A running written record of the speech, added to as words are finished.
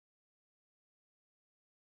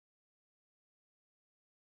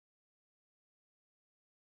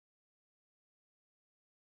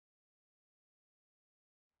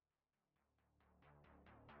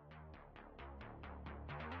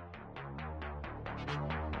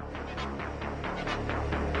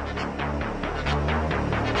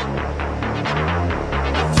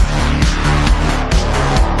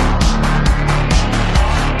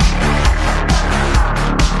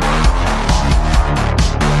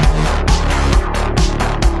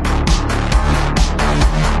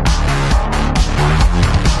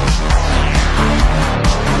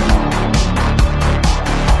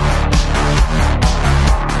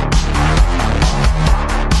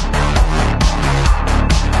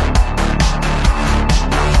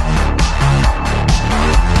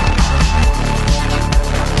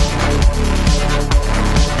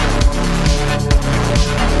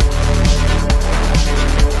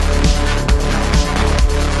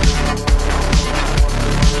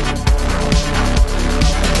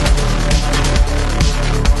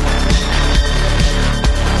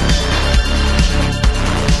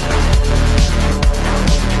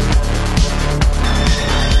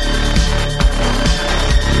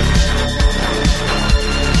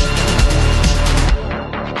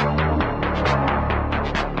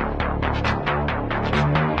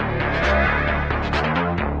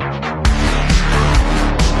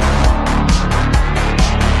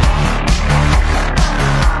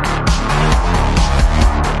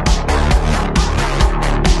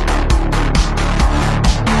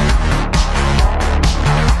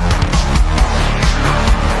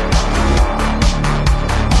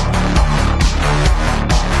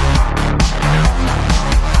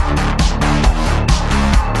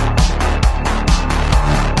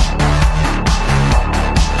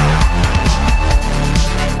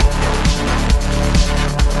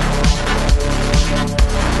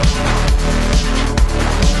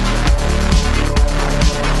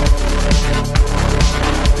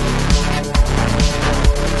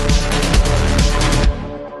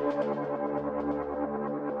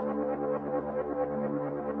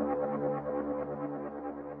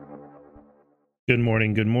Good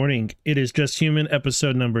morning. Good morning. It is Just Human,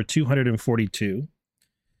 episode number 242.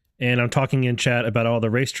 And I'm talking in chat about all the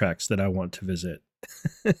racetracks that I want to visit.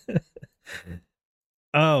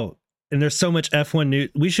 Oh, and there's so much F1 news.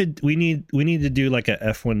 We need to do like a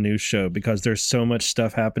F1 news show because there's so much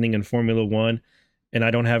stuff happening in Formula 1 and I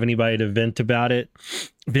don't have anybody to vent to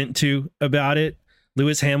about it.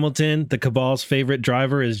 Lewis Hamilton, the Cabal's favorite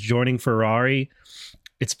driver, is joining Ferrari.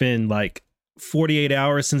 It's been like 48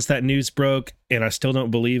 hours since that news broke, and I still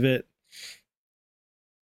don't believe it.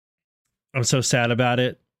 I'm so sad about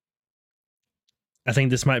it. I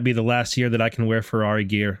think this might be the last year that I can wear Ferrari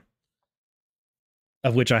gear,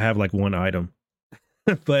 of which I have like one item.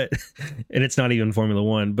 But and it's not even Formula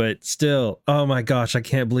 1, but still, oh my gosh, I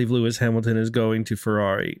can't believe Lewis Hamilton is going to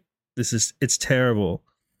Ferrari. It's terrible.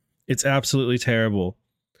 It's absolutely terrible.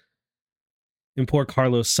 And poor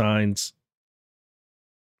Carlos Sainz.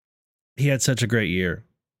 He had such a great year.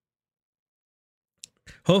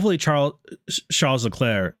 Hopefully Charles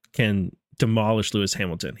Leclerc can demolish Lewis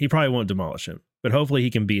Hamilton. He probably won't demolish him, but hopefully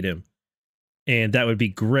he can beat him. And that would be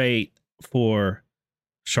great for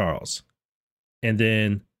Charles. And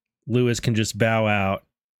then Lewis can just bow out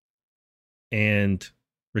and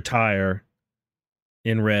retire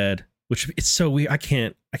in red, which it's so weird. I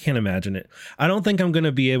can't imagine it. I don't think I'm going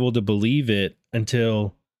to be able to believe it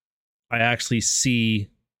until I actually see,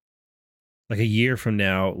 like a year from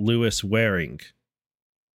now, Lewis wearing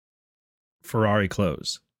Ferrari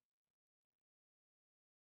clothes.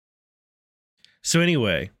 So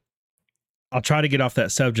anyway, I'll try to get off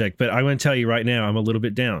that subject, but I'm going to tell you right now, I'm a little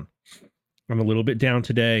bit down. I'm a little bit down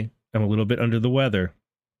today. I'm a little bit under the weather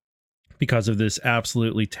because of this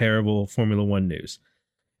absolutely terrible Formula One news.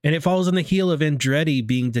 And it follows on the heel of Andretti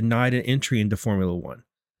being denied an entry into Formula One,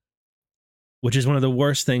 which is one of the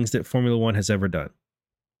worst things that Formula One has ever done.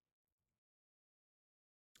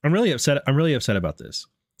 I'm really upset about this.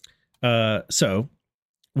 So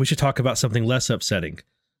we should talk about something less upsetting,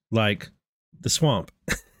 like the swamp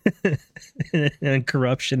and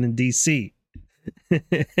corruption in DC.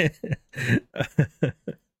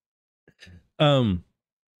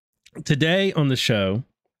 Today on the show,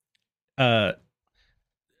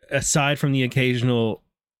 aside from the occasional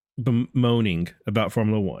bemoaning about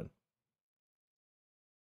Formula One,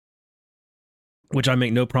 which I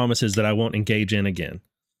make no promises that I won't engage in again,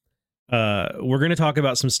 we're going to talk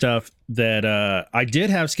about some stuff that I did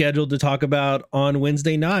have scheduled to talk about on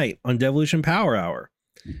Wednesday night on Devolution Power Hour.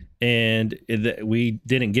 And we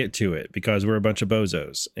didn't get to it because we're a bunch of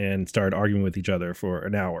bozos and started arguing with each other for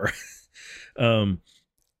an hour. But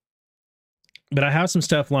I have some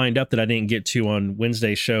stuff lined up that I didn't get to on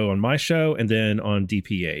Wednesday's show on my show and then on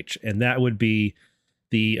DPH. And that would be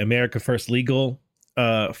the America First Legal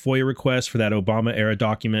FOIA request for that Obama era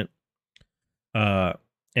document,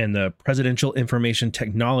 and the Presidential Information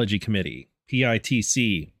Technology Committee,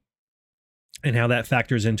 PITC, and how that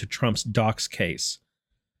factors into Trump's docs case.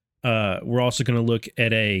 We're also going to look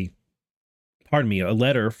at a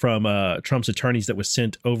letter from Trump's attorneys that was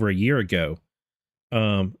sent over a year ago.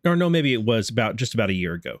 Or no, maybe it was just about a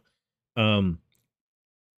year ago. It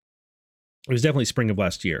was definitely spring of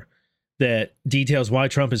last year, that details why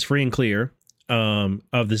Trump is free and clear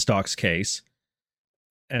of this docs case.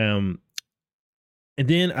 And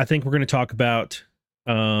then I think we're going to talk about,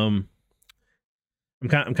 I'm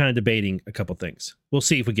kind of debating a couple things. We'll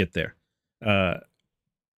see if we get there.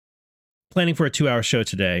 Planning for a 2-hour show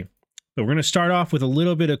today, but we're going to start off with a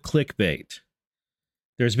little bit of clickbait.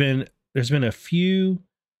 There's been a few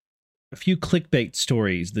clickbait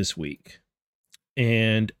stories this week,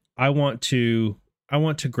 and I want to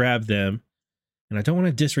grab them, and I don't want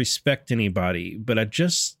to disrespect anybody, but it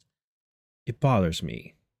bothers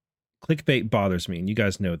me. Clickbait bothers me, and you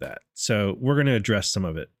guys know that. So we're going to address some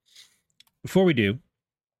of it. Before we do,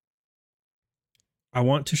 I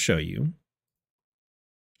want to show you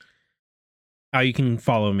how you can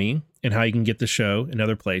follow me and how you can get the show in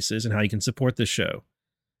other places and how you can support the show.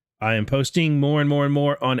 I am posting more and more and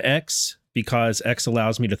more on X because X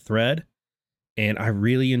allows me to thread, and I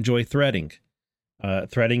really enjoy threading.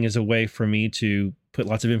 Threading is a way for me to put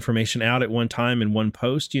lots of information out at one time in one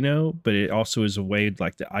post, but it also is a way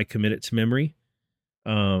like that I commit it to memory.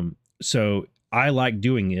 So I like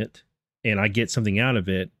doing it and I get something out of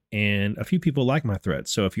it, and a few people like my threads.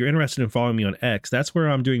 So if you're interested in following me on X, that's where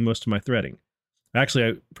I'm doing most of my threading.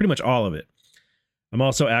 Actually, pretty much all of it. I'm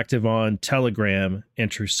also active on Telegram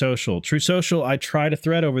and True Social. True Social, I try to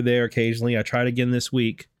thread over there occasionally. I tried again this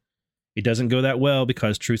week. It doesn't go that well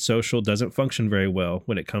because True Social doesn't function very well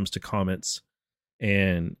when it comes to comments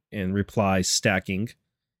and replies stacking.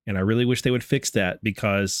 And I really wish they would fix that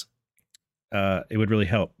because it would really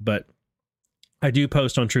help. But I do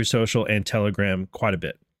post on True Social and Telegram quite a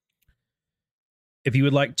bit. If you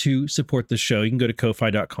would like to support the show, you can go to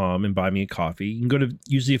ko-fi.com and buy me a coffee. You can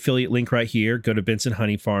use the affiliate link right here. Go to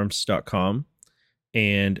bensonhoneyfarms.com,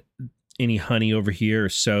 and any honey over here, or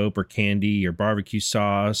soap or candy or barbecue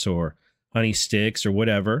sauce or honey sticks or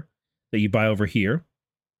whatever that you buy over here,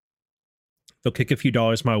 they'll kick a few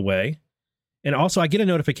dollars my way. And also, I get a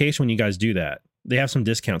notification when you guys do that. They have some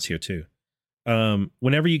discounts here too.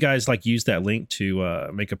 Whenever you guys use that link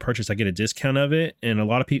to make a purchase, I get a discount of it, and a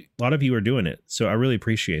lot of you are doing it, so I really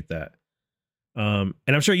appreciate that. And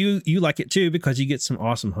I'm sure you like it too, because you get some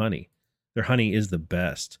awesome honey. Their honey is the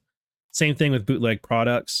best. Same thing with Bootleg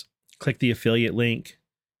Products. Click the affiliate link.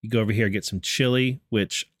 You go over here, get some chili,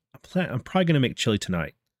 which I'm probably going to make chili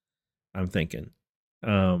tonight, I'm thinking.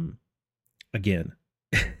 Again.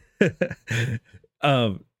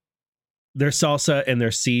 Their salsa and their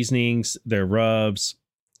seasonings, their rubs,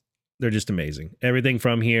 they're just amazing. Everything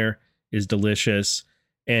from here is delicious.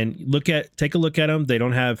 And take a look at them.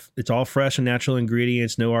 It's all fresh and natural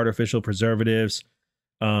ingredients, no artificial preservatives.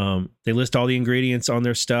 They list all the ingredients on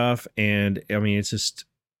their stuff, and I mean, it's just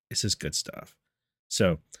good stuff.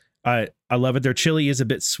 So I love it. Their chili is a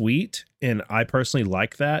bit sweet, and I personally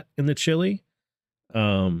like that in the chili.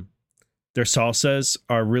 Their salsas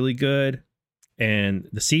are really good. And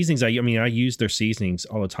the seasonings, I use their seasonings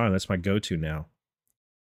all the time. That's my go-to now.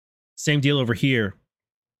 Same deal over here.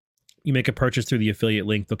 You make a purchase through the affiliate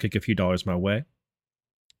link, they'll kick a few dollars my way.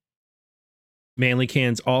 Manly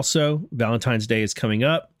cans also. Valentine's Day is coming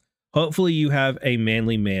up. Hopefully you have a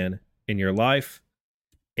manly man in your life,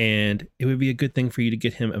 and it would be a good thing for you to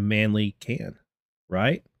get him a manly can,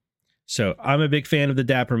 right? So I'm a big fan of the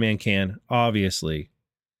Dapper Man can, obviously.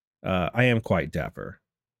 I am quite dapper,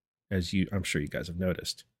 I'm sure you guys have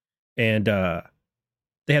noticed. And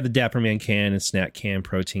they have the Dapper Man can and snack can,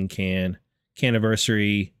 protein can,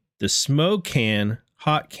 Caniversary. The Smoke Can,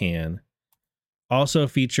 hot can, also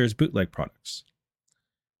features Bootleg Products.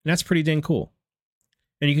 And that's pretty dang cool.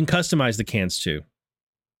 And you can customize the cans too.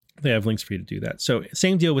 They have links for you to do that. So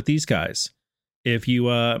same deal with these guys. If you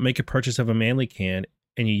make a purchase of a Manly can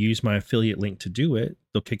and you use my affiliate link to do it,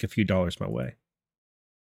 they'll kick a few dollars my way.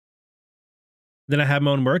 Then I have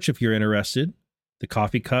my own merch if you're interested. The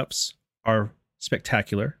coffee cups are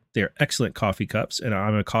spectacular. They're excellent coffee cups, and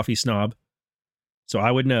I'm a coffee snob, so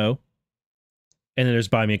I would know. And then there's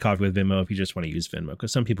Buy Me a Coffee with Venmo if you just want to use Venmo,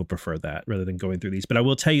 because some people prefer that rather than going through these. But I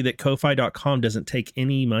will tell you that ko-fi.com doesn't take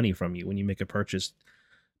any money from you when you make a purchase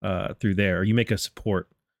through there, or you make a support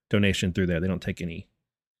donation through there. They don't take any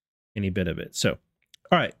bit of it. So,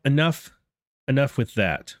 all right, enough with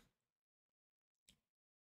that.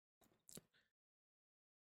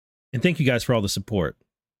 And thank you guys for all the support.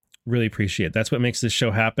 Really appreciate it. That's what makes this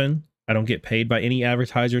show happen. I don't get paid by any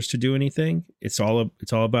advertisers to do anything. It's all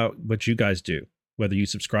about what you guys do. Whether you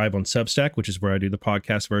subscribe on Substack, which is where I do the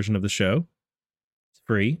podcast version of the show. It's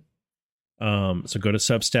free. So go to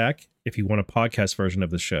Substack if you want a podcast version of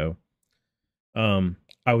the show. I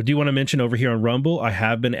do want to mention over here on Rumble, I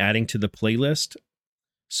have been adding to the playlist.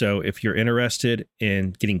 So if you're interested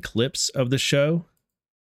in getting clips of the show,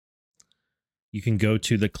 you can go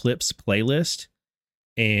to the clips playlist,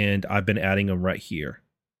 and I've been adding them right here.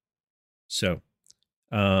 So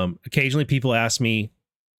occasionally people ask me,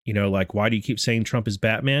 why do you keep saying Trump is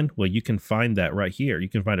Batman? Well, you can find that right here. You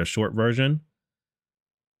can find a short version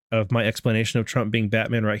of my explanation of Trump being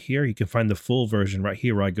Batman right here. You can find the full version right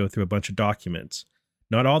here where I go through a bunch of documents.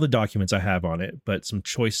 Not all the documents I have on it, but some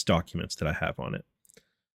choice documents that I have on it.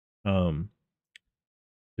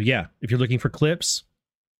 But yeah, if you're looking for clips,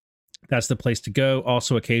 that's the place to go.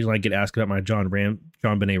 Also, occasionally I get asked about my John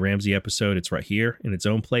Benet Ramsey episode. It's right here in its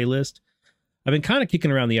own playlist. I've been kind of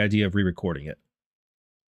kicking around the idea of re-recording it.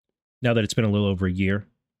 Now that it's been a little over a year,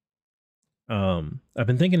 I've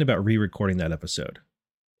been thinking about re-recording that episode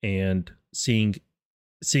and seeing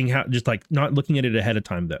how, just not looking at it ahead of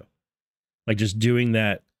time though, just doing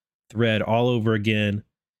that thread all over again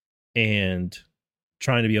and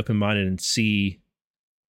trying to be open-minded and see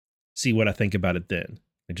what I think about it then.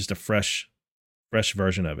 And just a fresh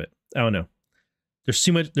version of it. I don't know.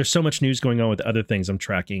 There's so much news going on with other things I'm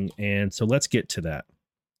tracking, and so let's get to that.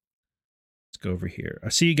 Let's go over here. I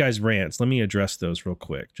see you guys rants. Let me address those real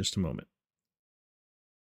quick. Just a moment.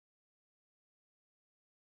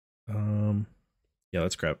 Yeah,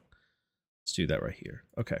 let's do that right here.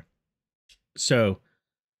 Okay. So,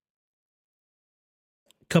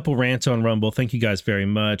 a couple rants on Rumble. Thank you guys very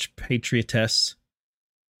much. Patriotess.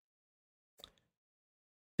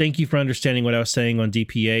 Thank you for understanding what I was saying on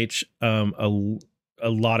DPH. A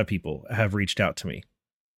lot of people have reached out to me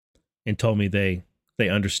and told me they they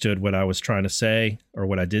understood what I was trying to say or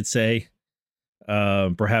what I did say.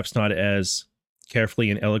 Perhaps not as carefully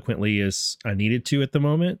and eloquently as I needed to at the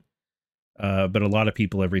moment. But a lot of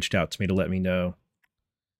people have reached out to me to let me know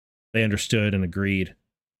they understood and agreed.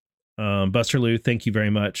 Buster Lou, thank you very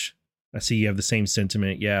much. I see you have the same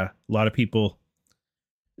sentiment. Yeah, a lot of people.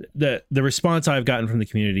 The response I've gotten from the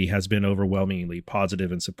community has been overwhelmingly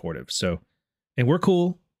positive and supportive. So, and we're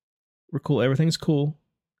cool. We're cool. Everything's cool.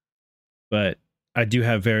 But I do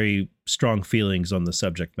have very strong feelings on the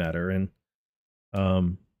subject matter. And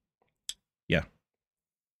yeah.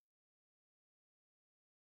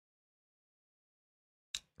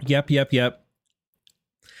 Yep.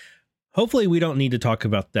 Hopefully we don't need to talk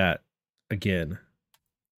about that again.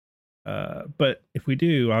 But if we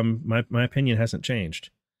do, my opinion hasn't changed.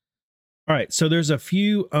 All right, so there's a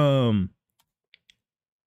few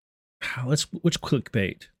which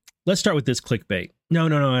clickbait? Let's start with this clickbait.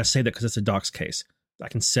 No, I say that because it's a docs case. I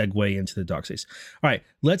can segue into the docs case. All right,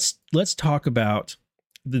 let's talk about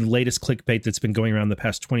the latest clickbait that's been going around the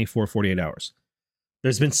past 24, 48 hours.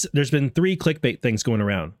 There's been 3 clickbait things going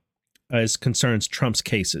around as concerns Trump's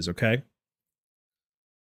cases, okay?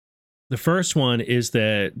 The first one is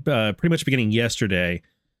that pretty much beginning yesterday,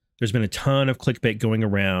 there's been a ton of clickbait going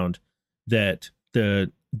around that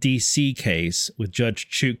the DC case with Judge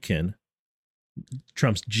Chutkan,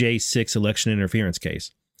 Trump's J6 election interference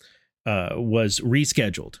case, was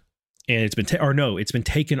rescheduled. And it's been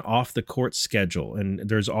taken off the court schedule. And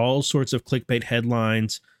there's all sorts of clickbait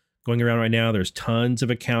headlines going around right now. There's tons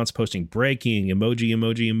of accounts posting breaking,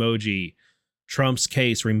 emoji, Trump's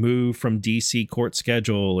case removed from DC court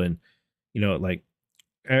schedule. And, like,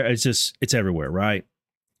 it's everywhere, right?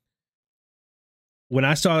 When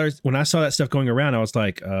I saw that stuff going around, I was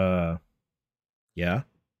like, yeah,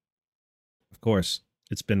 of course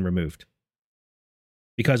it's been removed.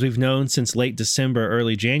 Because we've known since late December,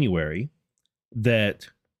 early January, that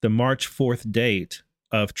the March 4th date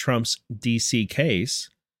of Trump's DC case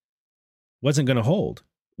wasn't going to hold.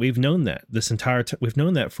 We've known that we've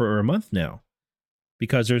known that for a month now,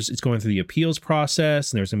 because it's going through the appeals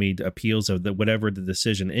process, and there's going to be appeals of whatever the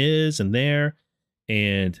decision is, and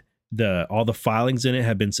all the filings in it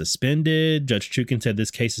have been suspended. Judge Chutkan said this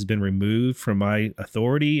case has been removed from my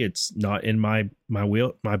authority. It's not in my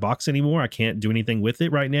box anymore. I can't do anything with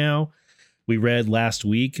it right now. We read last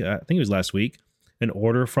week, I think it was last week, an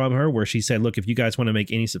order from her where she said, look, if you guys want to make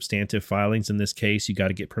any substantive filings in this case, you got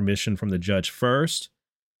to get permission from the judge first.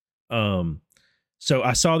 So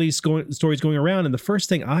I saw these stories going around, and the first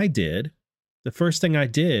thing I did was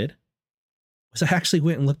I actually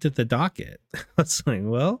went and looked at the docket. I was like,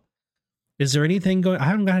 well, is there anything going?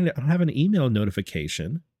 I don't have an email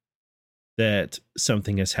notification that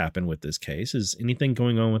something has happened with this case. Is anything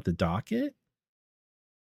going on with the docket?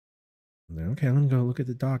 Okay, I'm gonna go look at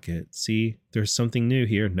the docket. See, there's something new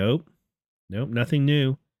here. Nope, nothing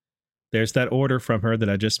new. There's that order from her that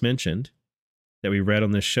I just mentioned that we read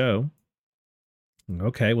on this show.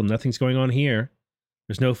 Okay, well, nothing's going on here.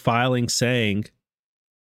 There's no filing saying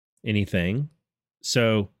anything.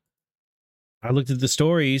 So I looked at the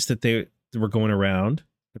stories that they were going around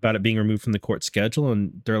about it being removed from the court schedule,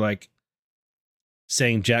 and they're like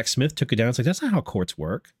saying Jack Smith took it down. It's like, that's not how courts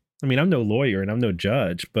work. I mean, I'm no lawyer and I'm no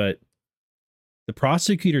judge, but the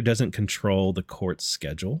prosecutor doesn't control the court's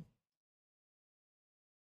schedule.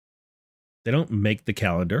 They don't make the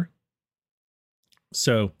calendar.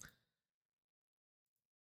 So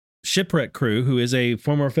Shipwreck Crew, who is a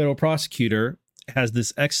former federal prosecutor, has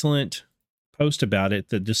this excellent post about it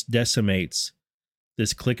that just decimates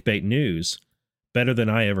this clickbait news better than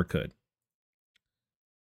I ever could.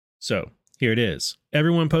 So here it is.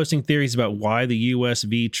 Everyone posting theories about why the US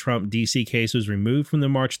v. Trump DC case was removed from the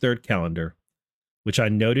March 3rd calendar, which I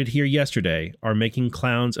noted here yesterday, are making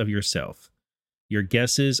clowns of yourself. Your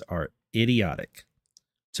guesses are idiotic.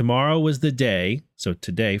 Tomorrow was the day, so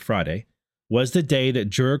today, Friday, was the day that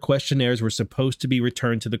juror questionnaires were supposed to be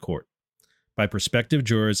returned to the court by prospective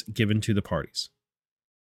jurors given to the parties.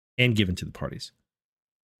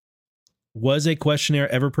 Was a questionnaire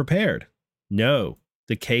ever prepared? No.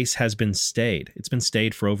 The case has been stayed. It's been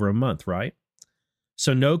stayed for over a month, right?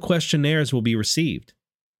 So no questionnaires will be received.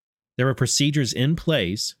 There were procedures in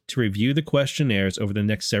place to review the questionnaires over the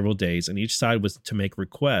next several days, and each side was to make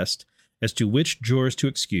request as to which jurors to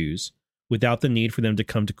excuse without the need for them to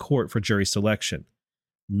come to court for jury selection.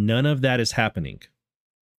 None of that is happening.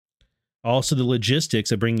 Also, the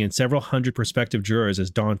logistics of bringing in several hundred prospective jurors is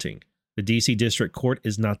daunting. The DC District Court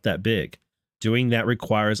is not that big. Doing that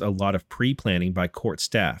requires a lot of pre-planning by court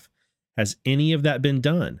staff. Has any of that been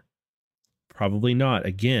done? Probably not.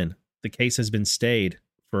 Again, the case has been stayed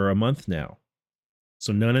for a month now.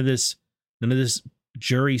 So none of this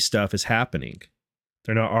jury stuff is happening.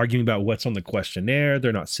 They're not arguing about what's on the questionnaire.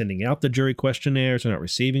 They're not sending out the jury questionnaires. They're not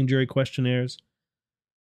receiving jury questionnaires.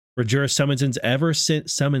 Were juror summonses ever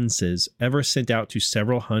sent out to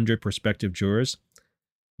several hundred prospective jurors?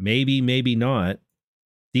 Maybe, maybe not.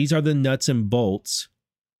 These are the nuts and bolts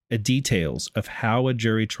and details of how a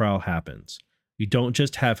jury trial happens. You don't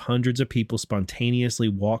just have hundreds of people spontaneously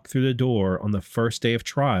walk through the door on the first day of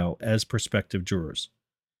trial as prospective jurors.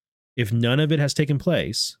 If none of it has taken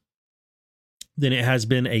place, then it has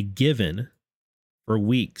been a given for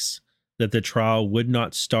weeks that the trial would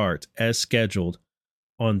not start as scheduled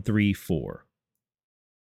on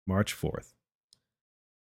March 4th.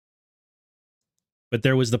 But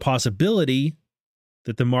there was the possibility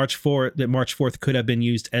that March 4th could have been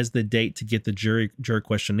used as the date to get the jury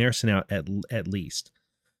questionnaire sent out at least.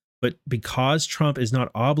 But because Trump is not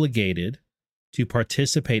obligated to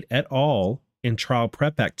participate at all in trial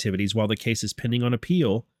prep activities while the case is pending on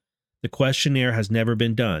appeal, the questionnaire has never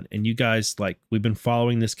been done. And you guys, we've been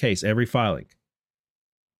following this case, every filing.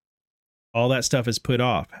 All that stuff is put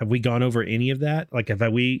off. Have we gone over any of that?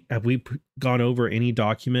 Have we gone over any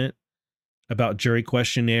document about jury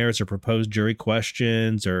questionnaires or proposed jury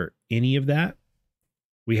questions or any of that?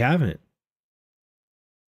 We haven't.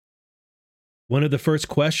 One of the first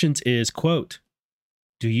questions is, quote,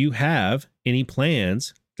 do you have any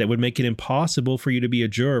plans that would make it impossible for you to be a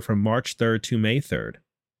juror from March 3rd to May 3rd?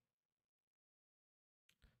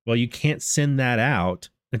 Well, you can't send that out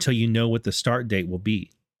until you know what the start date will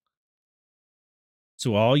be.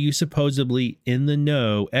 So all you supposedly in the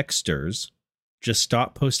know exters, just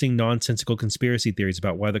stop posting nonsensical conspiracy theories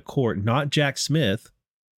about why the court, not Jack Smith,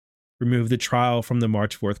 removed the trial from the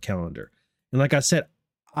March 4th calendar. And like I said,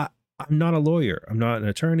 I'm not a lawyer. I'm not an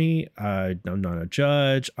attorney. I'm not a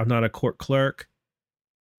judge. I'm not a court clerk.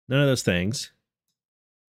 None of those things.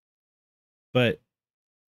 But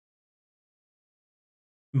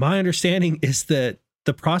my understanding is that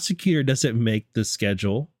the prosecutor doesn't make the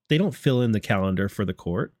schedule. They don't fill in the calendar for the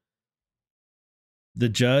court. The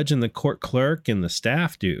judge and the court clerk and the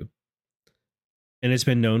staff do. And it's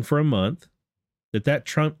been known for a month that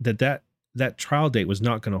trial date was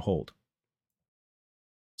not going to hold.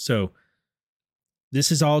 So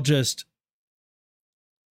this is all just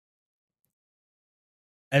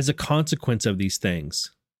as a consequence of these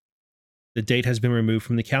things. The date has been removed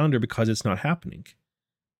from the calendar because it's not happening.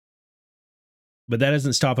 But that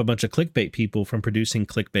doesn't stop a bunch of clickbait people from producing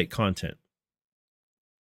clickbait content.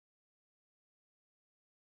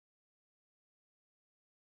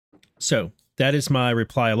 So that is my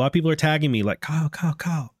reply. A lot of people are tagging me like,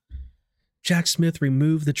 Kyle, Jack Smith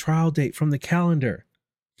removed the trial date from the calendar.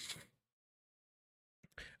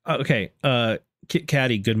 Okay. Kit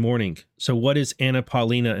Caddy, good morning. So what is Anna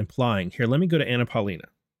Paulina implying? Here, let me go to Anna Paulina.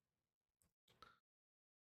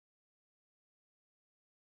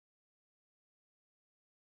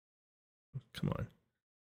 Come on.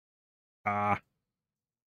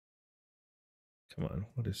 Come on.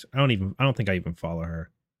 What is, I don't think I even follow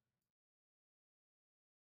her.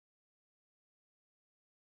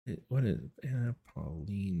 What is Anna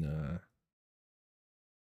Paulina?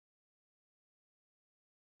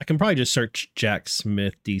 I can probably just search Jack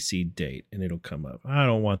Smith DC date and it'll come up. I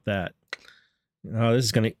don't want that. Oh,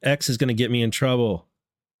 X is gonna get me in trouble.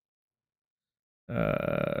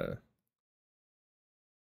 We're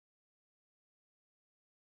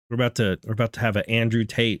about to have an Andrew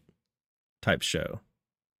Tate type show.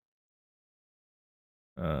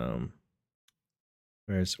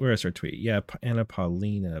 Where's her tweet? Yeah, Anna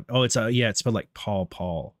Paulina. Oh, it's it's spelled like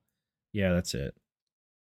Paul. Yeah, that's it.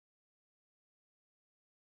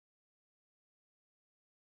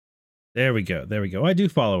 There we go. I do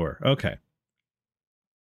follow her.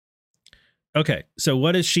 Okay, so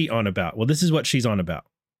what is she on about? Well, this is what she's on about.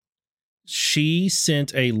 She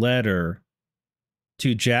sent a letter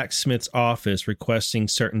to Jack Smith's office requesting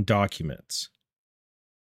certain documents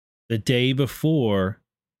the day before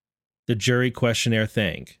the jury questionnaire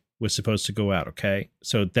thing was supposed to go out, okay?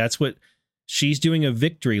 So that's what she's doing, a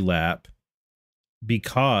victory lap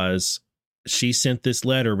because she sent this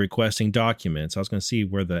letter requesting documents. I was going to see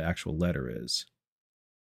where the actual letter is.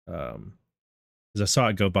 Because I saw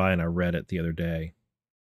it go by and I read it the other day.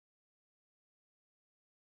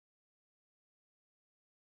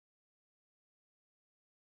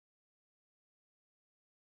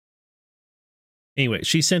 Anyway,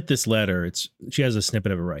 she sent this letter. She has a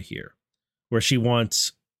snippet of it right here where she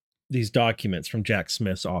wants these documents from Jack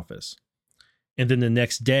Smith's office. And then the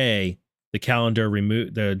next day, the calendar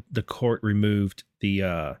removed, the court removed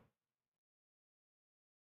the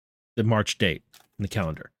March date in the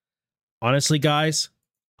calendar. Honestly, guys,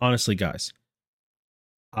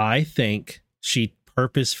 I think she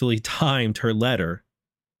purposefully timed her letter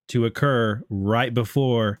to occur right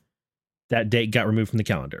before that date got removed from the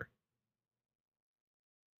calendar.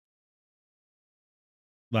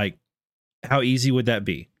 Like, how easy would that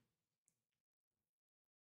be?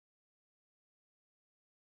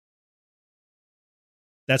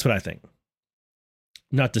 That's what I think.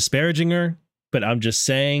 Not disparaging her, but I'm just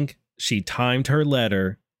saying she timed her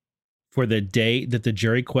letter for the date that the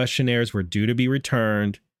jury questionnaires were due to be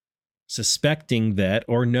returned, suspecting that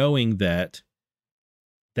or knowing that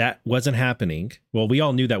that wasn't happening. Well, we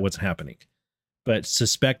all knew that wasn't happening, but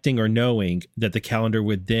suspecting or knowing that the calendar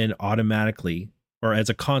would then automatically, or as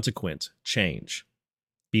a consequence, change,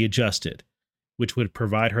 be adjusted, which would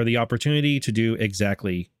provide her the opportunity to do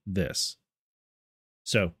exactly this.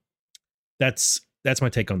 So that's my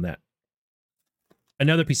take on that.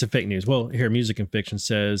 Another piece of fake news. Well, here, Music and Fiction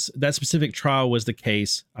says that specific trial was the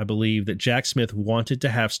case. I believe that Jack Smith wanted to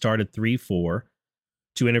have started 3-4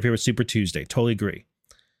 to interfere with Super Tuesday. Totally agree.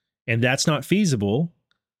 And that's not feasible.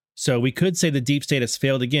 So we could say the deep state has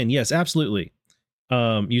failed again. Yes, absolutely.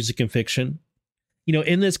 Music and Fiction. You know,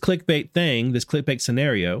 in this clickbait thing, this clickbait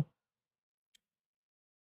scenario,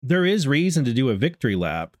 there is reason to do a victory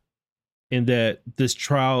lap in that this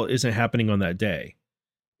trial isn't happening on that day.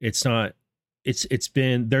 It's not, it's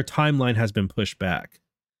been, their timeline has been pushed back,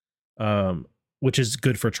 which is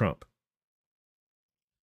good for Trump.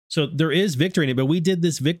 So there is victory in it, but we did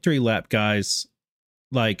this victory lap, guys,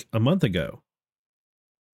 like a month ago.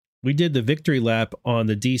 We did the victory lap on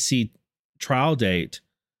the DC trial date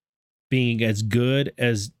being as good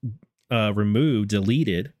as removed,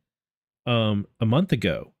 deleted a month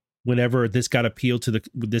ago. Whenever this got appealed to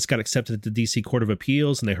this got accepted at the DC Court of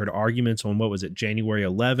Appeals, and they heard arguments on, what was it, January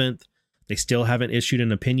 11th. They still haven't issued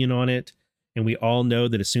an opinion on it. And we all know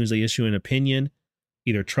that as soon as they issue an opinion,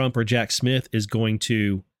 either Trump or Jack Smith is going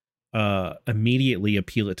to immediately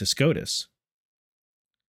appeal it to SCOTUS.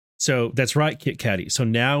 So that's right, Kit Caddy. So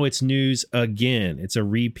now it's news again. It's a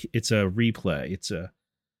replay.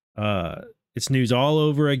 It's news all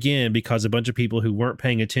over again because a bunch of people who weren't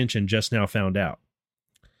paying attention just now found out.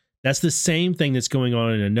 That's the same thing that's going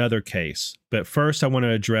on in another case. But first, I want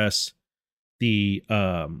to address the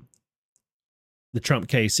Trump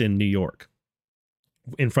case in New York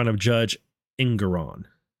in front of Judge Engoron.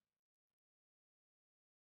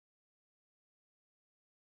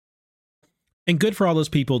 And good for all those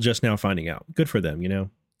people just now finding out. Good for them, you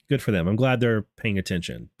know? Good for them. I'm glad they're paying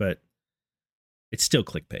attention, but it's still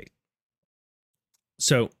clickbait.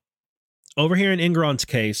 So over here in Engoron's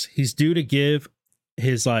case, he's due to give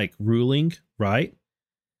his ruling, right?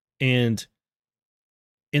 And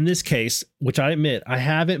in this case, which I admit, I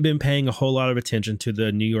haven't been paying a whole lot of attention to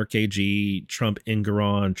the New York AG, Trump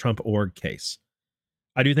Engoron, Trump org case.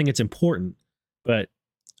 I do think it's important, but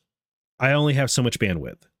I only have so much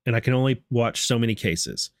bandwidth and I can only watch so many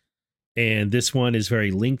cases. And this one is very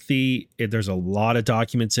lengthy. There's a lot of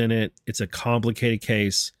documents in it. It's a complicated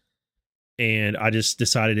case. And I just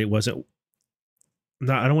decided it wasn't,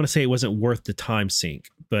 I don't want to say it wasn't worth the time sink,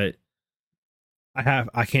 but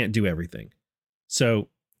I can't do everything. So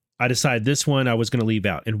I decided this one I was going to leave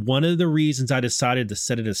out. And one of the reasons I decided to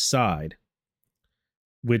set it aside,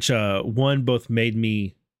 which one both made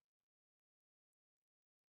me,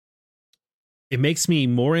 it makes me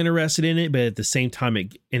more interested in it, but at the same time,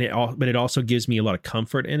 it also gives me a lot of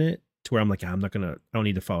comfort in it to where I'm like, I don't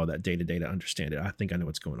need to follow that day to day to understand it. I think I know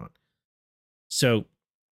what's going on. So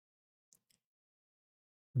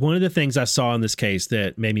one of the things I saw in this case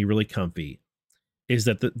that made me really comfy is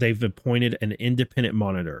that they've appointed an independent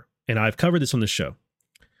monitor. And I've covered this on the show.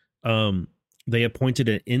 They appointed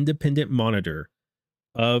an independent monitor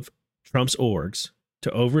of Trump's orgs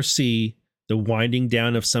to oversee the winding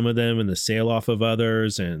down of some of them and the sale off of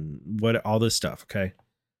others and all this stuff. Okay.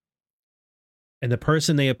 And the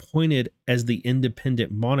person they appointed as the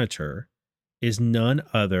independent monitor is none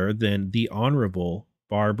other than the Honorable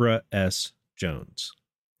Barbara S. Jones.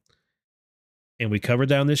 And we covered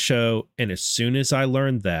that on this show. And as soon as I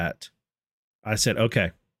learned that, I said,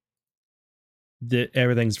 okay,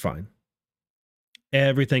 everything's fine.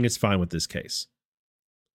 Everything is fine with this case.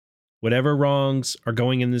 Whatever wrongs are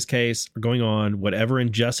going in this case are going on, whatever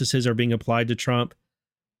injustices are being applied to Trump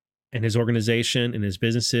and his organization and his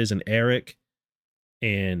businesses and Eric,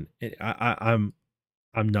 and I'm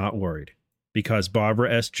not worried because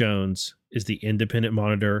Barbara S. Jones is the independent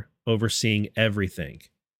monitor overseeing everything.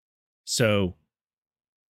 So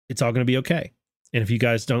it's all going to be okay. And if you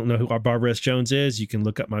guys don't know who Barbara S. Jones is, you can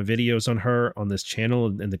look up my videos on her on this channel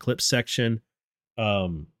in the clips section.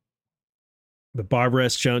 But Barbara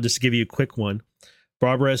S. Jones, just to give you a quick one,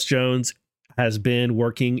 Barbara S. Jones has been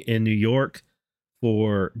working in New York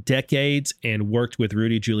for decades and worked with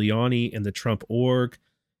Rudy Giuliani and the Trump org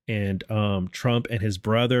and Trump and his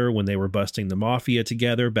brother when they were busting the mafia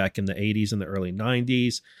together back in the 80s and the early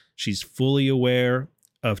 90s. She's fully aware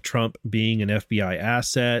of Trump being an FBI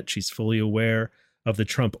asset. She's fully aware of the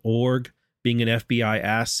Trump org being an FBI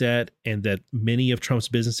asset and that many of Trump's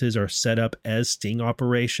businesses are set up as sting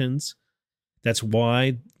operations. That's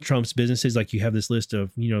why Trump's businesses, like you have this list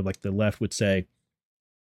of, like the left would say,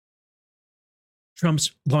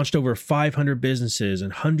 Trump's launched over 500 businesses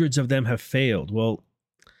and hundreds of them have failed. Well,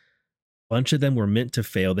 a bunch of them were meant to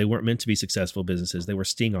fail. They weren't meant to be successful businesses. They were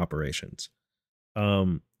sting operations.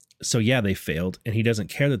 So yeah, they failed, and he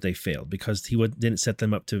doesn't care that they failed because he didn't set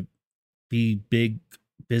them up to be big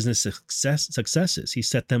business successes. He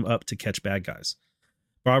set them up to catch bad guys.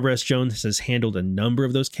 Barbara S. Jones has handled a number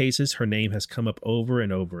of those cases. Her name has come up over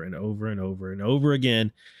and over and over and over and over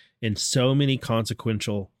again in so many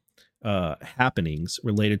consequential happenings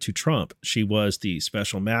related to Trump. She was the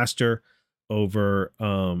special master over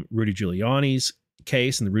Rudy Giuliani's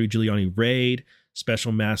case and the Rudy Giuliani raid,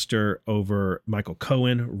 special master over Michael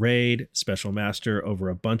Cohen raid, special master over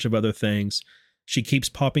a bunch of other things. She keeps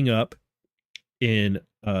popping up in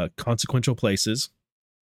consequential places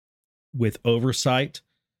with oversight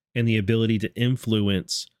and the ability to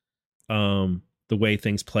influence the way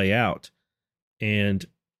things play out. And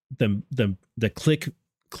the clickbait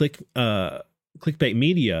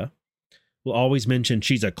media will always mention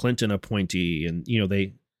she's a Clinton appointee, and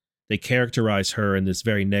they characterize her in this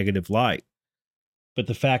very negative light. But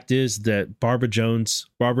the fact is that Barbara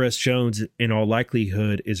S. Jones, in all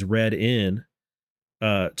likelihood, is read in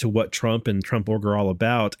to what Trump and Trump org are all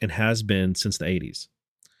about and has been since the 80s.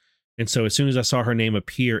 And so as soon as I saw her name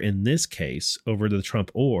appear in this case over to the Trump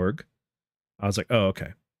org, I was like, oh,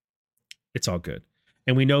 okay, it's all good.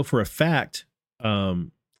 And we know for a fact,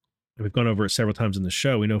 and we've gone over it several times in the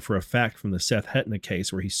show, we know for a fact from the Seth Hetna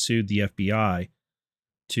case where he sued the FBI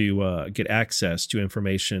to get access to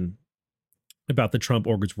information about the Trump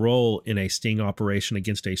org's role in a sting operation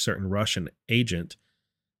against a certain Russian agent,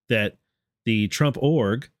 that the Trump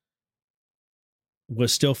org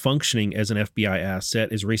was still functioning as an FBI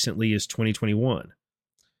asset as recently as 2021.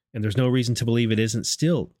 And there's no reason to believe it isn't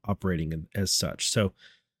still operating as such. So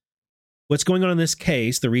what's going on in this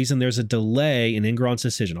case, the reason there's a delay in Engoron's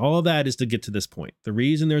decision, all of that is to get to this point. The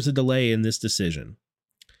reason there's a delay in this decision,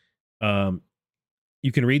 you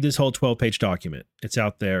can read this whole 12-page document. It's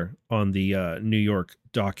out there on the New York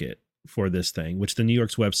docket for this thing, which the New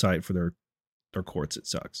York's website for their courts, it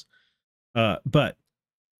sucks. But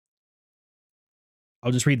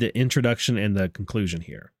I'll just read the introduction and the conclusion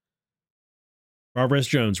here. Barbara S.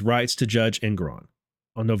 Jones writes to Judge Engoron.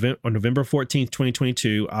 On November 14th,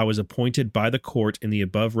 2022, I was appointed by the court in the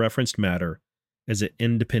above referenced matter as an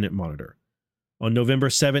independent monitor. On November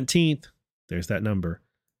 17th, there's that number,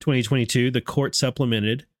 2022, the court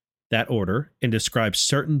supplemented that order and described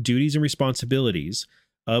certain duties and responsibilities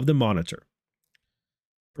of the monitor.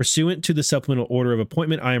 Pursuant to the supplemental order of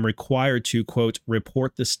appointment, I am required to, quote,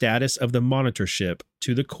 report the status of the monitorship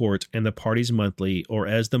to the court and the parties monthly, or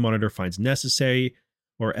as the monitor finds necessary,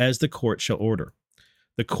 or as the court shall order.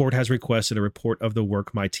 The court has requested a report of the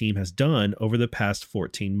work my team has done over the past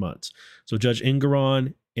 14 months. So Judge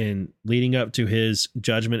Engoron, in leading up to his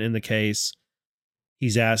judgment in the case,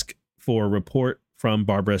 he's asked for a report from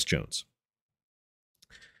Barbara S. Jones,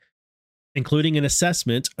 including an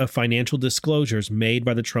assessment of financial disclosures made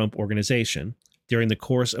by the Trump organization during the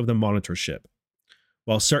course of the monitorship.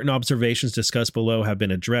 While certain observations discussed below have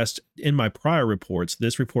been addressed in my prior reports,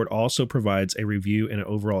 this report also provides a review and an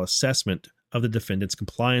overall assessment of the defendant's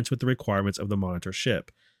compliance with the requirements of the monitorship.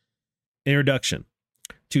 Introduction.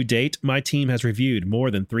 To date, my team has reviewed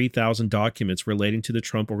more than 3,000 documents relating to the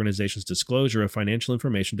Trump organization's disclosure of financial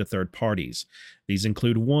information to third parties. These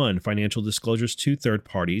include 1. Financial disclosures to third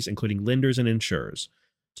parties, including lenders and insurers.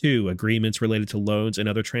 2. Agreements related to loans and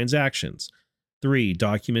other transactions. 3.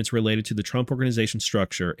 Documents related to the Trump organization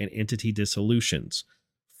structure and entity dissolutions.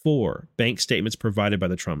 4. Bank statements provided by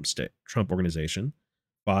the Trump organization.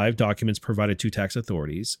 5. Documents provided to tax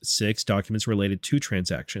authorities. 6. Documents related to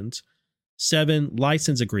transactions. 7.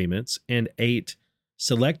 License agreements. And 8.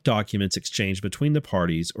 Select documents exchanged between the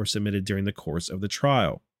parties or submitted during the course of the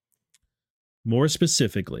trial. More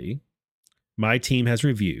specifically, my team has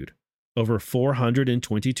reviewed over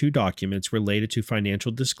 422 documents related to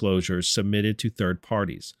financial disclosures submitted to third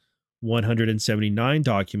parties, 179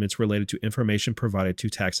 documents related to information provided to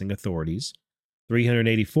taxing authorities,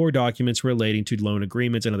 384 documents relating to loan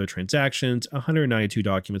agreements and other transactions, 192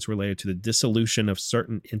 documents related to the dissolution of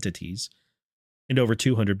certain entities, and over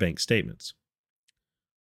 200 bank statements.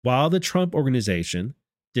 While the Trump Organization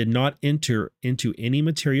did not enter into any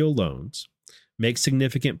material loans, make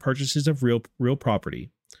significant purchases of real property,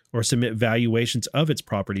 or submit valuations of its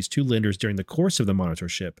properties to lenders during the course of the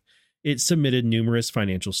monitorship, it submitted numerous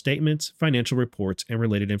financial statements, financial reports, and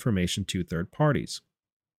related information to third parties.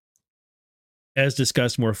 As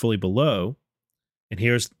discussed more fully below, and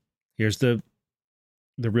here's the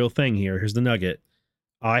real thing here, here's the nugget,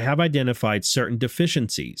 I have identified certain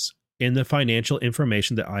deficiencies in the financial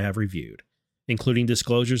information that I have reviewed, including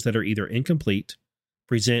disclosures that are either incomplete,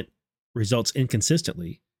 present results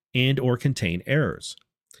inconsistently, and or contain errors.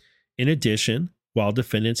 In addition, while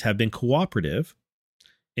defendants have been cooperative,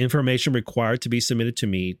 information required to be submitted to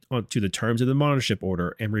me to the terms of the monitorship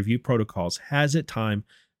order and review protocols has at times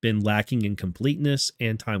been lacking in completeness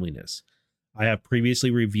and timeliness. I have previously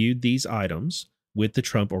reviewed these items with the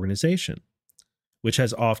Trump Organization, which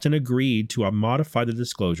has often agreed to modify the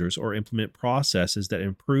disclosures or implement processes that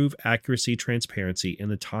improve accuracy, transparency, and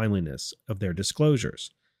the timeliness of their disclosures.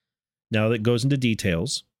 Now that goes into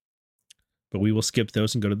details, but we will skip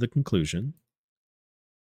those and go to the conclusion.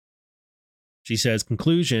 She says,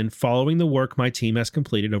 conclusion, following the work my team has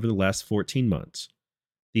completed over the last 14 months,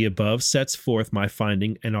 the above sets forth my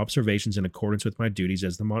finding and observations in accordance with my duties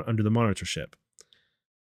as under the monitorship.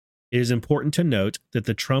 It is important to note that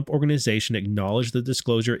the Trump Organization acknowledged the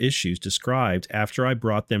disclosure issues described after I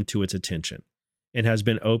brought them to its attention and has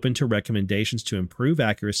been open to recommendations to improve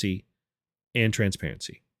accuracy and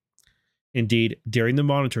transparency. Indeed, during the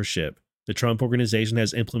monitorship, the Trump Organization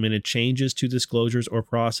has implemented changes to disclosures or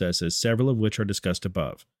processes, several of which are discussed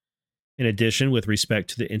above. In addition, with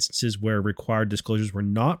respect to the instances where required disclosures were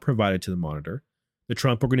not provided to the monitor, the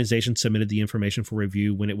Trump Organization submitted the information for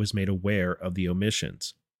review when it was made aware of the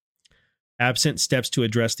omissions. Absent steps to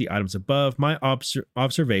address the items above, my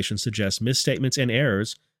observation suggests misstatements and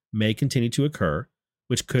errors may continue to occur,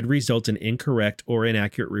 which could result in incorrect or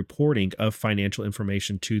inaccurate reporting of financial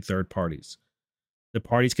information to third parties. The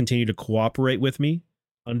parties continue to cooperate with me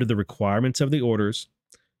under the requirements of the orders.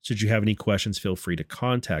 Should you have any questions, feel free to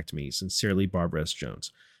contact me. Sincerely, Barbara S.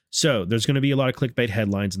 Jones. So there's going to be a lot of clickbait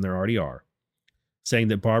headlines, and there already are, saying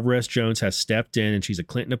that Barbara S. Jones has stepped in and she's a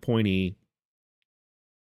Clinton appointee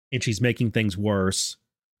and she's making things worse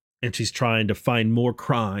and she's trying to find more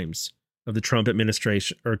crimes of the Trump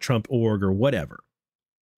administration or Trump org or whatever.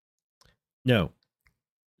 No,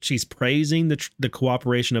 she's praising the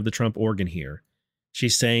cooperation of the Trump organ here.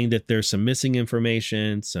 She's saying that there's some missing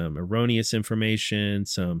information, some erroneous information,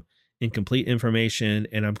 some incomplete information,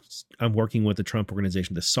 and I'm working with the Trump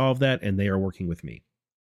Organization to solve that, and they are working with me.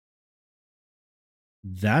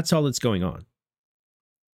 That's all that's going on.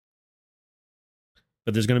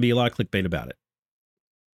 But there's going to be a lot of clickbait about it.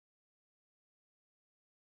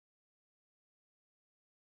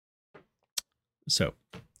 So,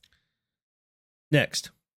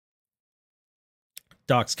 next,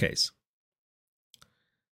 Doc's case.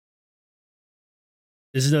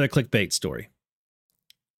 This is another clickbait story.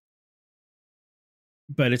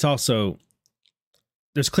 But it's also,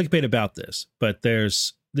 there's clickbait about this, but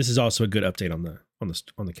this is also a good update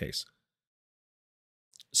on the case.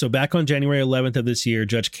 So back on January 11th of this year,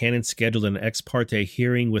 Judge Cannon scheduled an ex parte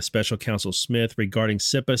hearing with Special Counsel Smith regarding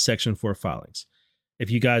SIPA Section 4 filings.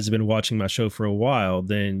 If you guys have been watching my show for a while,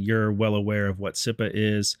 then you're well aware of what SIPA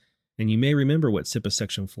is, and you may remember what SIPA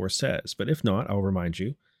Section 4 says. But if not, I'll remind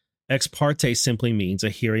you. Ex parte simply means a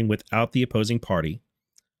hearing without the opposing party,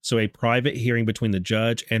 so a private hearing between the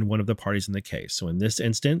judge and one of the parties in the case. So in this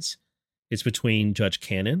instance, it's between Judge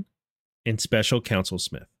Cannon and Special Counsel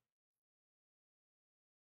Smith.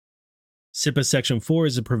 SIPA Section 4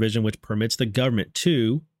 is a provision which permits the government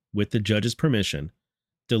to, with the judge's permission,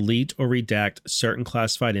 delete or redact certain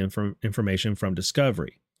classified information from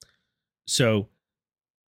discovery. So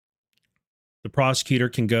the prosecutor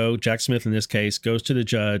can go, Jack Smith in this case, goes to the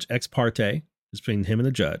judge, ex parte, between him and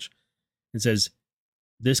the judge, and says,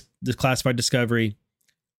 this classified discovery,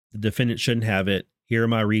 the defendant shouldn't have it. Here are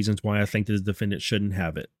my reasons why I think that the defendant shouldn't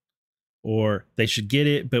have it. Or they should get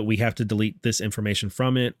it, but we have to delete this information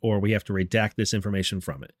from it, or we have to redact this information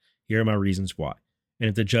from it. Here are my reasons why. And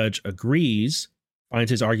if the judge agrees,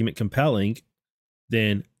 finds his argument compelling,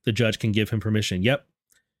 then the judge can give him permission. Yep.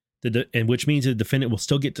 And which means the defendant will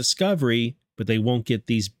still get discovery, but they won't get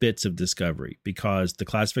these bits of discovery because the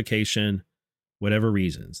classification, whatever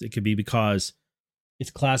reasons, it could be because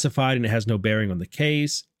it's classified and it has no bearing on the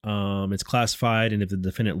case. It's classified, and if the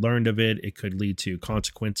defendant learned of it, it could lead to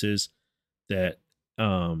consequences that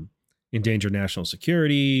endanger national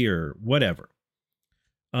security or whatever.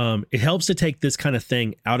 It helps to take this kind of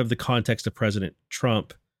thing out of the context of President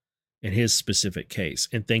Trump and his specific case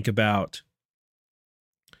and think about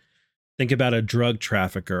a drug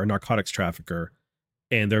trafficker, a narcotics trafficker,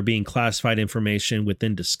 and there being classified information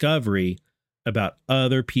within discovery about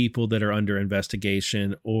other people that are under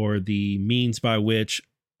investigation, or the means by which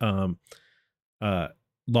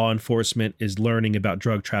law enforcement is learning about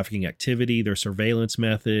drug trafficking activity, their surveillance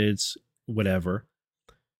methods, whatever.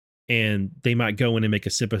 And they might go in and make a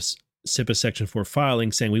SIPA Section 4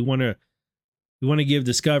 filing saying, we want to give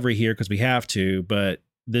discovery here because we have to, but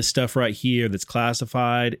this stuff right here that's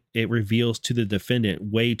classified, it reveals to the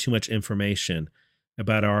defendant way too much information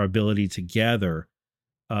about our ability to gather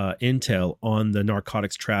intel on the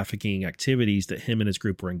narcotics trafficking activities that him and his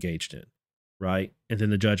group were engaged in, right? And then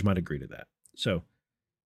the judge might agree to that. So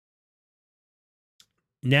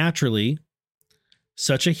naturally,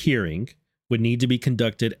 such a hearing would need to be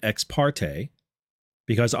conducted ex parte,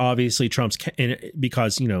 because obviously because,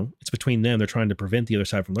 it's between them. They're trying to prevent the other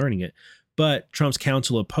side from learning it. But Trump's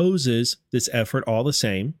counsel opposes this effort all the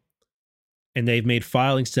same. And they've made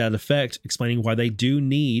filings to that effect, explaining why they do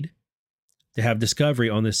need to have discovery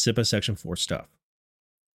on this SIPA Section 4 stuff.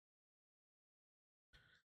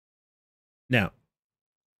 Now,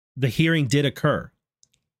 the hearing did occur.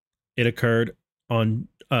 It occurred on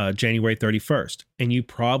January 31st. And you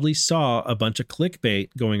probably saw a bunch of clickbait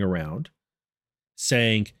going around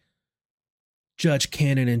saying, Judge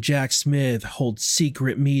Cannon and Jack Smith hold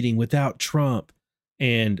secret meeting without Trump,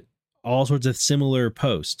 and all sorts of similar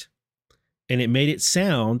posts. And it made it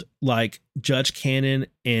sound like Judge Cannon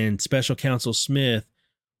and Special Counsel Smith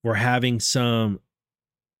were having some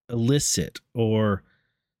illicit or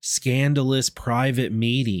scandalous private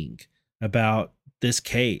meeting about this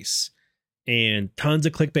case. And tons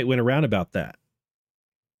of clickbait went around about that.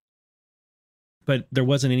 But there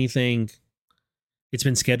wasn't anything. It's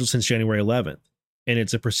been scheduled since January 11th. And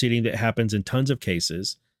it's a proceeding that happens in tons of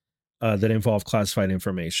cases that involve classified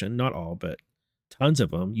information. Not all, but tons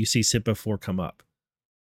of them. You see SIPA 4 come up.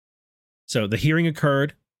 So the hearing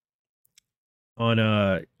occurred on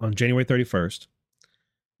January 31st.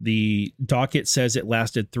 The docket says it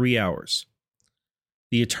lasted 3 hours.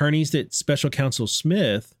 The attorneys that Special Counsel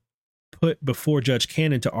Smith put before Judge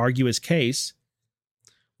Cannon to argue his case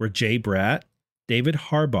were Jay Bratt, David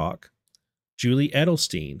Harbach, Julie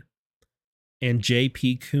Edelstein, and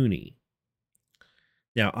J.P. Cooney.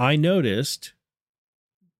 Now, I noticed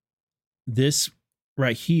this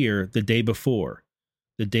right here the day before.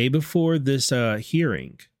 The day before this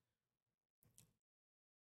hearing,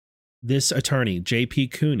 this attorney, J.P.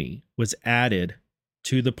 Cooney, was added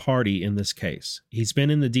to the party in this case. He's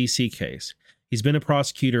been in the D.C. case. He's been a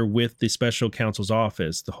prosecutor with the special counsel's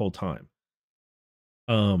office the whole time.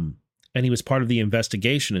 And he was part of the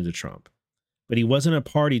investigation into Trump. But he wasn't a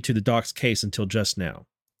party to the Doc's case until just now.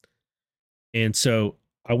 And so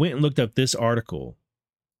I went and looked up this article.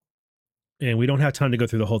 And we don't have time to go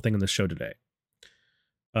through the whole thing on the show today.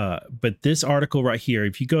 But this article right here,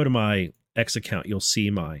 if you go to my X account, you'll see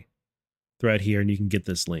my thread here and you can get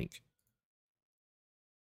this link.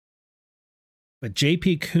 But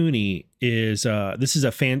J.P. Cooney is, I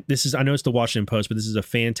know it's the Washington Post, but this is a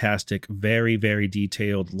fantastic, very, very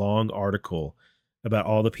detailed, long article about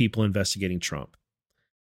all the people investigating Trump.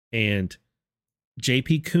 And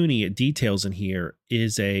J.P. Cooney, it details in here,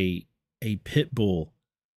 is a pit bull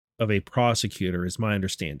of a prosecutor, is my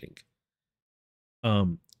understanding.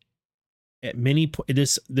 At many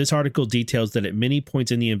this article details that at many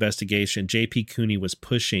points in the investigation, J.P. Cooney was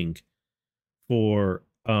pushing for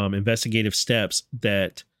investigative steps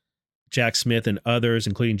that Jack Smith and others,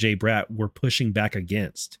 including Jay Bratt, were pushing back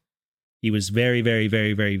against. He was very, very,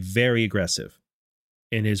 very, very, very aggressive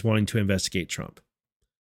in his wanting to investigate Trump.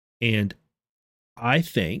 And I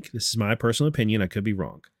think, this is my personal opinion, I could be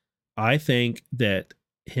wrong, I think that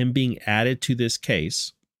him being added to this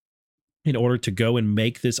case in order to go and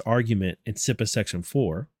make this argument in SIPA Section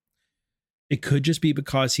 4, it could just be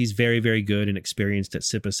because he's very, very good and experienced at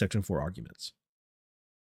SIPA Section 4 arguments.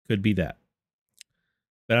 Could be that.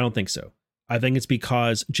 But I don't think so. I think it's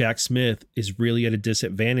because Jack Smith is really at a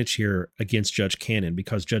disadvantage here against Judge Cannon,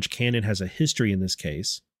 because Judge Cannon has a history in this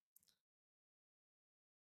case.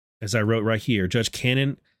 As I wrote right here, Judge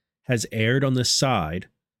Cannon has erred on the side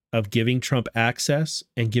of giving Trump access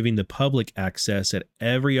and giving the public access at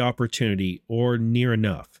every opportunity or near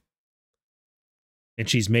enough. And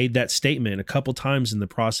she's made that statement a couple times in the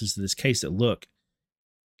process of this case that, look,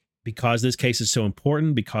 because this case is so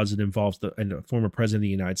important, because it involves the former president of the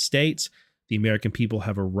United States, The American people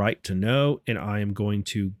have a right to know, and I am going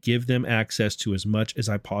to give them access to as much as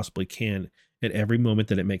I possibly can at every moment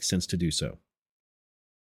that it makes sense to do so.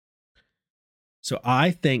 So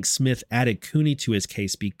I think Smith added Cooney to his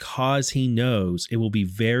case because he knows it will be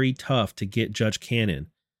very tough to get Judge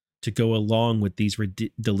Cannon to go along with these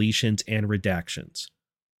deletions and redactions.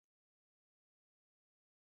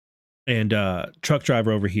 And truck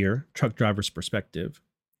driver over here, truck driver's perspective,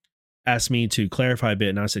 asked me to clarify a bit.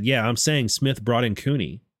 And I said, yeah, I'm saying Smith brought in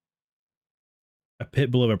Cooney, a pit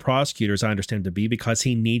bull of a prosecutor, as I understand to be, because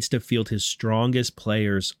he needs to field his strongest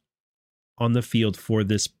players on the field for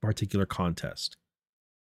this particular contest.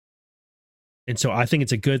 And so I think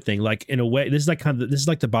it's a good thing. Like, in a way, this is like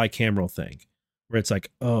the bicameral thing where it's like,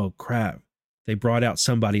 oh crap, they brought out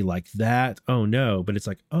somebody like that. Oh no. But it's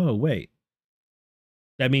like, oh wait,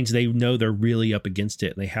 that means they know they're really up against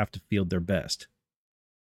it and they have to field their best.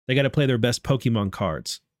 They got to play their best Pokemon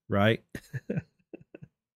cards, right?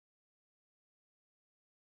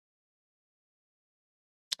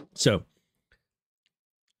 So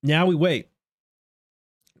now we wait.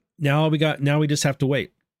 Now we just have to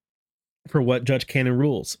wait for what Judge Cannon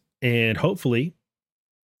rules. And hopefully,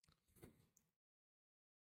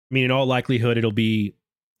 I mean, in all likelihood, it'll be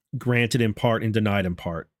granted in part and denied in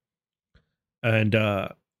part. And,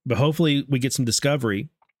 but hopefully we get some discovery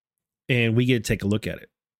and we get to take a look at it.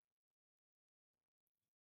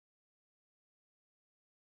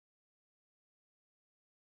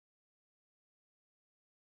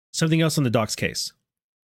 Something else on the Docs case.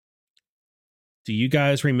 Do you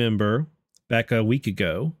guys remember back a week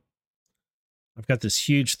ago? I've got this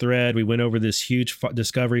huge thread. We went over this huge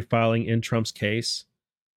discovery filing in Trump's case.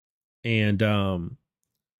 And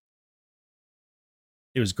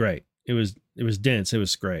it was great. It was dense. It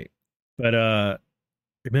was great. But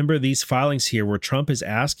remember these filings here where Trump is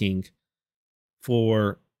asking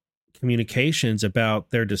for communications about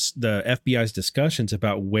the FBI's discussions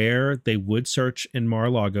about where they would search in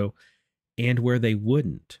Mar-a-Lago and where they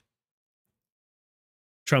wouldn't.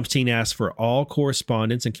 Trump's team asked for all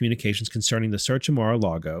correspondence and communications concerning the search in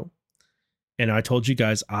Mar-a-Lago. And I told you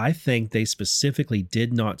guys, I think they specifically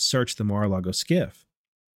did not search the Mar-a-Lago skiff.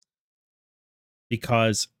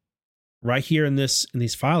 Because right here in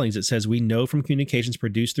these filings, it says, we know from communications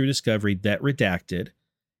produced through discovery that redacted,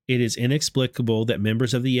 it is inexplicable that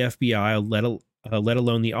members of the FBI, let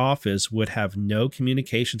alone the office, would have no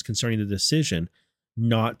communications concerning the decision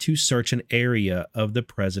not to search an area of the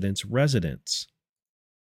president's residence.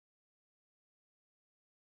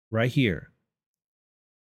 Right here.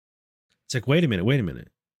 It's like, wait a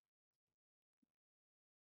minute.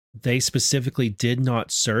 They specifically did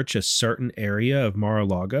not search a certain area of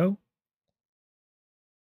Mar-a-Lago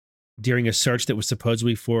during a search that was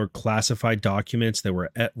supposedly for classified documents that were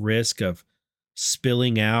at risk of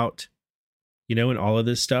spilling out, and all of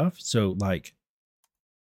this stuff. So, like,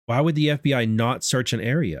 why would the FBI not search an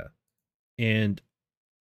area? And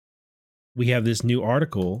we have this new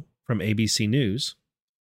article from ABC News.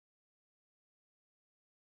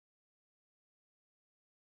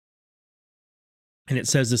 And it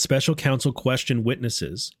says the special counsel questioned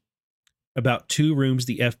witnesses about 2 rooms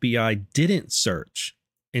the FBI didn't search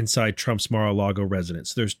inside Trump's Mar-a-Lago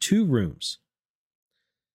residence. There's 2 rooms.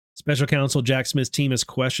 Special counsel Jack Smith's team has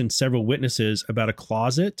questioned several witnesses about a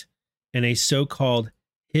closet and a so-called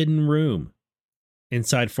hidden room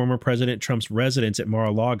inside former President Trump's residence at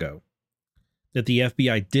Mar-a-Lago that the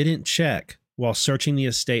FBI didn't check while searching the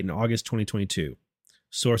estate in August 2022.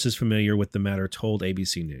 Sources familiar with the matter told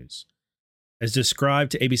ABC News. As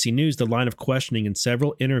described to ABC News, the line of questioning in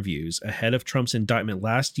several interviews ahead of Trump's indictment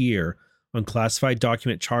last year on classified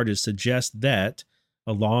document charges suggests that,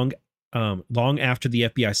 long after the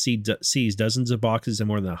FBI seized dozens of boxes and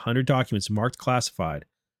more than 100 documents marked classified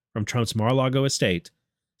from Trump's Mar-a-Lago estate,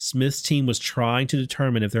 Smith's team was trying to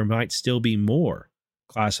determine if there might still be more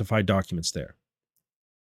classified documents there.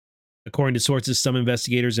 According to sources, some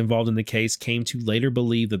investigators involved in the case came to later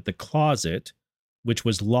believe that the closet, which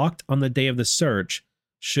was locked on the day of the search,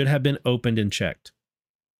 should have been opened and checked.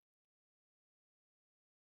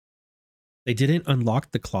 They didn't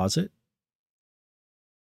unlock the closet?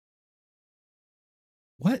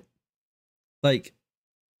 What? Like,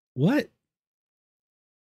 what?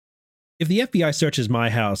 If the FBI searches my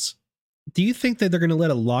house, do you think that they're going to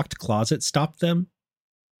let a locked closet stop them?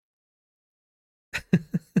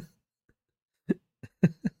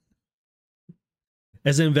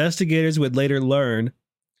 As investigators would later learn,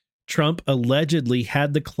 Trump allegedly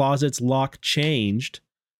had the closet's lock changed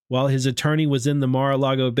while his attorney was in the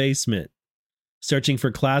Mar-a-Lago basement, searching for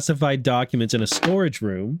classified documents in a storage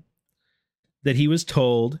room that he was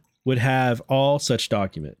told would have all such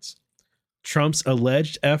documents. Trump's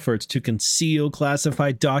alleged efforts to conceal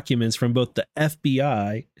classified documents from both the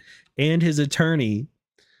FBI and his attorney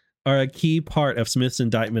are a key part of Smith's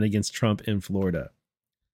indictment against Trump in Florida.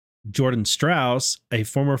 Jordan Strauss, a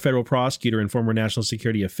former federal prosecutor and former national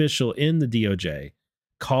security official in the DOJ,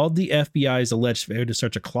 called the FBI's alleged failure to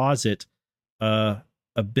search a closet a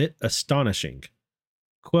bit astonishing.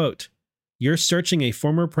 Quote, "You're searching a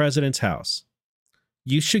former president's house.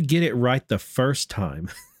 You should get it right the first time,"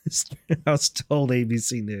 Strauss told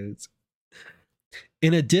ABC News.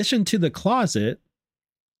 In addition to the closet,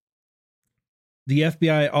 the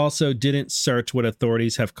FBI also didn't search what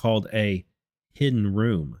authorities have called a hidden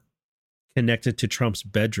room connected to Trump's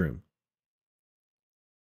bedroom.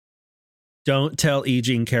 Don't tell E.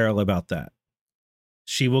 Jean Carroll about that.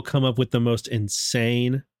 She will come up with the most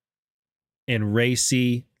insane and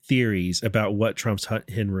racy theories about what Trump's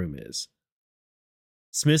hidden room is.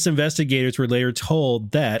 Smith's investigators were later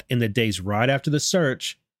told that in the days right after the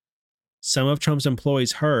search, some of Trump's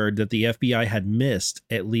employees heard that the FBI had missed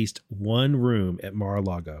at least one room at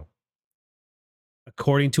Mar-a-Lago.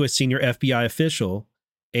 According to a senior FBI official,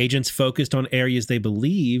 agents focused on areas they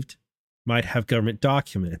believed might have government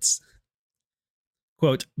documents.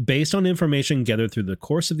 Quote, "Based on information gathered through the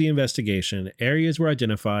course of the investigation, areas were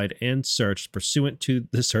identified and searched pursuant to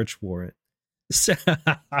the search warrant."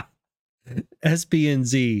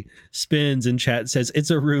 SPNZ spins in chat says it's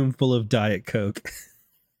a room full of Diet Coke.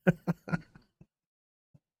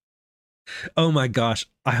 Oh my gosh,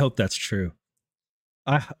 I hope that's true.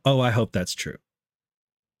 I hope that's true.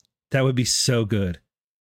 That would be so good.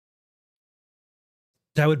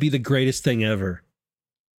 That would be the greatest thing ever.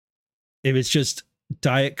 If it's just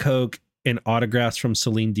Diet Coke and autographs from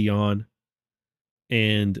Celine Dion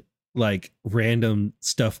and like random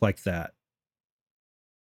stuff like that.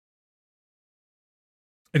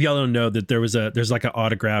 If y'all don't know that there's like an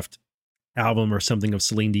autographed album or something of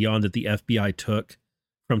Celine Dion that the FBI took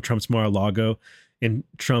from Trump's Mar-a-Lago, and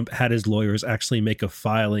Trump had his lawyers actually make a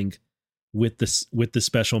filing with the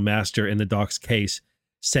special master in the doc's case,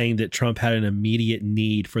 saying that Trump had an immediate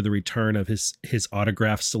need for the return of his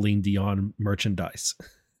autographed Celine Dion merchandise.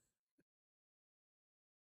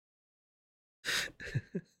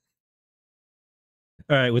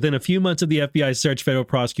 All right, within a few months of the FBI's search, federal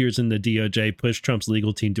prosecutors and the DOJ pushed Trump's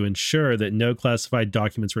legal team to ensure that no classified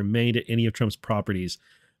documents remained at any of Trump's properties.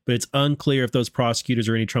 But it's unclear if those prosecutors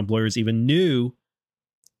or any Trump lawyers even knew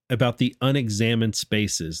about the unexamined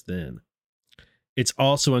spaces then. It's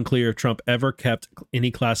also unclear if Trump ever kept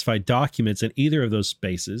any classified documents in either of those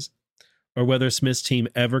spaces, or whether Smith's team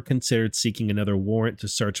ever considered seeking another warrant to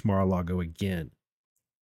search Mar-a-Lago again.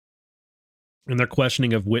 In their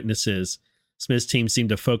questioning of witnesses, Smith's team seemed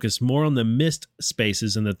to focus more on the missed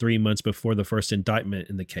spaces in the 3 months before the first indictment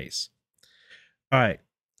in the case. All right.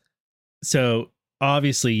 So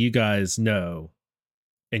obviously you guys know,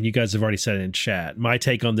 and you guys have already said it in chat, my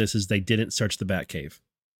take on this is they didn't search the Batcave,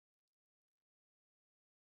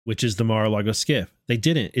 which is the Mar-a-Lago skiff. They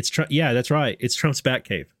didn't. Yeah, that's right. It's Trump's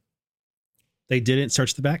Batcave. They didn't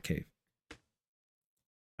search the Batcave.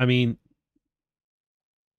 I mean,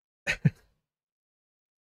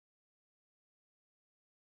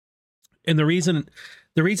 and the reason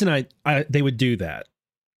they would do that,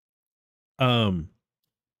 the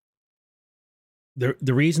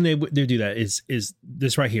reason they do that is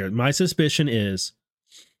this right here. My suspicion is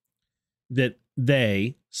that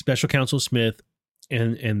they, Special Counsel Smith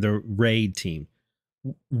and the raid team,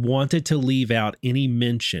 wanted to leave out any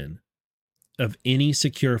mention of any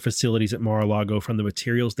secure facilities at Mar-a-Lago from the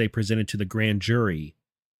materials they presented to the grand jury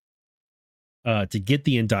to get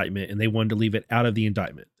the indictment, and they wanted to leave it out of the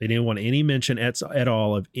indictment. They didn't want any mention at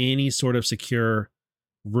all of any sort of secure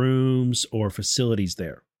rooms or facilities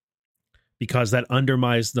there, because that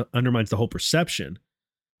undermines the whole perception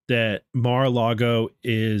that Mar-a-Lago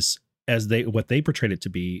is, what they portrayed it to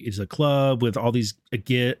be, is a club with all these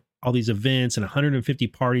events and 150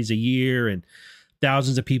 parties a year, and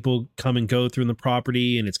thousands of people come and go through the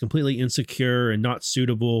property, and it's completely insecure and not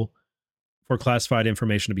suitable for classified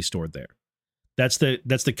information to be stored there. That's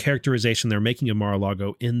the characterization they're making of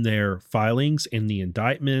Mar-a-Lago in their filings, in the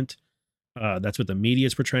indictment. That's what the media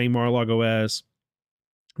is portraying Mar-a-Lago as.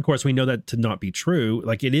 Of course, we know that to not be true.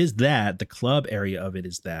 Like, it is that, the club area of it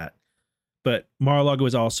is that. But Mar-a-Lago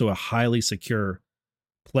is also a highly secure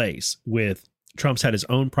place. With Trump's had his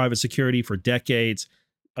own private security for decades.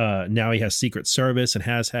 Now he has Secret Service and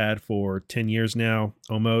has had for 10 years now,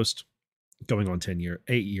 almost going on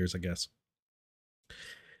 8 years, I guess.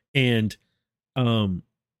 And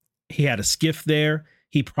he had a skiff there.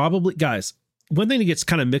 He probably, guys, one thing that gets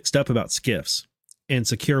kind of mixed up about skiffs and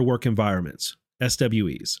secure work environments,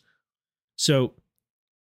 SWEs. So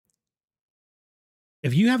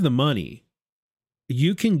if you have the money,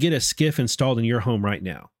 you can get a SCIF installed in your home right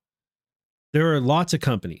now. There are lots of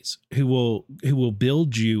companies who will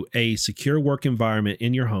build you a secure work environment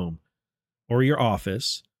in your home or your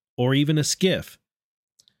office or even a SCIF.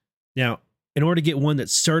 Now, in order to get one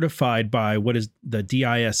that's certified by what is the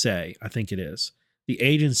DISA, I think it is, the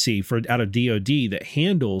agency out of DoD that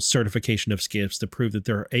handles certification of SCIFs to prove that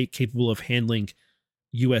they're capable of handling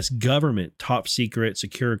U.S. government top secret,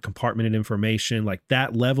 secure, compartmented information, like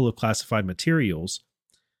that level of classified materials,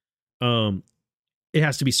 it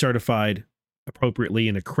has to be certified appropriately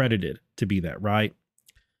and accredited to be that, right?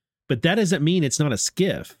 But that doesn't mean it's not a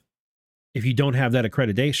SCIF if you don't have that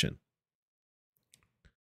accreditation.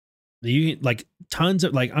 You like tons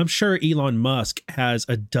of, like, I'm sure Elon Musk has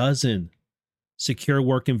a dozen secure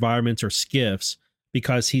work environments or SCIFs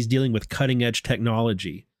because he's dealing with cutting edge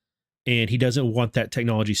technology and he doesn't want that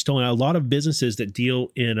technology stolen. A lot of businesses that deal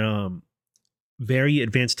in very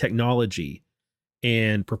advanced technology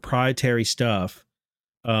and proprietary stuff,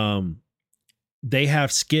 they have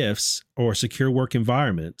SCIFs or secure work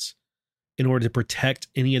environments in order to protect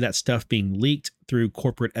any of that stuff being leaked through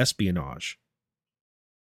corporate espionage.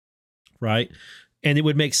 Right? And it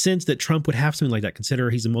would make sense that Trump would have something like that. Consider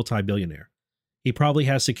he's a multi-billionaire. He probably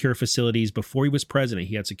has secure facilities. Before he was president,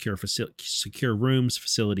 he had secure rooms,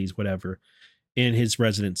 facilities, whatever, in his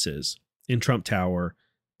residences, in Trump Tower,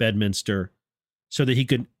 Bedminster, so that he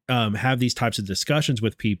could have these types of discussions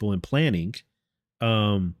with people and planning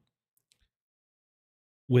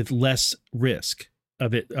with less risk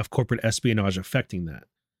of corporate espionage affecting that.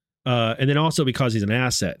 And then also because he's an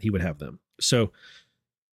asset, he would have them. So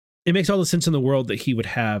it makes all the sense in the world that he would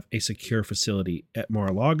have a secure facility at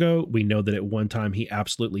Mar-a-Lago. We know that at one time he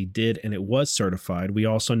absolutely did, and it was certified. We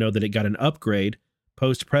also know that it got an upgrade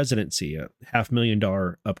post-presidency, a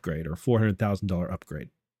 $500,000 upgrade or $400,000 upgrade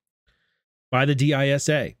by the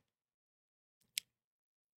DISA.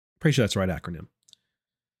 Pretty sure that's the right acronym.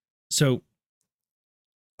 So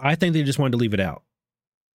I think they just wanted to leave it out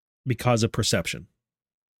because of perception.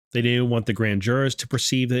 They didn't want the grand jurors to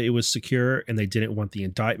perceive that it was secure, and they didn't want the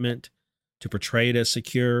indictment to portray it as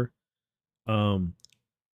secure. And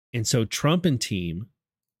so Trump and team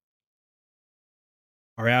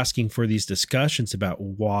are asking for these discussions about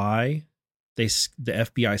why the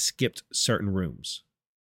FBI skipped certain rooms.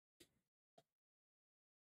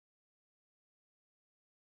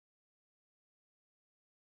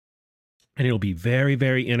 And it'll be very,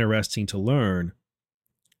 very interesting to learn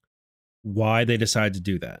why they decide to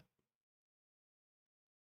do that.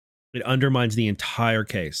 It undermines the entire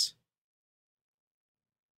case.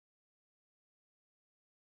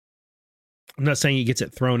 I'm not saying he gets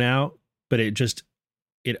it thrown out, but it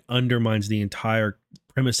undermines the entire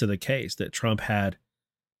premise of the case that Trump had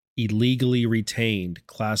illegally retained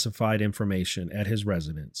classified information at his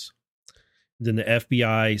residence. Then the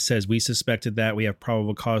FBI says, we suspected that. We have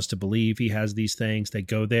probable cause to believe he has these things. They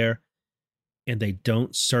go there and they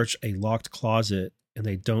don't search a locked closet and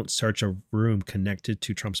they don't search a room connected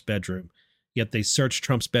to Trump's bedroom. Yet they search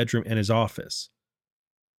Trump's bedroom and his office.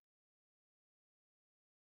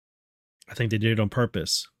 I think they did it on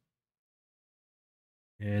purpose.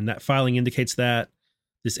 And that filing indicates that.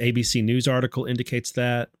 This ABC News article indicates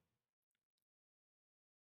that.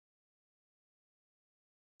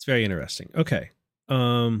 It's very interesting. Okay. We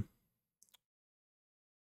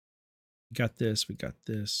got this. We got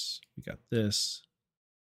this. We got this.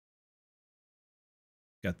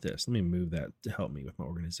 Got this. Let me move that to help me with my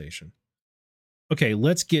organization. Okay,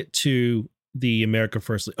 let's get to the America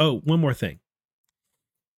First. Oh, one more thing.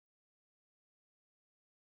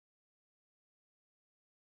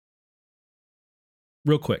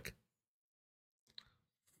 Real quick.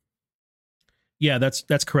 Yeah,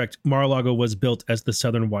 that's correct. Mar-a-Lago was built as the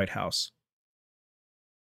Southern White House.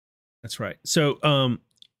 That's right. So,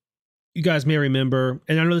 you guys may remember,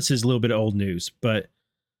 and I know this is a little bit of old news, but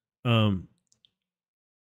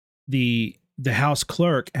the House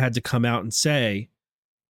clerk had to come out and say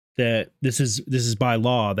that this is by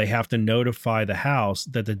law. They have to notify the House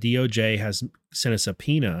that the DOJ has sent a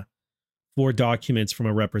subpoena for documents from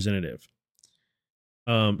a representative.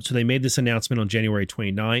 So they made this announcement on January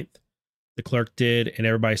 29th. The clerk did, and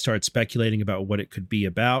everybody started speculating about what it could be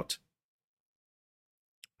about.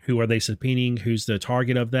 Who are they subpoenaing? Who's the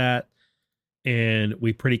target of that? And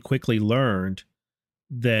we pretty quickly learned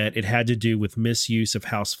that it had to do with misuse of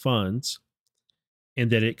House funds, and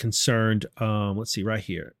that it concerned, let's see right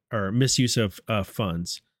here, or misuse of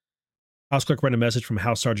funds. House clerk read a message from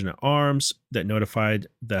House Sergeant at Arms that notified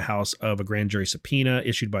the House of a grand jury subpoena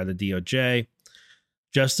issued by the DOJ.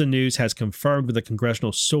 Just the News has confirmed with a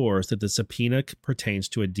congressional source that the subpoena pertains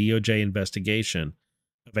to a DOJ investigation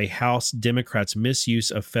of a House Democrats'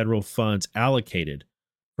 misuse of federal funds allocated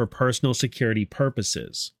for personal security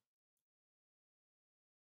purposes.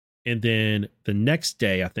 And then the next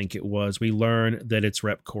day, I think it was, we learn that it's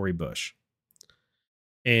Rep. Cori Bush.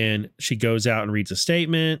 And she goes out and reads a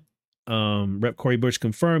statement. Rep. Cori Bush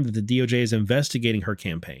confirmed that the DOJ is investigating her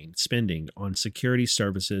campaign spending on security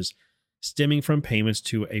services stemming from payments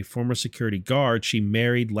to a former security guard she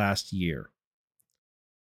married last year.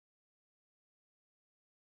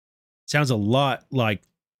 Sounds a lot like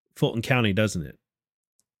Fulton County, doesn't it?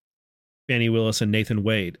 Fani Willis and Nathan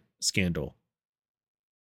Wade scandal.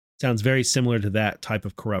 Sounds very similar to that type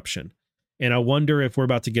of corruption. And I wonder if we're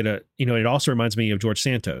about to get it also reminds me of George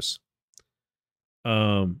Santos.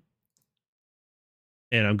 And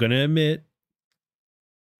I'm going to admit,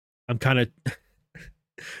 I'm kind of,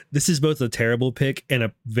 this is both a terrible pick and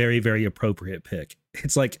a very, very appropriate pick.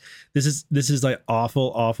 It's like, this is like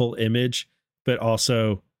awful image, but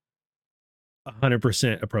also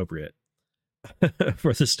 100% appropriate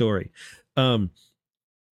for the story. When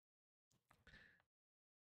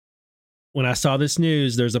I saw this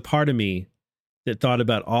news, there's a part of me that thought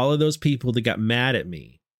about all of those people that got mad at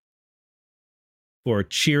me for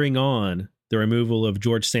cheering on the removal of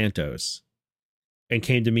George Santos and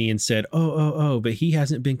came to me and said, oh, but he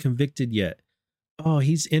hasn't been convicted yet. Oh,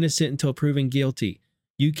 he's innocent until proven guilty.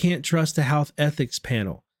 You can't trust the House Ethics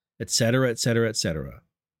Panel, etc., etc., etc.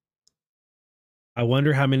 I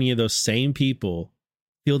wonder how many of those same people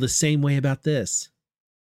feel the same way about this.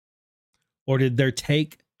 Or did their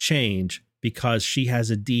take change because she has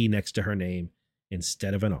a D next to her name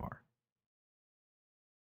instead of an R?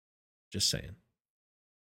 Just saying.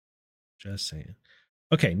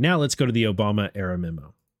 Okay, now let's go to the Obama era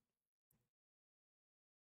memo.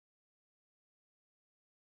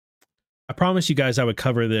 I promised you guys I would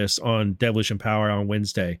cover this on Devolution Power on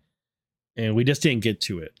Wednesday, and we just didn't get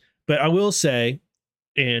to it. But I will say,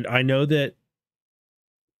 and I know that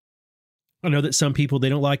some people, they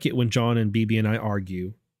don't like it when John and BB and I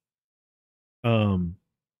argue. But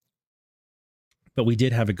we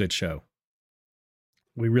did have a good show.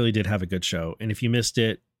 We really did have a good show. And if you missed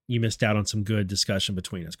it, you missed out on some good discussion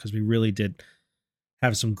between us, because we really did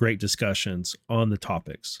have some great discussions on the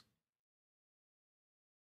topics.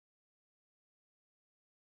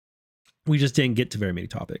 We just didn't get to very many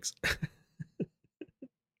topics.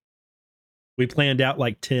 We planned out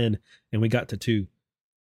like 10 and we got to 2.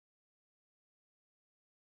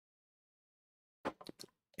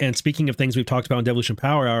 And speaking of things we've talked about in Devolution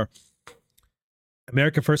Power Hour,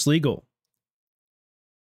 America First Legal.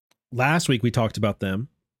 Last week we talked about them,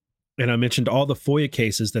 and I mentioned all the FOIA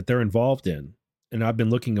cases that they're involved in, and I've been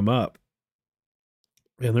looking them up,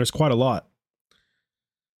 and there's quite a lot.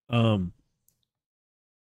 One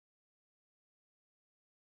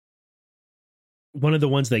of the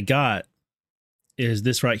ones they got is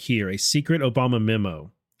this right here, a secret Obama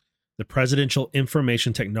memo. The Presidential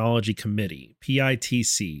Information Technology Committee,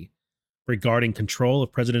 PITC, regarding control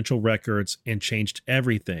of presidential records, and changed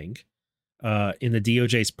everything in the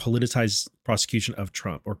DOJ's politicized prosecution of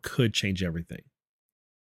Trump, or could change everything.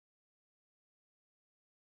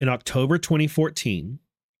 In October 2014,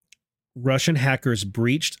 Russian hackers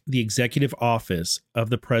breached the executive office of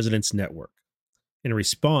the president's network. In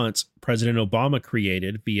response, President Obama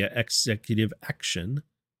created, via executive action,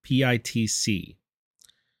 PITC.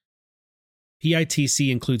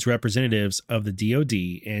 PITC includes representatives of the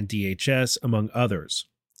DoD and DHS, among others.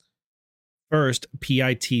 First,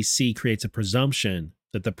 PITC creates a presumption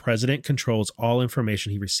that the president controls all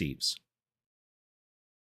information he receives.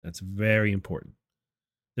 That's very important.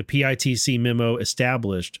 The PITC memo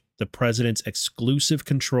established the president's exclusive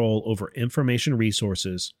control over information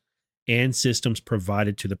resources and systems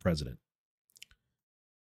provided to the president.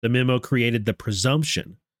 The memo created the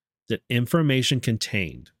presumption that information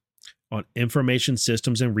contained on information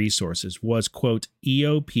systems and resources was, quote,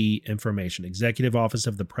 EOP information, Executive Office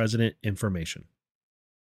of the President information.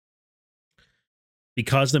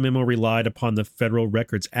 Because the memo relied upon the Federal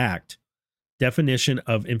Records Act definition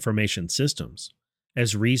of information systems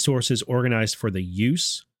as resources organized for the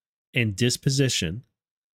use and disposition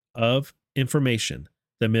of information,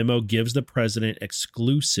 the memo gives the president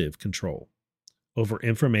exclusive control over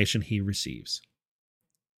information he receives.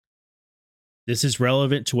 This is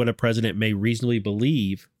relevant to what a president may reasonably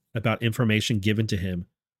believe about information given to him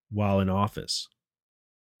while in office.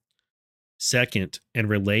 Second, and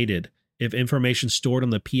related, if information stored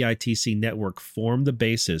on the PITC network formed the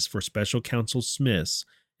basis for Special Counsel Smith's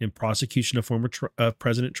in prosecution of former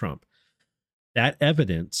President Trump, That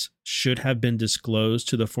evidence should have been disclosed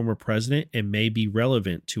to the former president and may be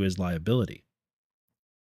relevant to his liability.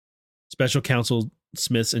 Special counsel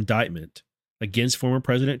Smith's indictment against former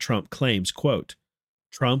President Trump claims, quote,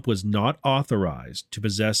 Trump was not authorized to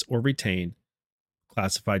possess or retain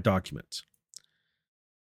classified documents.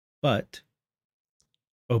 But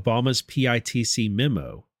Obama's PITC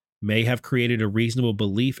memo may have created a reasonable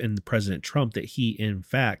belief in President Trump that he, in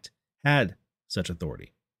fact, had such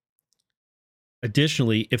authority.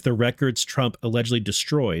 Additionally, if the records Trump allegedly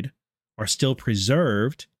destroyed are still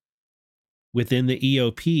preserved within the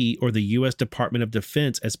EOP or the U.S. Department of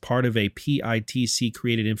Defense as part of a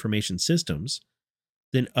PITC-created information systems,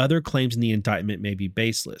 then other claims in the indictment may be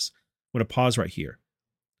baseless. I'm going to pause right here.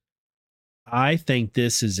 I think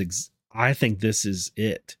this is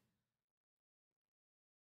it.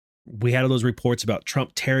 We had all those reports about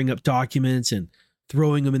Trump tearing up documents and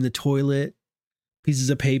throwing them in the toilet.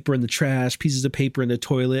 Pieces of paper in the trash, pieces of paper in the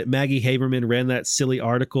toilet. Maggie Haberman ran that silly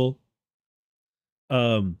article.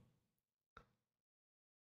 I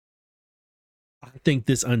think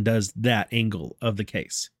this undoes that angle of the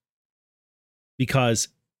case. Because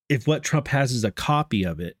if what Trump has is a copy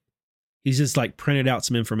of it, he's just like printed out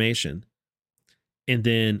some information. And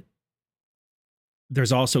then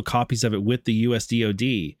there's also copies of it with the US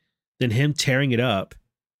DOD. Then him tearing it up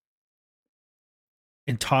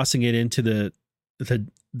and tossing it into the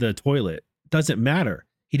toilet doesn't matter.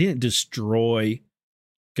 He didn't destroy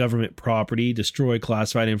government property, destroy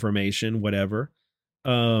classified information, whatever.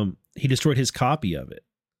 He destroyed his copy of it,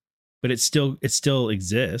 but it still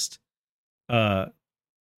exists. All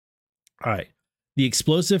right. The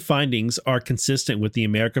explosive findings are consistent with the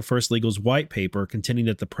America First Legal's white paper contending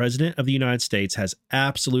that the President of the United States has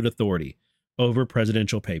absolute authority over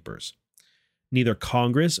presidential papers. Neither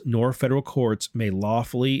Congress nor federal courts may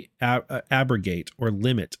lawfully abrogate or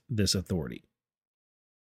limit this authority.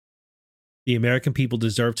 The American people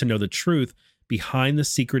deserve to know the truth behind the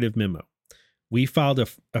secretive memo. We filed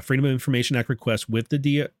a Freedom of Information Act request with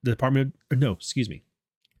the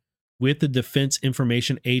with the Defense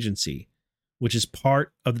Information Agency, which is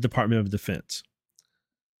part of the Department of Defense.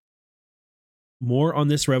 More on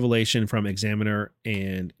this revelation from Examiner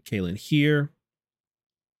and Kaylin here.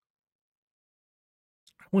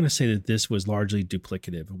 I want to say that this was largely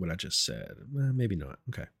duplicative of what I just said. Maybe not.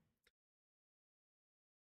 Okay.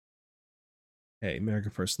 Okay, America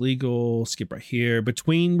First Legal, skip right here.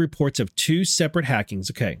 Between reports of two separate hackings.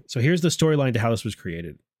 Okay, so here's the storyline to how this was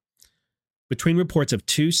created. Between reports of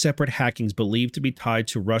two separate hackings believed to be tied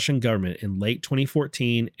to Russian government in late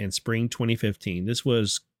 2014 and spring 2015. This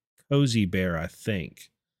was Cozy Bear, I think.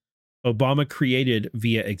 Obama created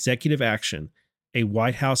via executive action a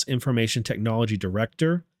White House Information Technology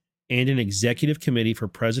Director and an Executive Committee for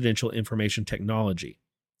Presidential Information Technology.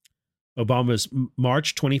 Obama's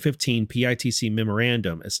March 2015 PITC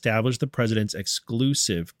memorandum established the president's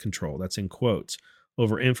exclusive control, that's in quotes,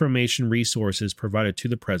 over information resources provided to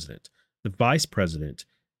the president, the vice president,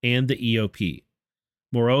 and the EOP.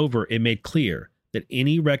 Moreover, it made clear that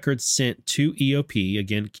any records sent to EOP,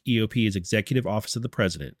 again, EOP is Executive Office of the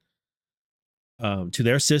President, to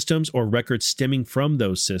their systems or records stemming from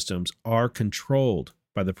those systems are controlled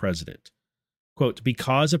by the president. Quote,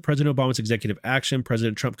 because of President Obama's executive action,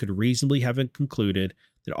 President Trump could reasonably have concluded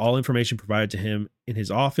that all information provided to him in his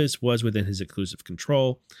office was within his exclusive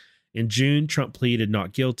control. In June, Trump pleaded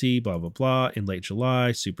not guilty, blah, blah, blah. In late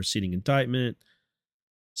July, superseding indictment.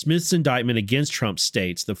 Smith's indictment against Trump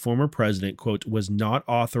states the former president, quote, was not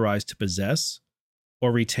authorized to possess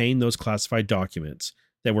or retain those classified documents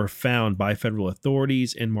that were found by federal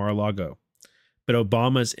authorities in Mar-a-Lago. But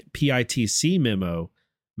Obama's PITC memo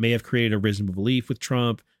may have created a reasonable belief with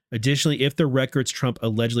Trump. Additionally, if the records Trump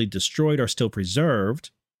allegedly destroyed are still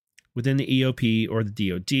preserved within the EOP or the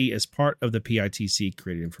DOD as part of the PITC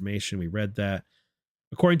created information, we read that.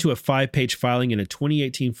 According to a 5-page filing in a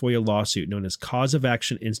 2018 FOIA lawsuit known as Cause of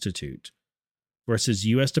Action Institute versus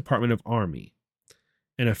U.S. Department of Army,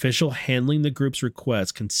 an official handling the group's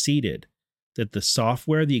request conceded that the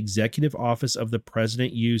software the executive office of the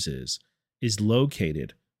president uses is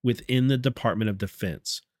located within the Department of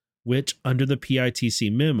Defense, which under the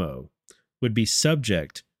PITC memo would be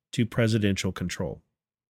subject to presidential control.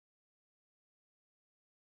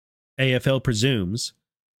 AFL presumes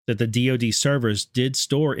that the DoD servers did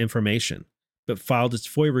store information, but filed its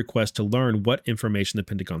FOIA request to learn what information the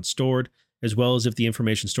Pentagon stored, as well as if the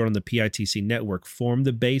information stored on the PITC network formed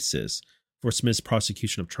the basis for Smith's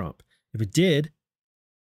prosecution of Trump. If it did,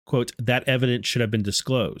 quote, that evidence should have been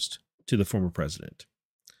disclosed to the former president.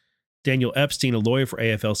 Daniel Epstein, a lawyer for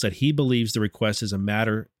AFL, said he believes the request is a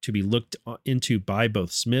matter to be looked into by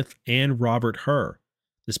both Smith and Robert Hur,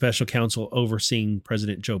 the special counsel overseeing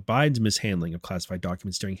President Joe Biden's mishandling of classified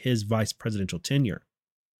documents during his vice presidential tenure.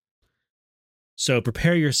 So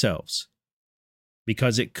prepare yourselves,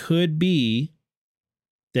 because it could be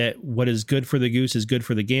that what is good for the goose is good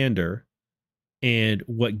for the gander, and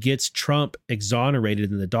what gets Trump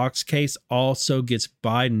exonerated in the Docs case also gets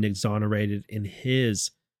Biden exonerated in his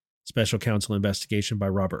special counsel investigation by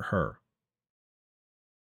Robert Hur.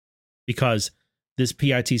 Because this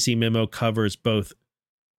PITC memo covers both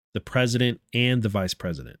the president and the vice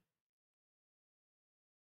president.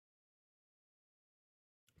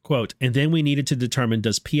 Quote, and then we needed to determine,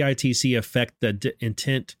 does PITC affect the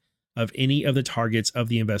intent of any of the targets of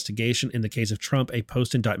the investigation, in the case of Trump, a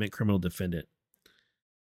post-indictment criminal defendant?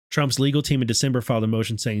 Trump's legal team in December filed a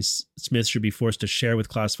motion saying Smith should be forced to share which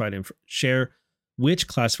classified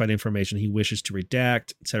information he wishes to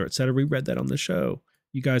redact, et cetera, et cetera. We read that on the show.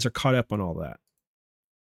 You guys are caught up on all that.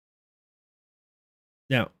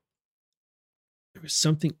 Now, there was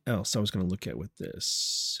something else I was going to look at with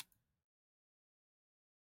this.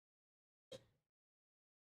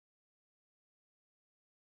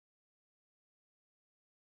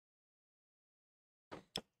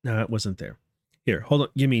 No, it wasn't there. Here, hold on.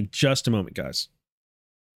 Give me just a moment, guys.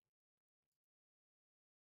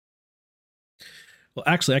 Well,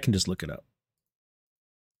 actually, I can just look it up.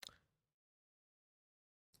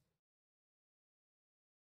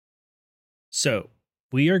 So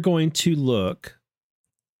we are going to look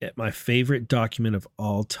at my favorite document of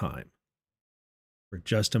all time for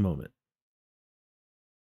just a moment.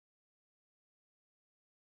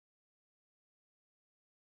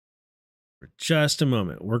 For just a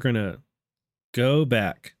moment, we're going to go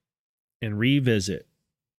back and revisit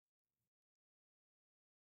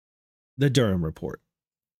the Durham Report.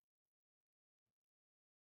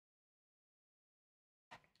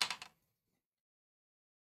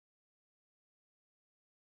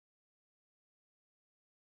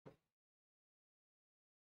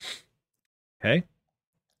 Okay.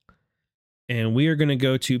 And we are going to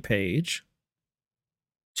go to page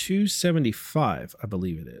 275, I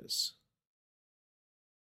believe it is.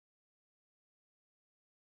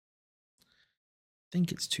 I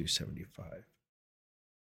think it's 275. Let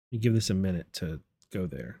me give this a minute to go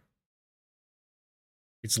there.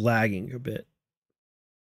 It's lagging a bit.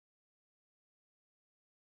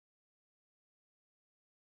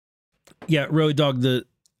 Yeah, Road Dog, the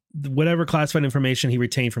whatever classified information he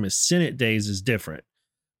retained from his Senate days is different,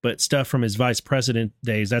 but stuff from his vice president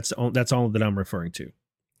days, that's all that I'm referring to,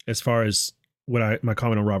 as far as my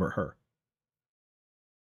comment on Robert Hur.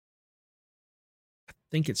 I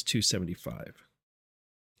think it's 275.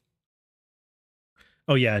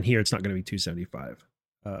 Oh yeah, and here it's not going to be 275.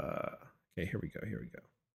 Okay, here we go.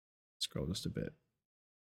 Scroll just a bit.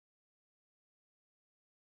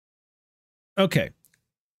 Okay.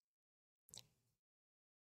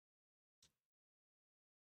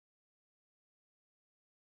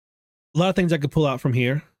 A lot of things I could pull out from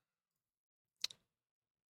here.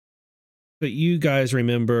 But you guys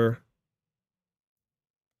remember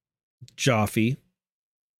Joffe.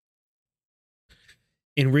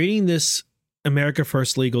 In reading this America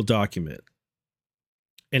First legal document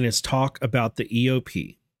and its talk about the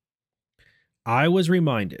EOP, I was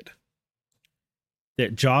reminded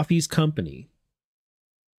that Joffe's company,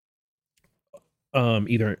 I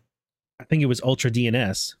think it was Ultra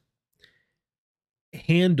DNS,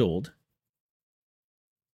 handled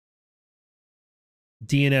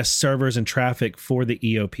DNS servers and traffic for the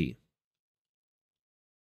EOP.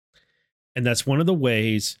 And that's one of the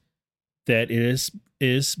ways that it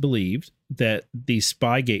is believed that the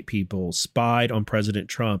Spygate people spied on President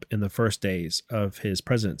Trump in the first days of his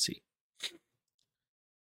presidency.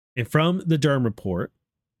 And from the Durham Report,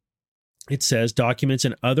 it says documents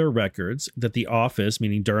and other records that the office,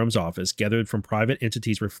 meaning Durham's office, gathered from private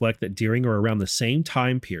entities reflect that during or around the same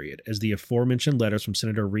time period as the aforementioned letters from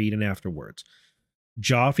Senator Reid and afterwards,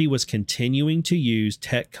 Joffe was continuing to use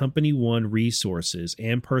Tech Company One resources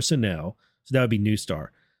and personnel, so that would be Newstar,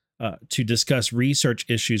 to discuss research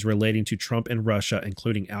issues relating to Trump and Russia,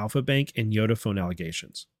 including Alpha Bank and Yodaphone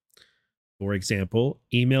allegations. For example,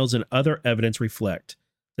 emails and other evidence reflect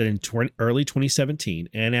that in early 2017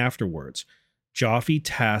 and afterwards, Joffe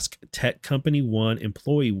tasked Tech Company One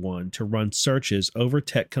Employee One to run searches over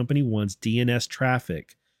Tech Company One's DNS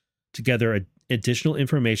traffic to gather additional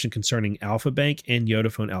information concerning Alpha Bank and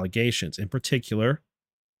Yodaphone allegations. In particular,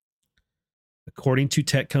 according to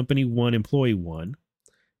Tech Company One Employee One,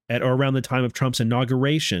 at or around the time of Trump's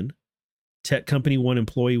inauguration, Tech Company One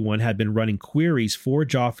Employee One had been running queries for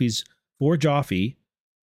Joffe's for Joffe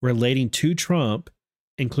relating to Trump,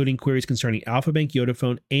 including queries concerning Alpha Bank,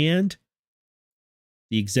 Vodafone, and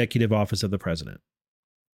the executive office of the president.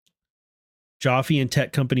 Joffe and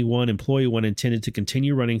Tech Company One, Employee One, intended to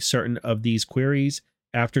continue running certain of these queries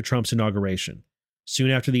after Trump's inauguration.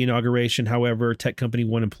 Soon after the inauguration, however, Tech Company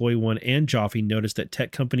One, Employee One, and Joffe noticed that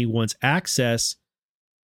Tech Company One's access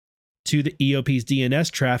to the EOP's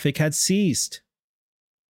DNS traffic had ceased.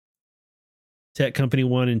 Tech Company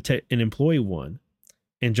One and Employee One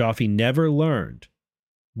and Joffe never learned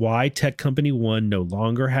why Tech Company One no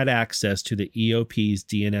longer had access to the EOP's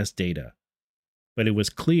DNS data. But it was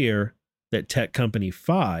clear that Tech Company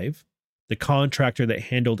 5, the contractor that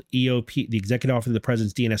handled EOP, the executive office of the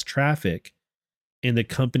president's DNS traffic, and the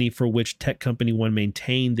company for which Tech Company One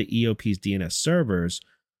maintained the EOP's DNS servers,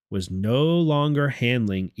 was no longer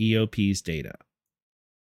handling EOP's data.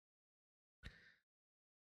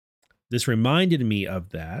 This reminded me of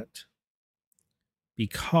that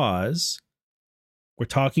because we're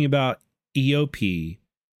talking about EOP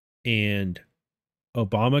and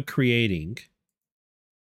Obama creating,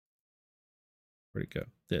 where'd it go?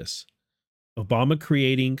 This. Obama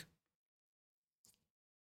creating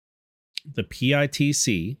the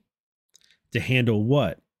PITC to handle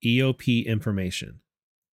what? EOP information.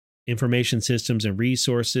 Information systems and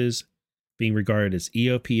resources being regarded as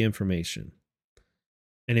EOP information.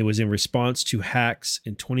 And it was in response to hacks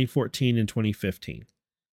in 2014 and 2015.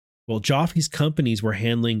 Well, Joffe's companies were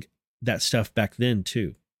handling that stuff back then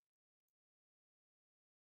too.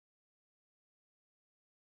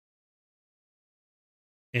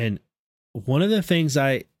 And one of the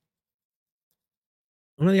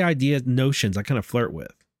ideas, notions I kind of flirt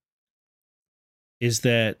with is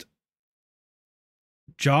that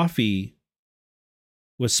Joffe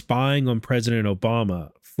was spying on President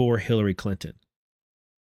Obama for Hillary Clinton.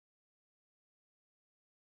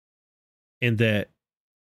 And that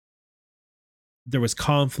there was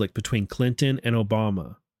conflict between Clinton and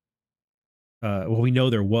Obama. Well, we know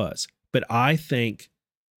there was, but I think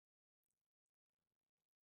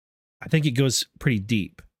it goes pretty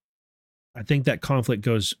deep. I think that conflict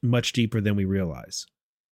goes much deeper than we realize.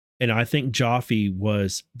 And I think Joffe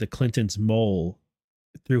was the Clinton's mole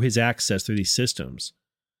through his access through these systems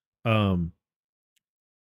into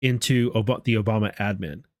the Obama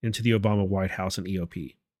admin, into the Obama White House and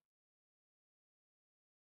EOP.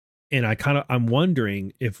 And I'm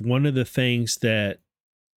wondering if one of the things that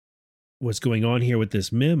was going on here with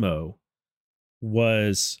this memo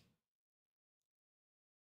was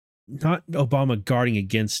not Obama guarding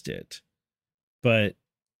against it, but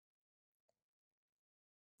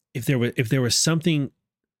if there was something,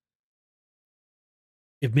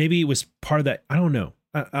 if maybe it was part of that, I don't know.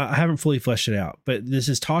 I haven't fully fleshed it out, but this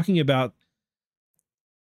is talking about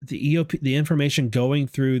the EOP, the information going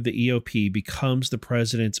through the EOP becomes the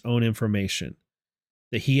president's own information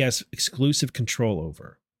that he has exclusive control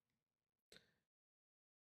over.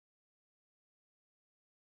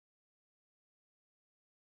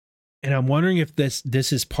 And I'm wondering if this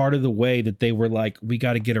is part of the way that they were like, we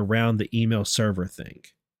got to get around the email server thing.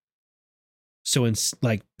 So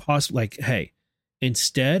hey,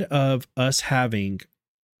 instead of us having,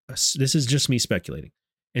 this is just me speculating.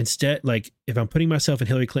 Instead, like if I'm putting myself in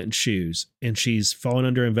Hillary Clinton's shoes and she's fallen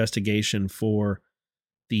under investigation for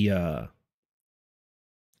the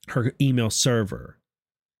her email server,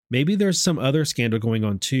 maybe there's some other scandal going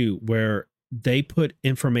on too, where they put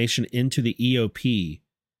information into the EOP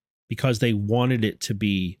because they wanted it to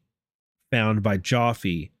be found by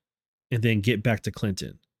Joffe and then get back to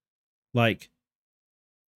Clinton. Like,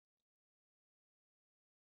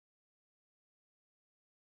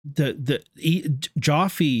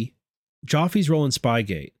 Joffe's role in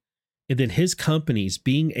Spygate, and then his companies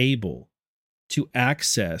being able to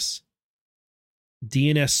access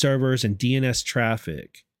DNS servers and DNS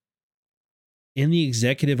traffic in the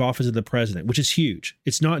executive office of the president, which is huge.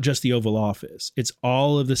 It's not just the Oval Office. It's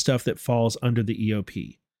all of the stuff that falls under the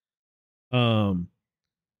EOP.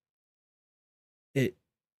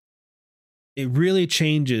 It really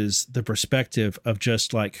changes the perspective of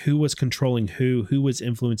just like who was controlling who was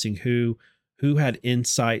influencing who had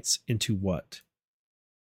insights into what,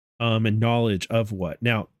 and knowledge of what.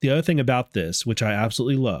 Now, the other thing about this, which I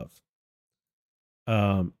absolutely love,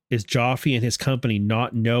 is Joffe and his company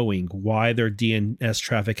not knowing why their DNS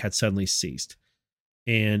traffic had suddenly ceased.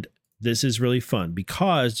 And this is really fun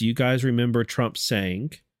because do you guys remember Trump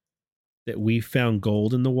saying that we found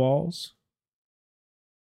gold in the walls?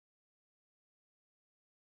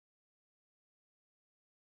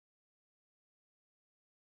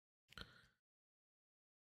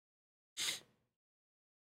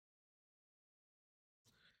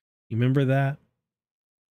 You remember that?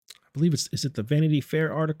 I believe is it the Vanity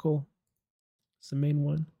Fair article? It's the main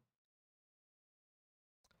one.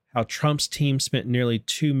 How Trump's team spent nearly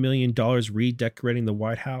 $2 million redecorating the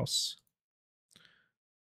White House.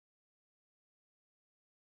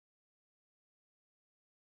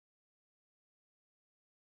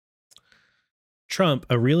 Trump,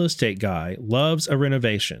 a real estate guy, loves a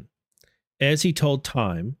renovation. As he told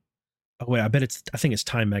Time, oh wait, I think it's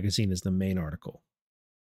Time Magazine is the main article.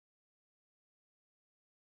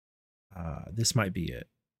 This might be it.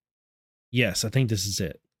 Yes, I think this is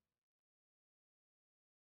it.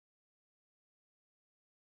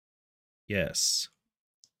 Yes.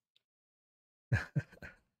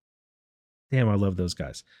 Damn, I love those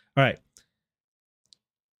guys. All right.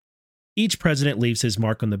 Each president leaves his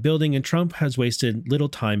mark on the building, and Trump has wasted little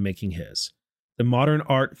time making his. The modern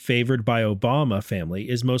art favored by Obama family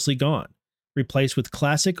is mostly gone, replaced with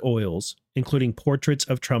classic oils, including portraits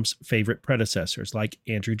of Trump's favorite predecessors like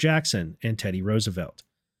Andrew Jackson and Teddy Roosevelt.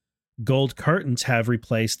 Gold curtains have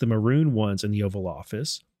replaced the maroon ones in the Oval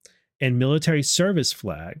Office, and military service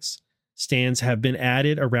flags stands have been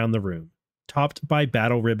added around the room, topped by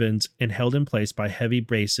battle ribbons and held in place by heavy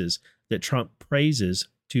braces that Trump praises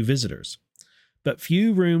to visitors. But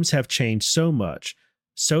few rooms have changed so much,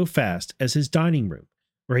 so fast as his dining room,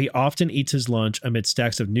 where he often eats his lunch amid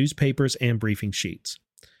stacks of newspapers and briefing sheets.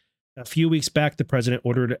 A few weeks back, the president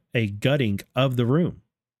ordered a gutting of the room.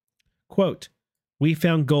 Quote, "We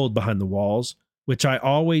found gold behind the walls, which I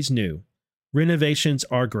always knew. Renovations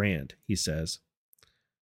are grand," he says,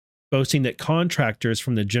 boasting that contractors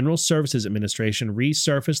from the General Services Administration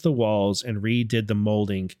resurfaced the walls and redid the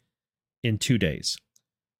molding in 2 days.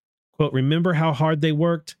 Quote, "Remember how hard they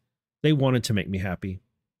worked? They wanted to make me happy."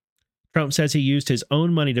 Trump says he used his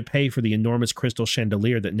own money to pay for the enormous crystal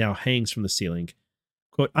chandelier that now hangs from the ceiling.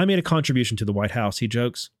 Quote, "I made a contribution to the White House," he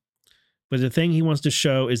jokes. But the thing he wants to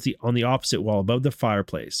show is on the opposite wall above the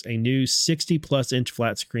fireplace, a new 60-plus inch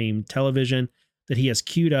flat screen television that he has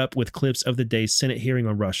queued up with clips of the day's Senate hearing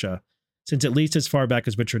on Russia, since at least as far back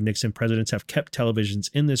as Richard Nixon, presidents have kept televisions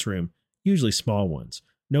in this room, usually small ones,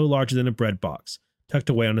 no larger than a bread box, tucked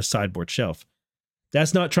away on a sideboard shelf.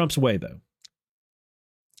 That's not Trump's way, though.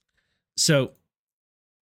 So,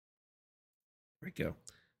 there we go.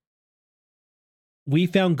 "We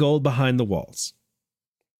found gold behind the walls,"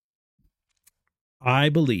 I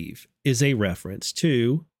believe is a reference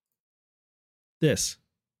to this.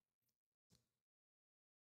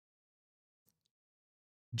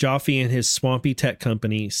 Joffe and his swampy tech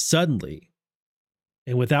company suddenly,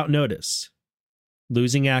 and without notice,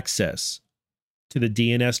 losing access to the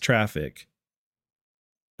DNS traffic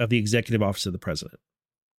of the executive office of the president.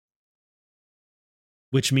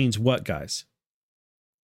 Which means what, guys?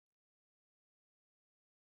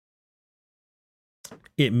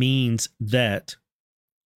 It means that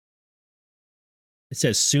it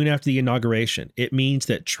says soon after the inauguration. It means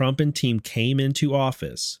that Trump and team came into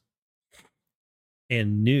office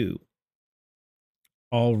and knew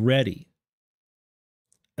already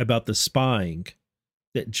about the spying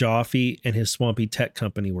that Joffe and his swampy tech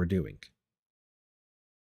company were doing.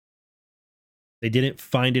 They didn't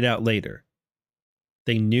find it out later.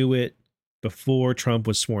 They knew it before Trump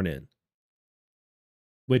was sworn in,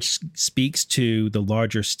 which speaks to the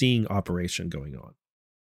larger sting operation going on.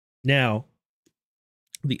 Now,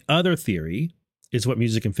 the other theory is what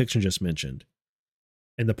Music and Fiction just mentioned.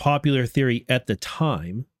 And the popular theory at the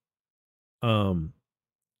time, when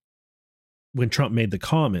Trump made the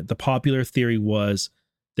comment, the popular theory was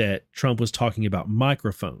that Trump was talking about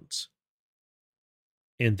microphones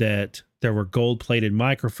and that there were gold-plated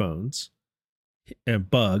microphones and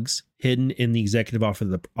bugs hidden in the executive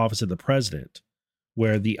office of the president,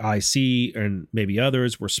 where the IC and maybe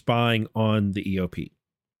others were spying on the EOP.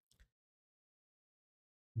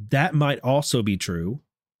 That might also be true,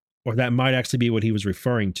 or that might actually be what he was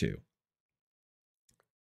referring to.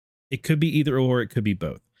 It could be either or, it could be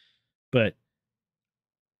both. But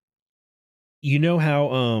you know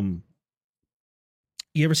how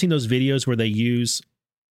you ever seen those videos where they use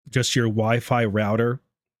just your Wi-Fi router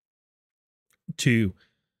to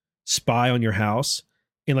spy on your house,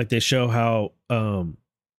 and like they show how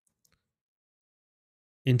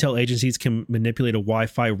intel agencies can manipulate a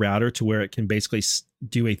Wi-Fi router to where it can basically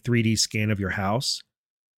do a 3D scan of your house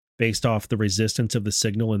based off the resistance of the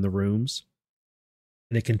signal in the rooms,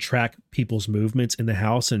 and it can track people's movements in the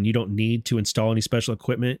house, and you don't need to install any special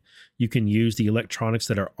equipment. You can use the electronics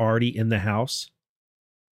that are already in the house.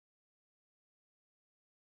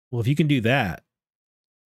 Well, if you can do that,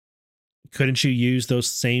 couldn't you use those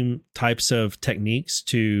same types of techniques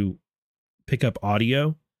to pick up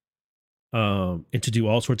audio and to do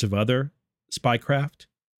all sorts of other spycraft.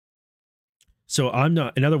 So I'm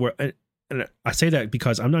not, in other words, and I say that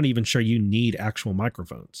because I'm not even sure you need actual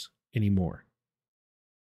microphones anymore.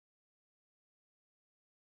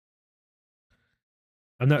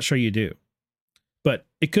 I'm not sure you do, but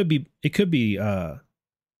it could be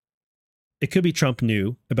Trump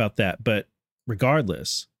knew about that. But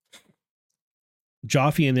regardless,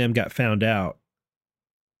 Joffe and them got found out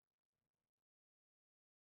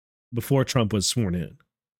before Trump was sworn in.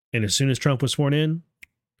 And as soon as Trump was sworn in,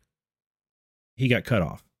 he got cut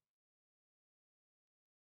off.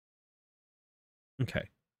 Okay.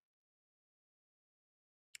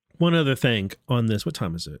 One other thing on this. What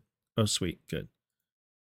time is it? Oh, sweet. Good.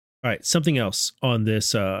 All right. Something else on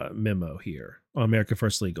this memo here on America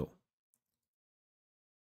First Legal.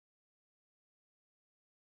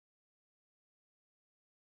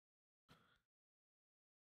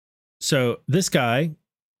 So this guy,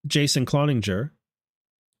 Jason Cloninger,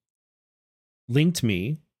 linked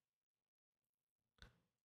me.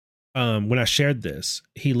 When I shared this,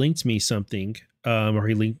 he linked me something, or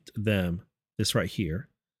he linked them, this right here.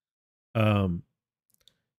 And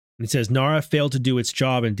it says, NARA failed to do its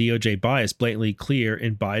job and DOJ bias blatantly clear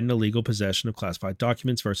in Biden illegal possession of classified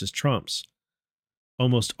documents versus Trump's.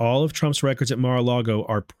 Almost all of Trump's records at Mar-a-Lago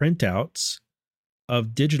are printouts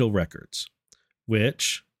of digital records,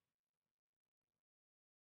 which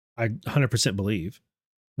I 100% believe,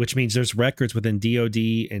 which means there's records within DOD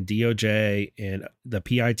and DOJ and the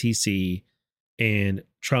PITC, and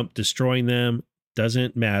Trump destroying them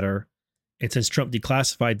doesn't matter. And since Trump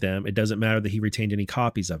declassified them, it doesn't matter that he retained any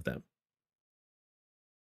copies of them.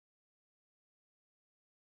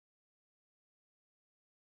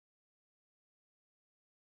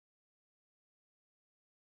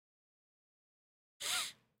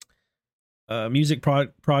 Music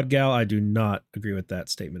prod gal, I do not agree with that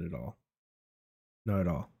statement at all. Not at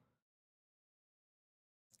all.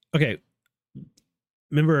 Okay.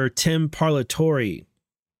 Remember Tim Parlatore?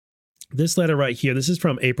 This letter right here, this is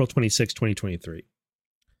from April 26, 2023.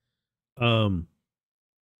 Go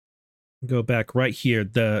back right here.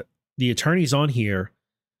 The attorneys on here,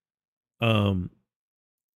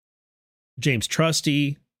 James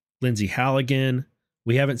Trusty, Lindsay Halligan.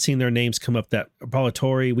 We haven't seen their names come up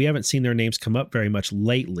Parlatore. We haven't seen their names come up very much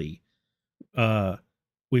lately.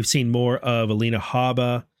 We've seen more of Alina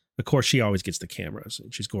Habba. Of course, she always gets the cameras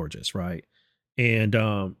and she's gorgeous, right? And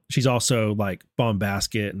she's also like bomb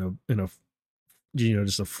basket and a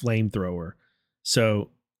just a flamethrower. So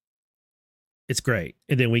it's great.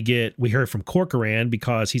 And then we heard from Corcoran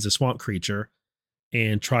because he's a swamp creature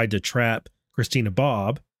and tried to trap Christina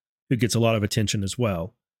Bobb, who gets a lot of attention as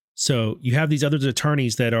well. So you have these other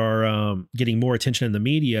attorneys that are getting more attention in the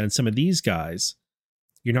media, and some of these guys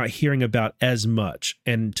you're not hearing about as much.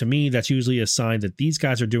 And to me, that's usually a sign that these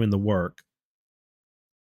guys are doing the work.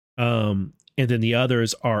 And then the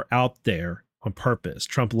others are out there on purpose.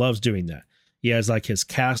 Trump loves doing that. He has like his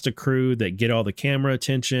cast of crew that get all the camera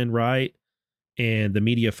attention, right? And the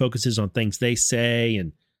media focuses on things they say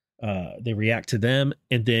and they react to them.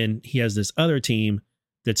 And then he has this other team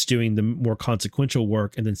that's doing the more consequential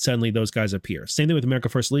work. And then suddenly those guys appear. Same thing with America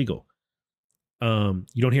First Legal. You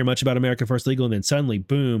don't hear much about America First Legal, and then suddenly,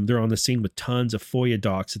 boom, they're on the scene with tons of FOIA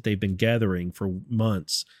docs that they've been gathering for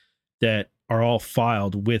months that are all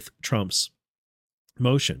filed with Trump's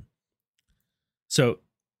motion. So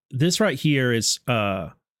this right here is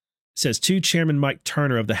says to Chairman Mike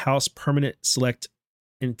Turner of the House Permanent Select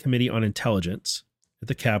Committee on Intelligence at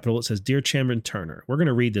the Capitol. It says, Dear Chairman Turner, we're going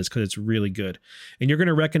to read this because it's really good. And you're going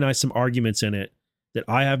to recognize some arguments in it that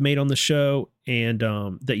I have made on the show and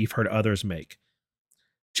that you've heard others make.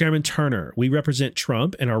 Chairman Turner, we represent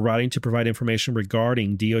Trump and are writing to provide information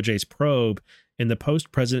regarding DOJ's probe in the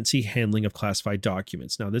post-presidency handling of classified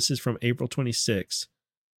documents. Now, this is from April 26,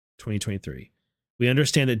 2023. We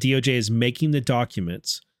understand that DOJ is making the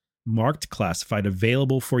documents marked classified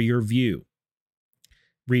available for your review.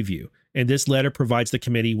 And this letter provides the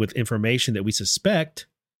committee with information that we suspect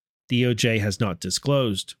DOJ has not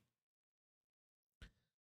disclosed.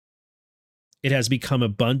 It has become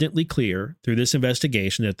abundantly clear through this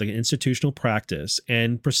investigation that the institutional practice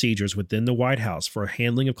and procedures within the White House for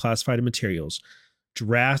handling of classified materials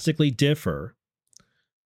drastically differ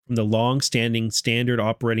from the long-standing standard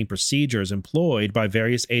operating procedures employed by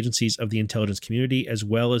various agencies of the intelligence community as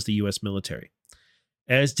well as the U.S. military,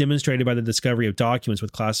 as demonstrated by the discovery of documents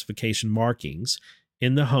with classification markings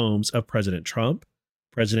in the homes of President Trump,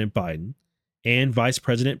 President Biden, and Vice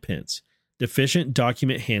President Pence. Deficient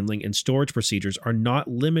document handling and storage procedures are not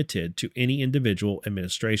limited to any individual,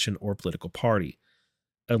 administration, or political party.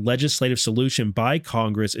 a legislative solution by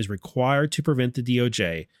Congress is required to prevent the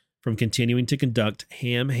DOJ from continuing to conduct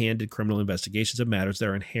ham-handed criminal investigations of matters that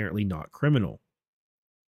are inherently not criminal.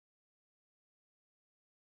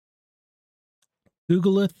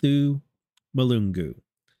 Gugalathu Malungu.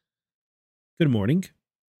 Good morning.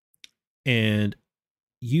 And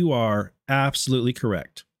you are absolutely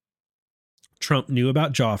correct. Trump knew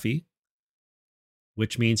about Joffe,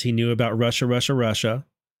 which means he knew about Russia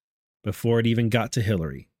before it even got to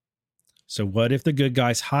Hillary. So what if the good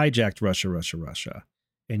guys hijacked Russia,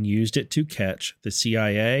 and used it to catch the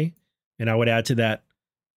CIA? And I would add to that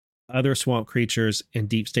other swamp creatures and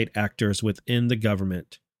deep state actors within the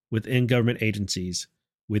government, within government agencies,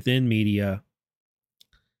 within media.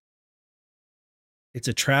 It's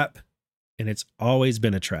a trap, and it's always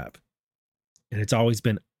been a trap. And it's always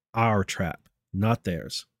been our trap, not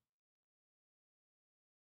theirs.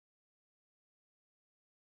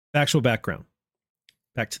 Actual background.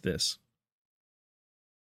 Back to this.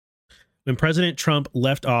 When President Trump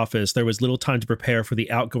left office, there was little time to prepare for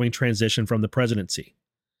the outgoing transition from the presidency.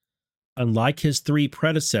 Unlike his three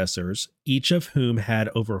predecessors, each of whom had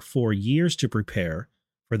over 4 years to prepare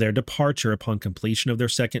for their departure upon completion of their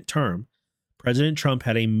second term, President Trump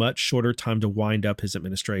had a much shorter time to wind up his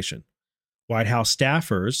administration. White House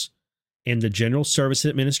staffers and the General Services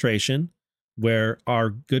Administration, where our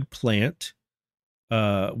good plant,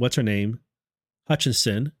 what's her name?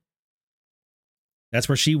 Hutchinson. That's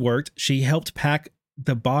where she worked. She helped pack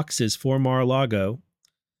the boxes for Mar-a-Lago.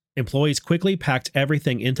 Employees quickly packed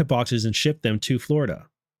everything into boxes and shipped them to Florida.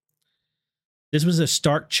 This was a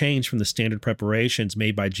stark change from the standard preparations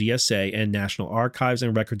made by GSA and National Archives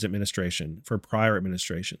and Records Administration for prior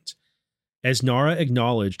administrations. As NARA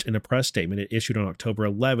acknowledged in a press statement it issued on October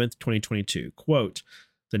 11th, 2022, quote,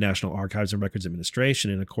 the National Archives and Records Administration,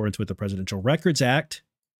 in accordance with the Presidential Records Act,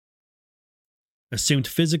 assumed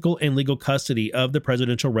physical and legal custody of the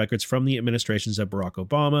presidential records from the administrations of Barack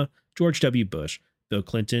Obama, George W. Bush, Bill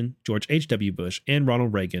Clinton, George H.W. Bush, and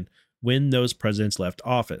Ronald Reagan when those presidents left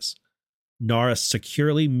office. NARA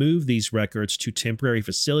securely moved these records to temporary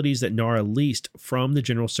facilities that NARA leased from the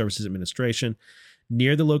General Services Administration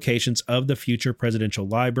near the locations of the future presidential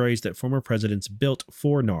libraries that former presidents built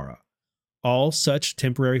for NARA. All such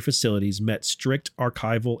temporary facilities met strict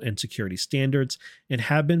archival and security standards and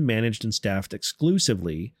have been managed and staffed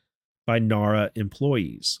exclusively by NARA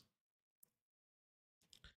employees.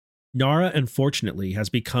 NARA, unfortunately, has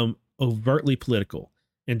become overtly political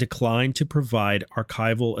and declined to provide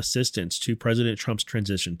archival assistance to President Trump's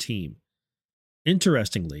transition team.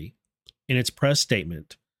 Interestingly, in its press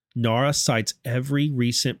statement, NARA cites every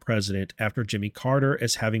recent president after Jimmy Carter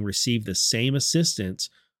as having received the same assistance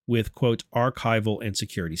with, quote, archival and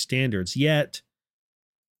security standards. Yet,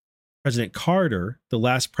 President Carter, the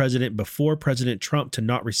last president before President Trump to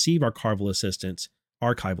not receive archival assistance,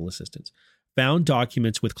 found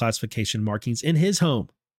documents with classification markings in his home,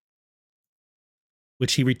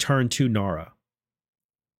 which he returned to NARA,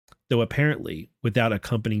 though apparently without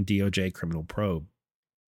accompanying DOJ criminal probe.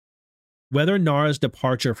 Whether NARA's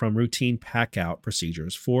departure from routine pack-out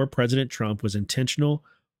procedures for President Trump was intentional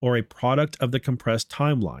or a product of the compressed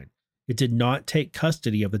timeline, it did not take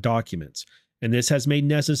custody of the documents, and this has made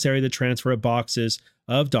necessary the transfer of boxes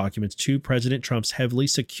of documents to President Trump's heavily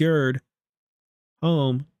secured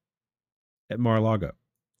home at Mar-a-Lago.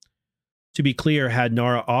 To be clear, had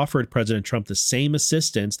NARA offered President Trump the same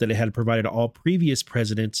assistance that it had provided all previous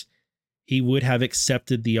presidents, he would have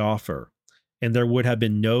accepted the offer, and there would have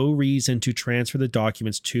been no reason to transfer the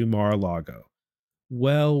documents to Mar-a-Lago.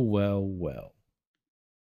 Well.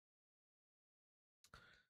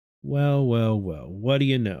 What do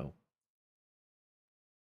you know?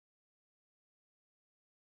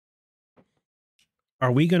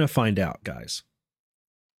 Are we going to find out, guys,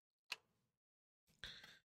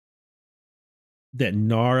 that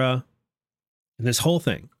NARA and this whole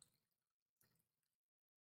thing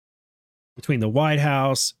between the White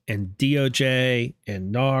House and DOJ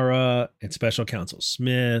and NARA and Special Counsel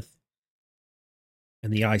Smith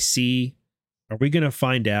and the IC, are we going to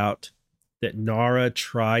find out that NARA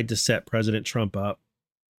tried to set President Trump up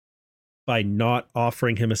by not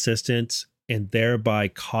offering him assistance and thereby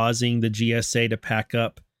causing the GSA to pack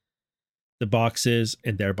up the boxes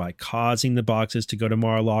and thereby causing the boxes to go to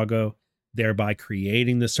Mar-a-Lago, thereby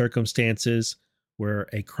creating the circumstances where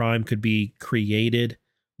a crime could be created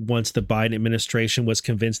once the Biden administration was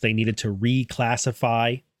convinced they needed to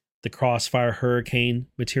reclassify the Crossfire hurricane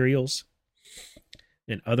materials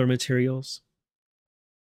and other materials?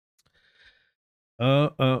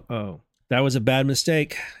 Oh. That was a bad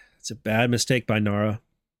mistake. It's a bad mistake by NARA.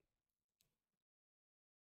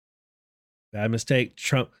 Bad mistake.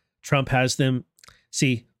 Trump has them.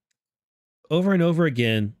 See, over and over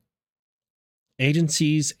again,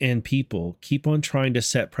 agencies and people keep on trying to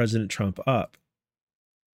set President Trump up.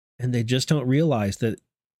 And they just don't realize that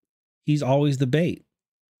he's always the bait.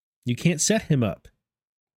 You can't set him up.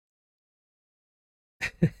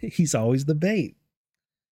 He's always the bait.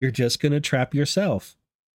 You're just going to trap yourself.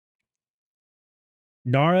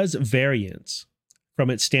 NARA's variance from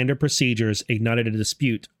its standard procedures ignited a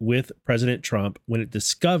dispute with President Trump when it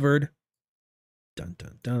discovered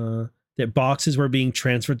that boxes were being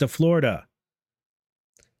transferred to Florida.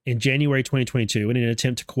 In January 2022, in an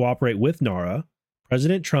attempt to cooperate with NARA,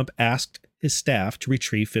 President Trump asked his staff to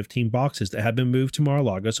retrieve 15 boxes that had been moved to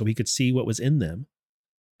Mar-a-Lago so he could see what was in them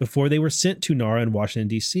before they were sent to NARA in Washington,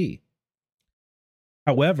 D.C.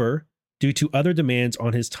 However, due to other demands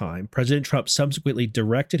on his time, President Trump subsequently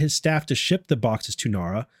directed his staff to ship the boxes to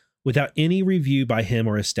NARA without any review by him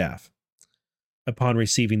or his staff. Upon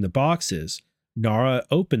receiving the boxes, NARA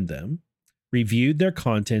opened them, reviewed their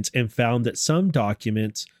contents, and found that some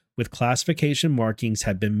documents with classification markings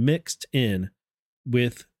had been mixed in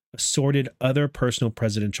with assorted other personal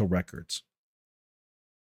presidential records.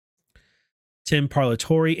 Tim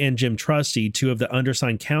Parlatore and Jim Trusty, two of the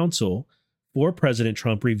undersigned counsel for President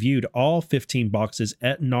Trump, reviewed all 15 boxes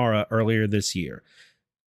at NARA earlier this year.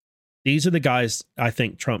 These are the guys I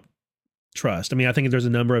think Trump trusts. I mean, I think there's a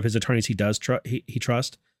number of his attorneys he does he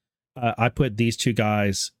trust. I put these two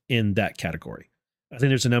guys in that category. I think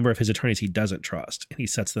there's a number of his attorneys he doesn't trust, and he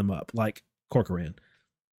sets them up, like Corcoran.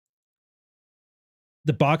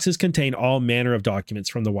 The boxes contain all manner of documents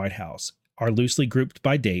from the White House, are loosely grouped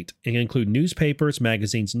by date, and include newspapers,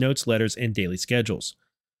 magazines, notes, letters, and daily schedules.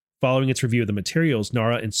 Following its review of the materials,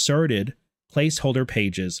 NARA inserted placeholder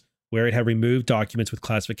pages where it had removed documents with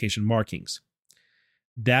classification markings.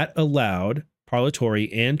 That allowed Parlatore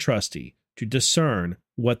and Trusty to discern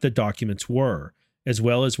what the documents were, as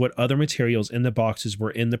well as what other materials in the boxes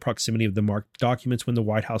were in the proximity of the marked documents when the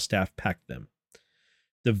White House staff packed them.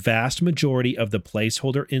 The vast majority of the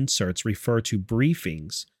placeholder inserts refer to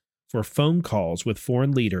briefings for phone calls with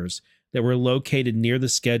foreign leaders that were located near the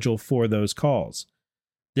schedule for those calls.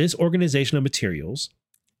 This organization of materials,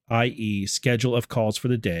 i.e., schedule of calls for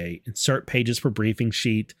the day, insert pages for briefing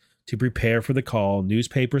sheet to prepare for the call,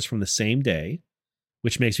 newspapers from the same day,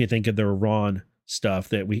 which makes me think of the Iran stuff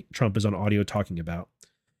that Trump is on audio talking about,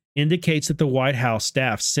 indicates that the White House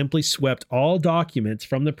staff simply swept all documents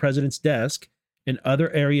from the president's desk and other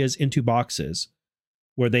areas into boxes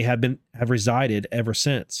where they have resided ever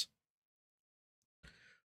since.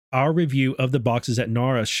 Our review of the boxes at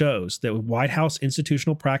NARA shows that White House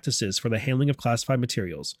institutional practices for the handling of classified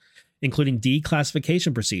materials, including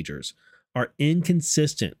declassification procedures, are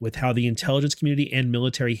inconsistent with how the intelligence community and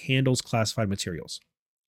military handles classified materials.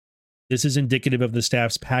 This is indicative of the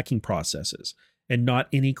staff's packing processes and not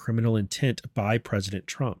any criminal intent by President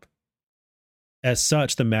Trump. As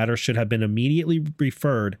such, the matter should have been immediately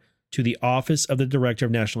referred to the Office of the Director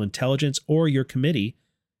of National Intelligence or your committee,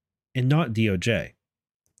 and not DOJ.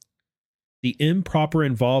 The improper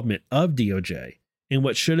involvement of DOJ in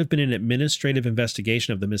what should have been an administrative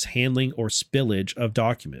investigation of the mishandling or spillage of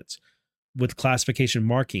documents with classification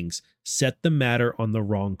markings set the matter on the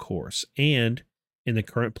wrong course. And, in the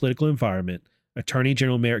current political environment, Attorney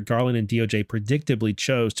General Merrick Garland and DOJ predictably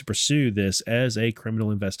chose to pursue this as a criminal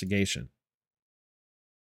investigation.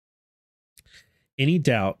 Any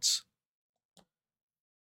doubts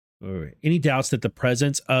that the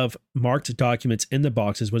presence of marked documents in the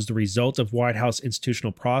boxes was the result of White House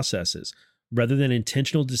institutional processes rather than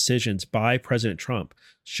intentional decisions by President Trump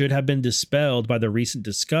should have been dispelled by the recent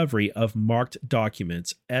discovery of marked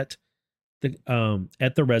documents at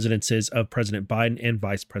the residences of President Biden and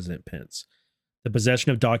Vice President Pence. The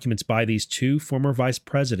possession of documents by these two former vice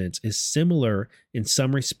presidents is similar in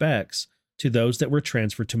some respects to those that were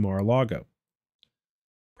transferred to Mar-a-Lago.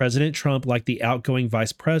 President Trump, like the outgoing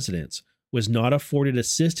vice presidents, was not afforded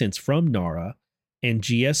assistance from NARA and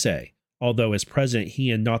GSA, although as president, he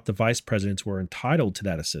and not the vice presidents were entitled to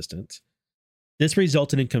that assistance. This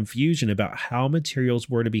resulted in confusion about how materials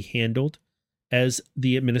were to be handled as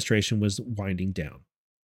the administration was winding down.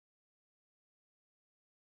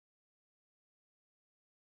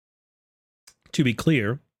 To be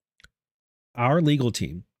clear, our legal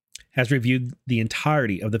team has reviewed the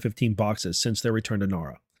entirety of the 15 boxes since their return to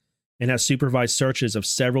NARA and has supervised searches of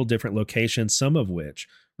several different locations, some of which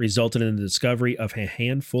resulted in the discovery of a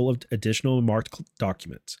handful of additional marked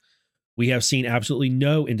documents. We have seen absolutely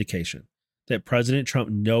no indication that President Trump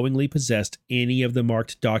knowingly possessed any of the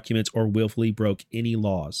marked documents or willfully broke any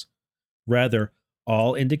laws. Rather,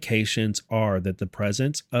 all indications are that the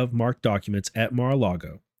presence of marked documents at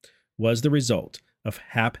Mar-a-Lago was the result of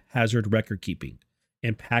haphazard record keeping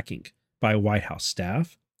and packing by White House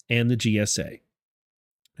staff and the GSA.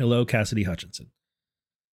 Hello, Cassidy Hutchinson.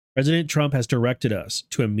 President Trump has directed us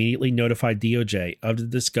to immediately notify DOJ of the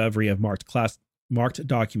discovery of marked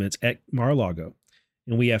documents at Mar-a-Lago,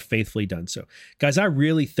 and we have faithfully done so. Guys, I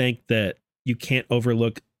really think that you can't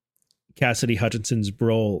overlook Cassidy Hutchinson's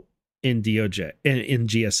role in DOJ, in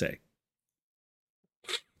GSA.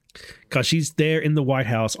 Because she's there in the White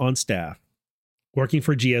House on staff, working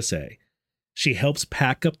for GSA. She helps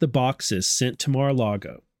pack up the boxes sent to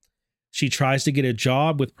Mar-a-Lago. She tries to get a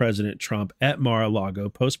job with President Trump at Mar-a-Lago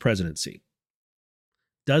post-presidency.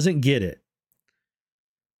 Doesn't get it.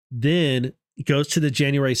 Then goes to the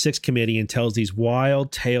January 6th committee and tells these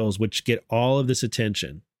wild tales which get all of this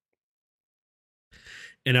attention.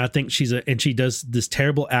 And I think she does this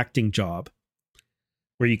terrible acting job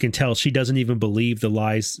where you can tell she doesn't even believe the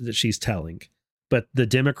lies that she's telling. But the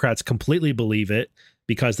Democrats completely believe it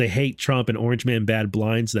because they hate Trump, and Orange Man Bad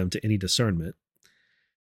blinds them to any discernment.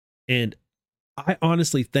 And I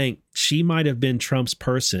honestly think she might have been Trump's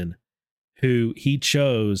person who he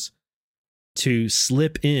chose to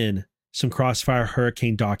slip in some Crossfire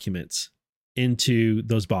Hurricane documents into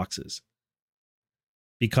those boxes.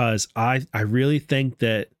 Because I really think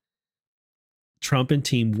that Trump and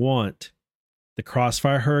team want the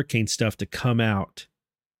Crossfire Hurricane stuff to come out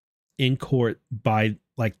in court by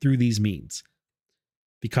through these means.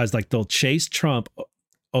 Because they'll chase Trump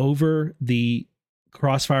over the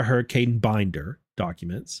Crossfire Hurricane binder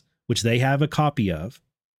documents, which they have a copy of.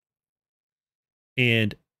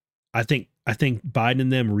 And I think Biden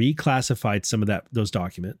and them reclassified some of those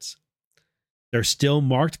documents. They're still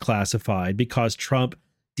marked classified because Trump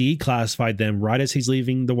declassified them right as he's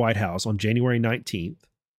leaving the White House on January 19th.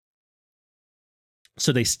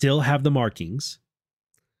 So they still have the markings.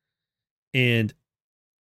 And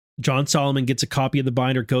John Solomon gets a copy of the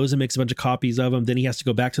binder, goes and makes a bunch of copies of them. Then he has to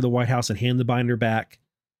go back to the White House and hand the binder back.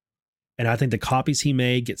 And I think the copies he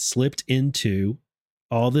made get slipped into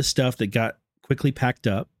all this stuff that got quickly packed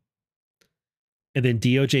up. And then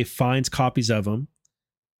DOJ finds copies of them.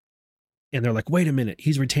 And they're like, wait a minute,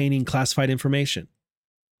 he's retaining classified information.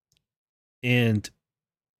 And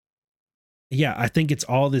yeah, I think it's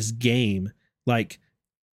all this game.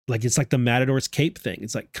 It's like the Matador's cape thing.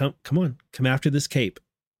 It's like, come on, come after this cape.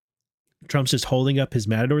 Trump's just holding up his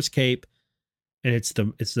Matador's cape, and it's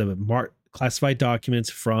the marked classified documents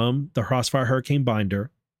from the Crossfire Hurricane binder.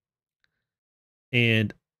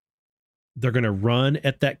 And they're going to run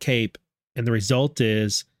at that cape. And the result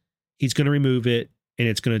is he's going to remove it, and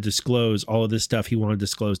it's going to disclose all of this stuff he wanted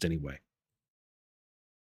disclosed anyway.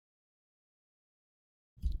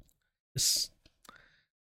 That's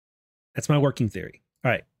my working theory.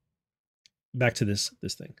 All right. Back to this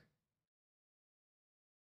thing.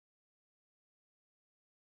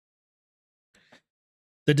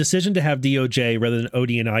 The decision to have DOJ rather than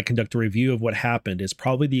ODNI conduct a review of what happened is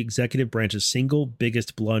probably the executive branch's single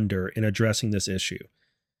biggest blunder in addressing this issue.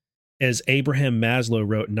 As Abraham Maslow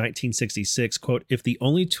wrote in 1966, quote, "If the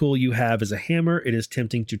only tool you have is a hammer, it is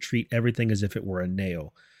tempting to treat everything as if it were a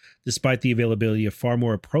nail. Despite the availability of far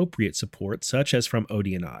more appropriate support, such as from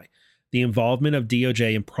ODNI, the involvement of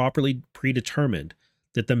DOJ improperly predetermined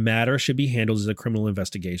that the matter should be handled as a criminal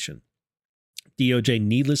investigation. DOJ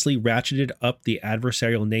needlessly ratcheted up the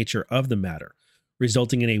adversarial nature of the matter,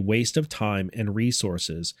 resulting in a waste of time and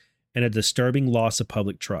resources and a disturbing loss of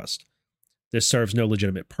public trust. This serves no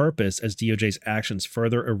legitimate purpose, as DOJ's actions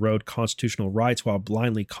further erode constitutional rights while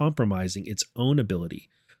blindly compromising its own ability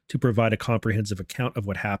to provide a comprehensive account of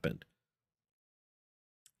what happened.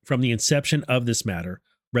 From the inception of this matter,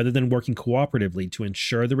 rather than working cooperatively to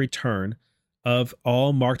ensure the return of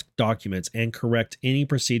all marked documents and correct any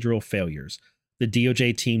procedural failures, the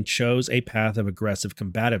DOJ team chose a path of aggressive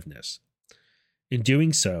combativeness. In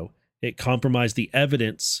doing so, it compromised the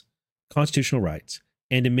evidence, constitutional rights,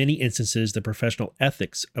 and in many instances, the professional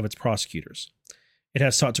ethics of its prosecutors. It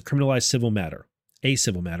has sought to criminalize a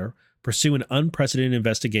civil matter, pursue an unprecedented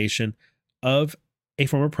investigation of a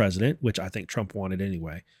former president, which I think Trump wanted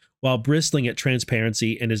anyway, while bristling at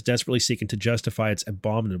transparency, and is desperately seeking to justify its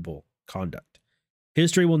abominable conduct.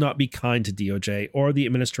 History will not be kind to DOJ or the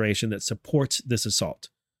administration that supports this assault,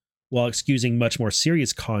 while excusing much more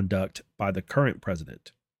serious conduct by the current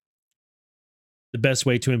president. The best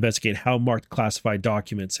way to investigate how marked classified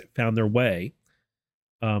documents found their way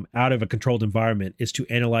out of a controlled environment is to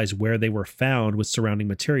analyze where they were found with surrounding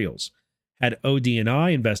materials. Had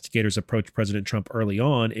ODNI investigators approached President Trump early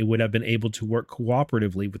on, it would have been able to work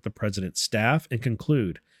cooperatively with the president's staff and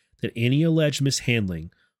conclude that any alleged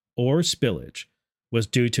mishandling or spillage was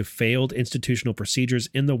due to failed institutional procedures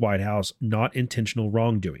in the White House, not intentional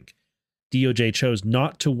wrongdoing. DOJ chose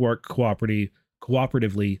not to work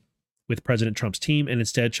cooperatively with President Trump's team and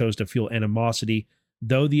instead chose to fuel animosity,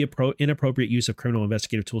 though the inappropriate use of criminal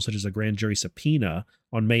investigative tools such as a grand jury subpoena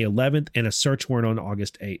on May 11th and a search warrant on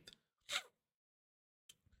August 8th.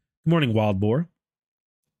 Good morning, Wild Boar.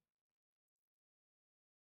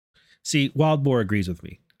 See, Wild Boar agrees with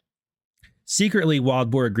me. Secretly,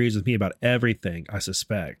 Wild Boar agrees with me about everything, I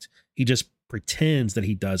suspect. He just pretends that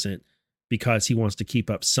he doesn't because he wants to keep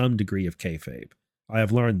up some degree of kayfabe. I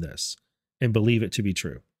have learned this and believe it to be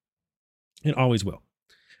true. And always will.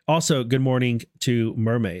 Also, good morning to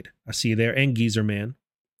Mermaid. I see you there. And Geezer Man.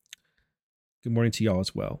 Good morning to y'all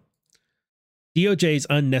as well. DOJ's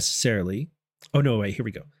unnecessarily... Oh, no, wait, here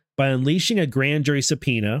we go. By unleashing a grand jury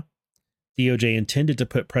subpoena, DOJ intended to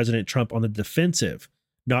put President Trump on the defensive,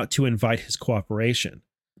 not to invite his cooperation.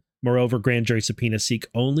 Moreover, grand jury subpoenas seek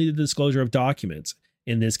only the disclosure of documents,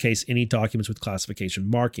 in this case, any documents with classification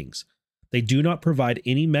markings. They do not provide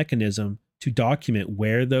any mechanism to document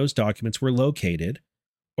where those documents were located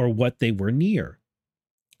or what they were near,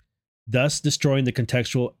 thus destroying the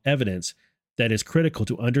contextual evidence that is critical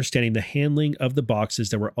to understanding the handling of the boxes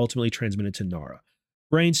that were ultimately transmitted to NARA.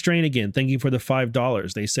 Brain Strain again, thank you for the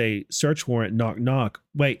 $5. They say, search warrant, knock, knock.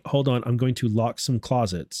 Wait, hold on, I'm going to lock some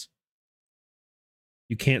closets.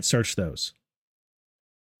 You can't search those.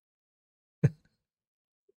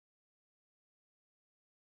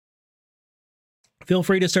 Feel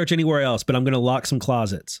free to search anywhere else, but I'm going to lock some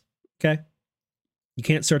closets. Okay? You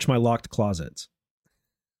can't search my locked closets.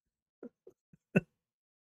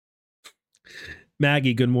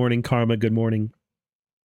 Maggie, good morning. Karma, good morning.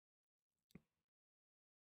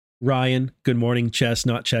 Ryan, good morning. Chess,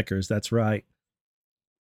 not checkers. That's right.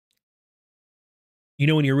 You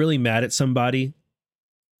know, when you're really mad at somebody,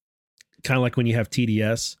 kind of like when you have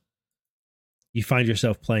TDS, you find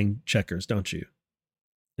yourself playing checkers, don't you?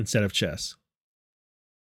 Instead of chess.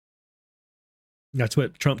 That's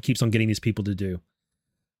what Trump keeps on getting these people to do.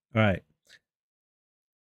 All right.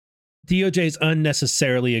 DOJ's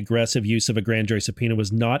unnecessarily aggressive use of a grand jury subpoena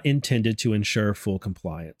was not intended to ensure full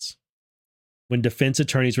compliance. When defense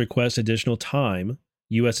attorneys request additional time,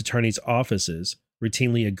 U.S. attorneys' offices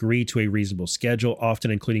routinely agree to a reasonable schedule,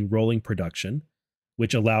 often including rolling production,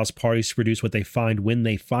 which allows parties to produce what they find when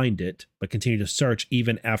they find it, but continue to search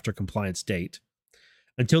even after compliance date,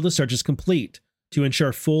 until the search is complete, to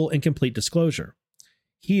ensure full and complete disclosure.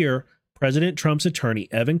 Here, President Trump's attorney,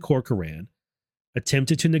 Evan Corcoran,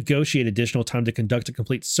 attempted to negotiate additional time to conduct a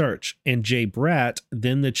complete search, and Jay Bratt,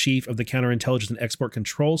 then the chief of the Counterintelligence and Export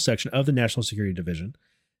Control section of the National Security Division,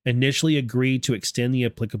 initially agreed to extend the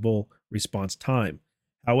applicable response time.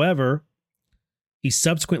 However, he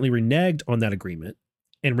subsequently reneged on that agreement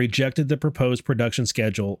and rejected the proposed production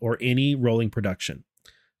schedule or any rolling production.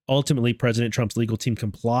 Ultimately, President Trump's legal team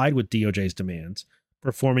complied with DOJ's demands,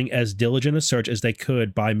 performing as diligent a search as they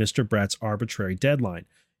could by Mr. Bratt's arbitrary deadline,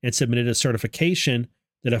 and submitted a certification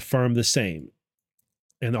that affirmed the same.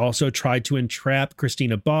 And also tried to entrap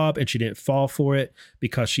Christina Bobb, and she didn't fall for it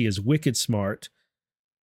because she is wicked smart.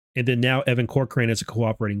 And then now Evan Corcoran is a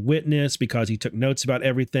cooperating witness because he took notes about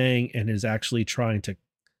everything and is actually trying to...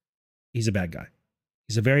 He's a bad guy.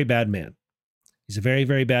 He's a very bad man. He's a very,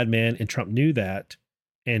 very bad man, and Trump knew that,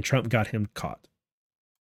 and Trump got him caught.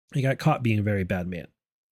 He got caught being a very bad man.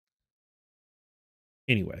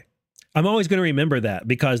 Anyway, I'm always going to remember that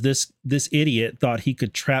because this idiot thought he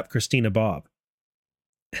could trap Christina Bobb.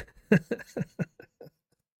 All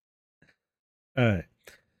right.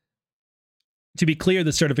 To be clear,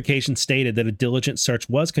 the certification stated that a diligent search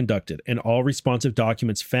was conducted and all responsive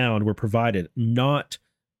documents found were provided, not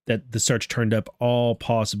that the search turned up all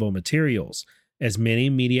possible materials, as many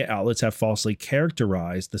media outlets have falsely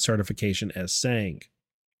characterized the certification as saying.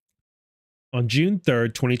 On June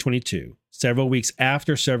 3rd, 2022, several weeks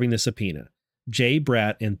after serving the subpoena, Jay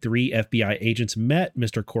Bratt and 3 FBI agents met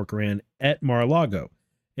Mr. Corcoran at Mar-a-Lago,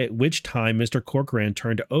 at which time Mr. Corcoran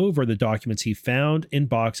turned over the documents he found in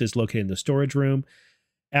boxes located in the storage room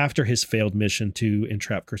after his failed mission to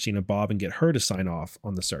entrap Christina Bobb and get her to sign off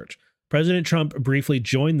on the search. President Trump briefly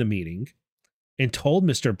joined the meeting and told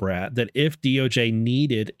Mr. Bratt that if DOJ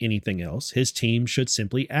needed anything else, his team should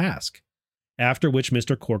simply ask. After which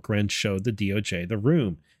Mr. Corcoran showed the DOJ the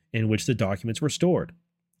room in which the documents were stored.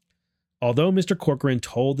 Although Mr. Corcoran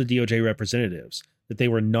told the DOJ representatives that they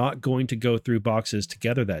were not going to go through boxes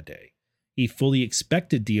together that day, he fully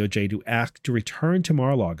expected DOJ to ask to return to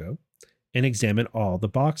Mar-a-Lago and examine all the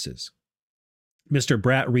boxes. Mr.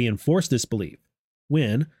 Bratt reinforced this belief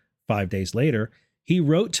when, 5 days later, he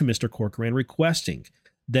wrote to Mr. Corcoran requesting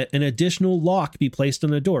that an additional lock be placed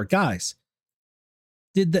on the door. Guys,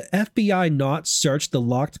 did the FBI not search the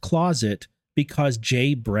locked closet because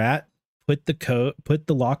Jay Bratt put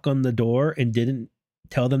the lock on the door and didn't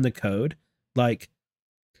tell them the code? Like,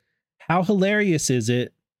 how hilarious is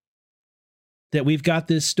it that we've got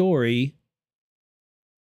this story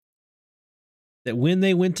that when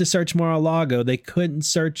they went to search Mar-a-Lago, they couldn't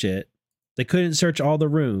search it. They couldn't search all the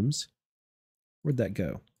rooms. Where'd that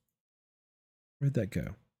go? Where'd that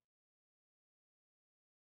go?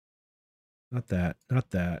 Not that. Not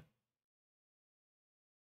that.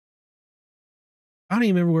 I don't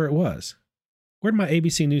even remember where it was. Where'd my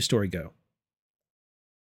ABC News story go?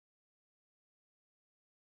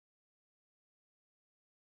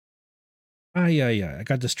 Yeah. I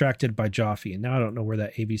got distracted by Jaffe, and now I don't know where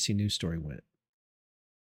that ABC News story went.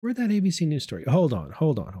 Where'd that ABC News story? Hold on.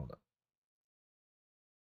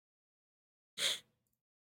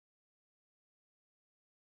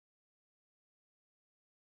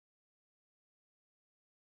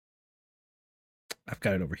 I've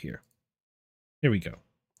got it over here. Here we go.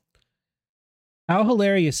 How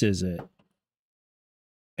hilarious is it?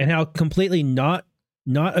 And how completely not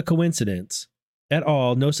a coincidence at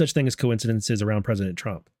all, no such thing as coincidences around President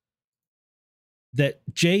Trump, that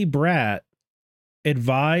Jay Bratt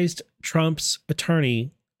advised Trump's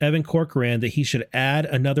attorney, Evan Corcoran, that he should add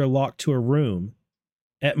another lock to a room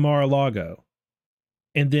at Mar-a-Lago.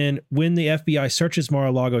 And then when the FBI searches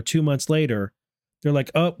Mar-a-Lago 2 months later, they're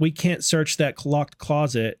like, oh, we can't search that locked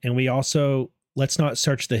closet. And we also, let's not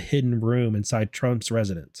search the hidden room inside Trump's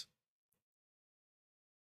residence.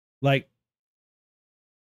 Like,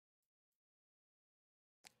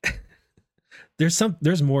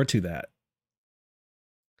 there's more to that.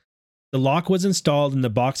 The lock was installed and the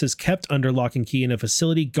boxes kept under lock and key in a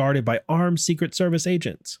facility guarded by armed Secret Service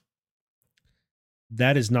agents.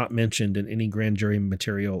 That is not mentioned in any grand jury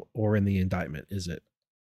material or in the indictment, is it?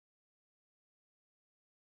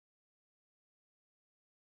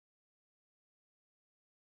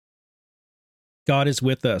 God is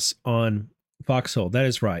with us on Foxhole. That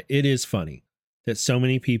is right. It is funny that so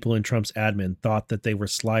many people in Trump's admin thought that they were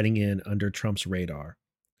sliding in under Trump's radar.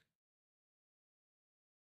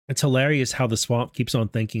 It's hilarious how the swamp keeps on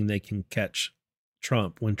thinking they can catch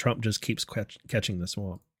Trump when Trump just keeps catching the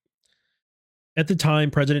swamp. At the time,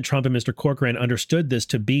 President Trump and Mr. Corcoran understood this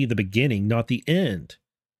to be the beginning, not the end,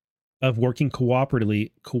 of working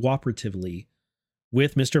cooperatively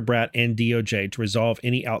with Mr. Bratt and DOJ to resolve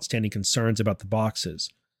any outstanding concerns about the boxes.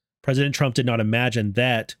 President Trump did not imagine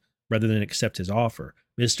that, rather than accept his offer,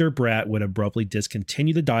 Mr. Bratt would abruptly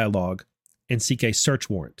discontinue the dialogue and seek a search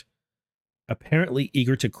warrant, apparently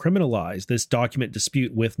eager to criminalize this document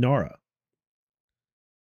dispute with NARA.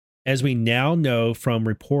 As we now know from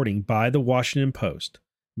reporting by the Washington Post,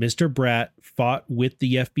 Mr. Bratt fought with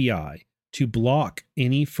the FBI to block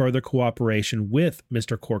any further cooperation with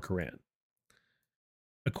Mr. Corcoran.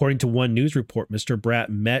 According to one news report, Mr. Bratt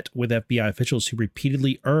met with FBI officials who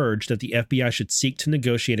repeatedly urged that the FBI should seek to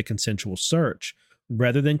negotiate a consensual search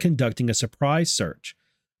rather than conducting a surprise search.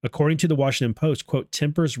 According to the Washington Post, quote,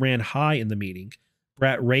 tempers ran high in the meeting.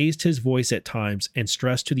 Bratt raised his voice at times and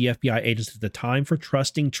stressed to the FBI agents that the time for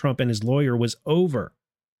trusting Trump and his lawyer was over.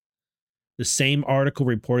 The same article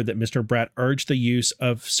reported that Mr. Bratt urged the use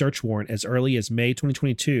of search warrant as early as May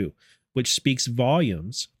 2022, which speaks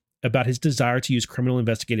volumes about his desire to use criminal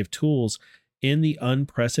investigative tools in the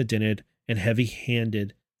unprecedented and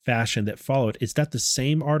heavy-handed fashion that followed. Is that the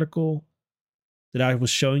same article that I was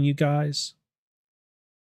showing you guys?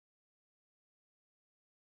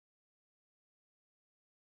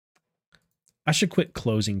 I should quit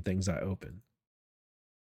closing things I open.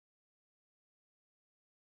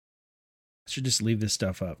 I should just leave this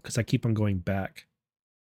stuff up because I keep on going back.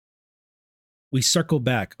 We circle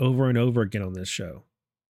back over and over again on this show,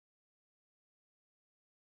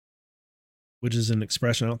 which is an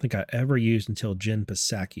expression I don't think I ever used until Jen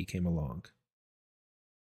Psaki came along.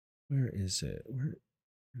 Where is it? Where did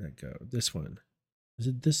that go? This one. Is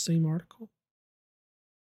it this same article?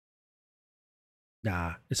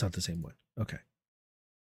 Nah, it's not the same one. Okay.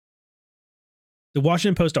 The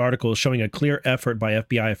Washington Post article is showing a clear effort by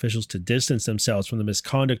FBI officials to distance themselves from the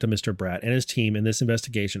misconduct of Mr. Bratt and his team in this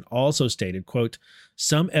investigation also stated, quote,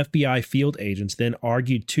 some FBI field agents then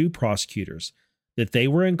argued to prosecutors that they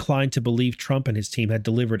were inclined to believe Trump and his team had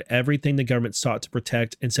delivered everything the government sought to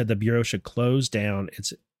protect and said the Bureau should close down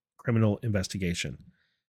its criminal investigation.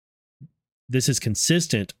 This is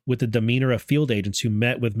consistent with the demeanor of field agents who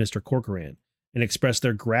met with Mr. Corcoran and expressed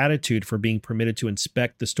their gratitude for being permitted to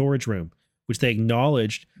inspect the storage room, which they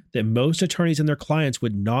acknowledged that most attorneys and their clients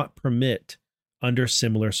would not permit under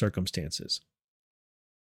similar circumstances.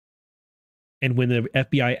 And when the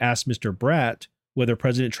FBI asked Mr. Bratt whether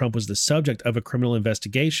President Trump was the subject of a criminal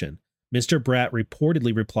investigation, Mr. Bratt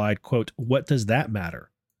reportedly replied, quote, "What does that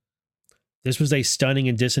matter?" This was a stunning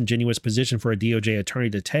and disingenuous position for a DOJ attorney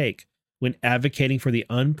to take when advocating for the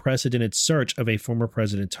unprecedented search of a former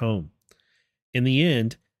president's home. In the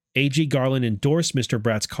end, AG Garland endorsed Mr.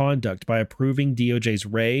 Bratt's conduct by approving DOJ's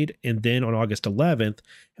raid, and then on August 11th,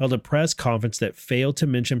 held a press conference that failed to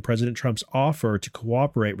mention President Trump's offer to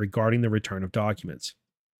cooperate regarding the return of documents.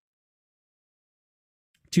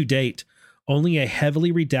 To date, only a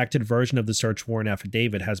heavily redacted version of the search warrant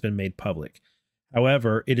affidavit has been made public.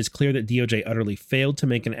 However, it is clear that DOJ utterly failed to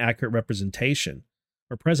make an accurate presentation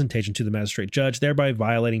to the magistrate judge, thereby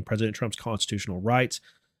violating President Trump's constitutional rights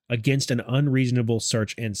against an unreasonable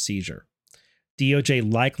search and seizure. DOJ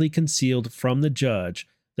likely concealed from the judge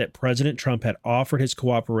that President Trump had offered his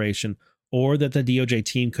cooperation or that the DOJ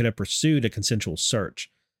team could have pursued a consensual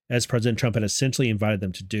search, as President Trump had essentially invited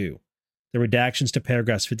them to do. The redactions to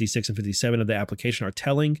paragraphs 56 and 57 of the application are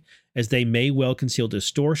telling, as they may well conceal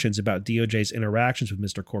distortions about DOJ's interactions with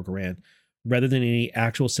Mr. Corcoran, rather than any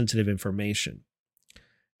actual sensitive information.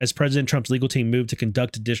 As President Trump's legal team moved to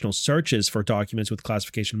conduct additional searches for documents with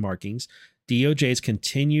classification markings, DOJ's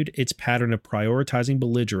continued its pattern of prioritizing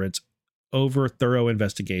belligerence over thorough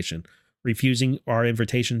investigation, refusing our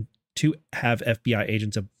invitation to have FBI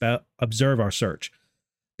agents observe our search.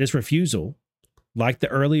 This refusal, like the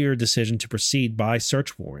earlier decision to proceed by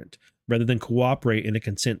search warrant rather than cooperate in a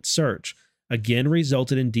consent search, again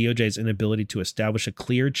resulted in DOJ's inability to establish a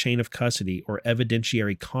clear chain of custody or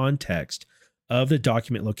evidentiary context of the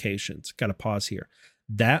document locations. Got to pause here.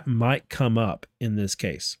 That might come up in this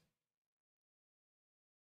case.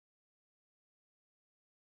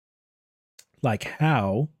 Like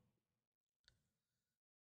how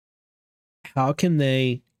can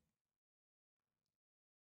they,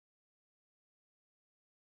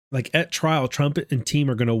 like at trial, Trump and team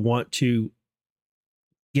are going to want to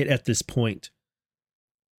get at this point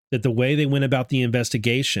that the way they went about the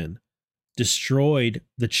investigation destroyed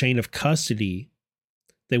the chain of custody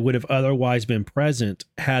that would have otherwise been present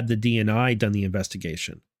had the DNI done the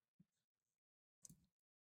investigation.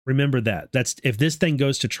 Remember that. That's if this thing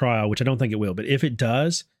goes to trial, which I don't think it will, but if it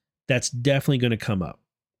does, that's definitely going to come up.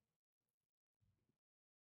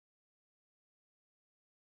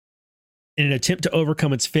 In an attempt to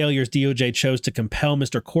overcome its failures, DOJ chose to compel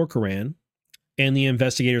Mr. Corcoran and the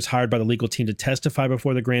investigators hired by the legal team to testify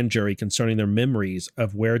before the grand jury concerning their memories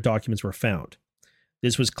of where documents were found.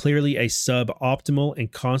 This was clearly a suboptimal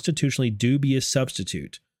and constitutionally dubious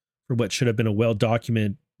substitute for what should have been a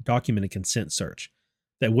well-documented consent search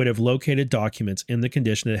that would have located documents in the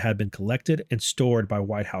condition that had been collected and stored by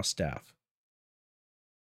White House staff.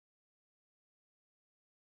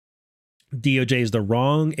 DOJ is the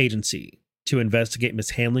wrong agency to investigate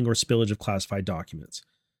mishandling or spillage of classified documents.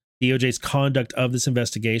 DOJ's conduct of this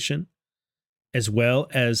investigation, as well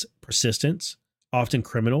as persistent, often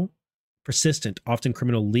criminal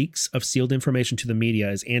leaks of sealed information to the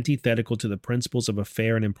media, is antithetical to the principles of a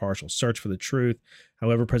fair and impartial search for the truth.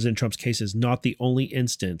 However, President Trump's case is not the only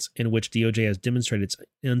instance in which DOJ has demonstrated its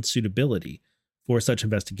unsuitability for such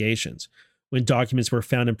investigations. When documents were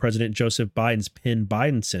found in President Joseph Biden's Penn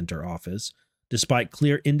Biden Center office, despite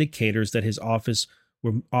clear indicators that his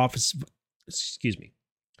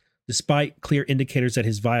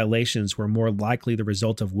violations were more likely the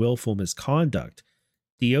result of willful misconduct,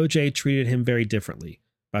 DOJ treated him very differently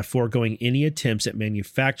by foregoing any attempts at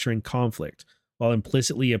manufacturing conflict while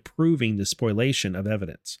implicitly approving the spoliation of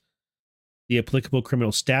evidence. The applicable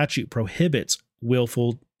criminal statute prohibits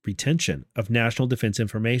willful retention of national defense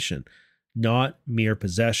information, not mere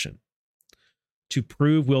possession. To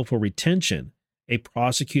prove willful retention, a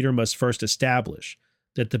prosecutor must first establish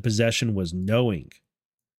that the possession was knowing.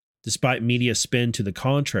 Despite media spin to the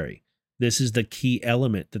contrary, this is the key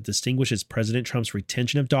element that distinguishes President Trump's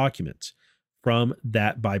retention of documents from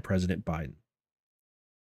that by President Biden.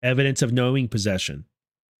 Evidence of knowing possession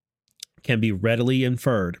can be readily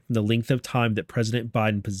inferred from the length of time that President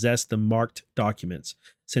Biden possessed the marked documents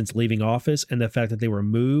since leaving office and the fact that they were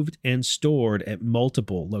moved and stored at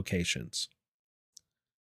multiple locations.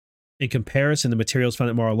 In comparison, the materials found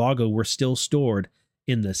at Mar-a-Lago were still stored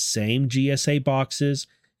in the same GSA boxes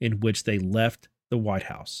in which they left the White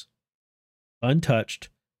House, untouched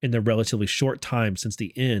in the relatively short time since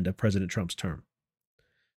the end of President Trump's term.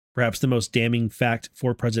 Perhaps the most damning fact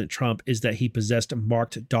for President Trump is that he possessed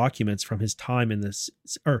marked documents from his time in the,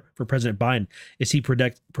 for President Biden, is he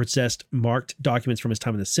possessed marked documents from his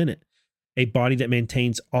time in the Senate, a body that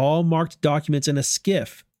maintains all marked documents in a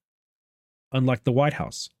SCIF. unlike the White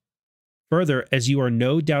House. Further, as you are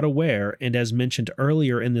no doubt aware, and as mentioned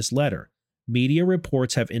earlier in this letter, media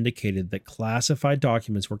reports have indicated that classified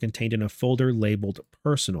documents were contained in a folder labeled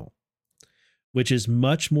personal, which is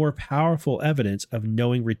much more powerful evidence of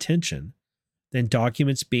knowing retention than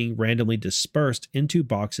documents being randomly dispersed into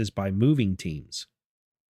boxes by moving teams.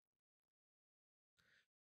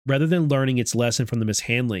 Rather than learning its lesson from the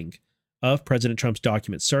mishandling of President Trump's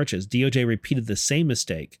document searches, DOJ repeated the same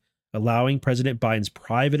mistake, allowing President Biden's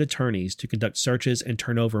private attorneys to conduct searches and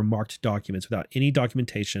turn over marked documents without any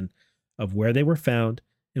documentation of where they were found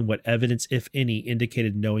and what evidence, if any,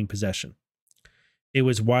 indicated knowing possession. It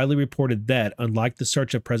was widely reported that, unlike the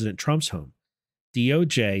search of President Trump's home,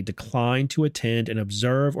 DOJ declined to attend and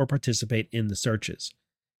observe or participate in the searches.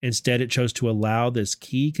 Instead, it chose to allow this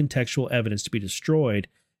key contextual evidence to be destroyed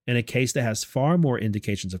in a case that has far more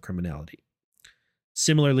indications of criminality.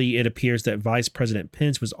 Similarly, it appears that Vice President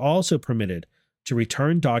Pence was also permitted to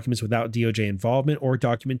return documents without DOJ involvement or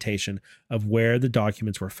documentation of where the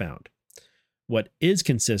documents were found. What is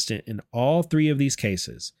consistent in all three of these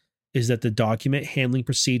cases is that the document handling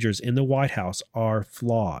procedures in the White House are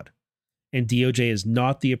flawed, and DOJ is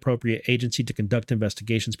not the appropriate agency to conduct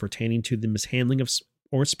investigations pertaining to the mishandling of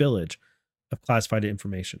or spillage of classified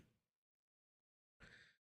information.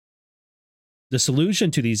 The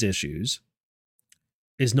solution to these issues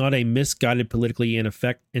is not a misguided, politically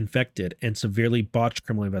infected, and severely botched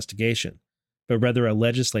criminal investigation, but rather a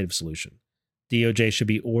legislative solution. DOJ should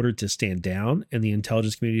be ordered to stand down, and the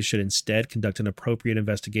intelligence community should instead conduct an appropriate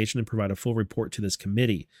investigation and provide a full report to this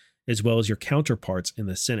committee, as well as your counterparts in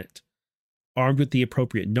the Senate. Armed with the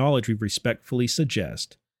appropriate knowledge, we respectfully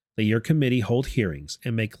suggest that your committee hold hearings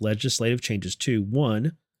and make legislative changes to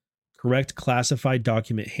 1. Correct classified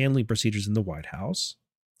document handling procedures in the White House.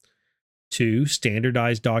 2.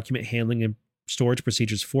 Standardize document handling and storage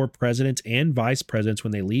procedures for presidents and vice presidents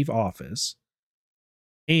when they leave office.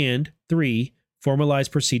 And 3. Formalize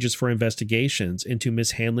procedures for investigations into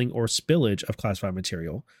mishandling or spillage of classified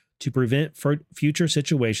material to prevent future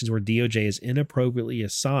situations where DOJ is inappropriately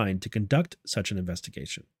assigned to conduct such an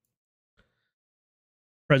investigation.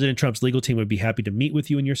 President Trump's legal team would be happy to meet with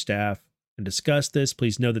you and your staff and discuss this.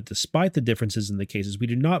 Please know that despite the differences in the cases, we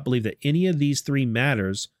do not believe that any of these three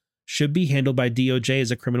matters should be handled by DOJ as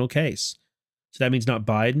a criminal case. So that means not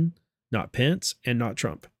Biden, not Pence, and not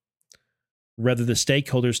Trump. Rather, the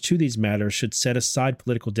stakeholders to these matters should set aside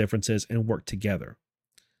political differences and work together.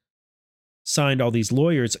 Signed, all these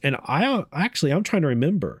lawyers, and I'm trying to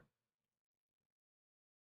remember.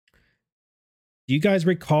 Do you guys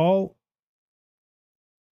recall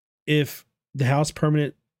if the House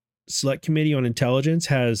Permanent Select Committee on Intelligence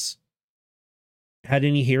has had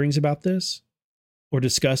any hearings about this or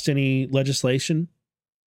discussed any legislation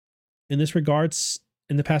in this regards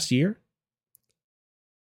in the past year?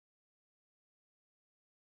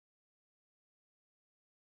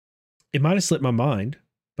 It might have slipped my mind,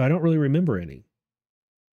 but I don't really remember any.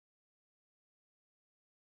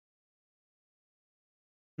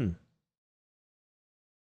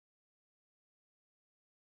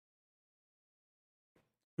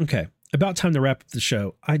 Okay, about time to wrap up the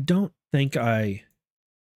show. The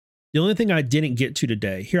only thing I didn't get to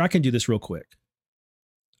today, here, I can do this real quick.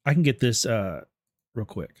 I can get this real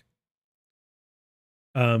quick.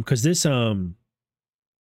 Because this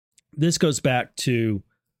goes back to,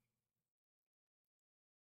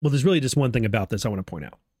 well, there's really just one thing about this I want to point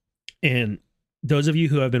out. And those of you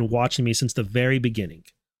who have been watching me since the very beginning,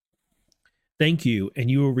 thank you. And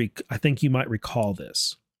you will I think you might recall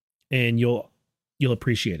this, and you'll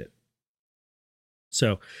appreciate it.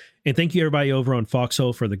 So, and thank you everybody over on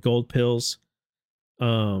Foxhole for the gold pills.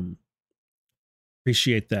 Appreciate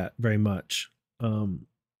that very much.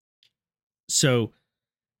 So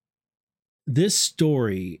this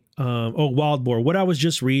story, Wild Boar, what I was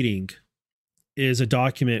just reading is a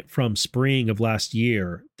document from spring of last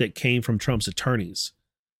year that came from Trump's attorneys.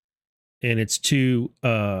 And it's to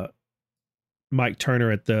Mike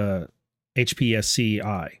Turner at the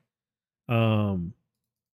HPSCI. And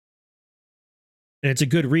it's a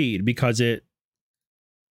good read because the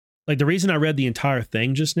reason I read the entire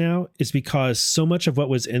thing just now is because so much of what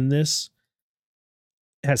was in this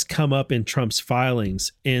has come up in Trump's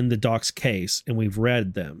filings in the Docs case, and we've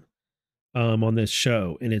read them on this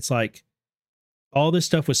show. And it's like all this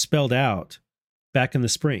stuff was spelled out back in the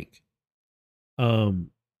spring,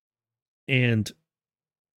 and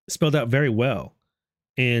spelled out very well.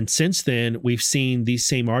 And since then, we've seen these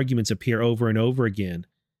same arguments appear over and over again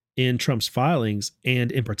in Trump's filings,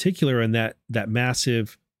 and in particular in that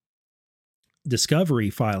massive discovery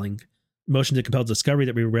filing, motion to compel discovery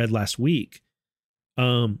that we read last week.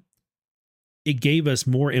 it gave us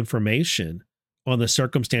more information on the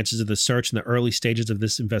circumstances of the search in the early stages of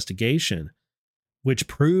this investigation, which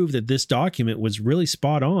proved that this document was really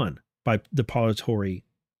spot on by the Politory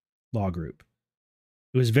Law Group.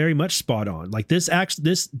 It was very much spot on. Like this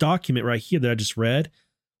document right here that I just read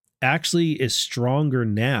actually is stronger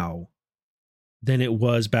now than it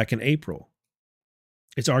was back in April.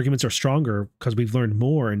 Its arguments are stronger because we've learned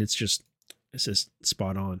more, and it's just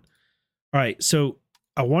spot on. All right, so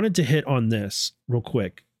I wanted to hit on this real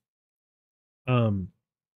quick. So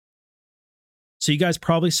you guys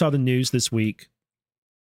probably saw the news this week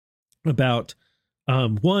about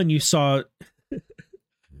one you saw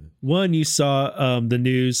the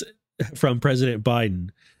news from President Biden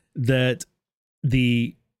that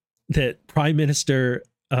Prime Minister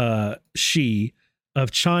Xi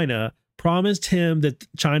of China promised him that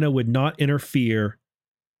China would not interfere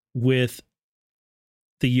with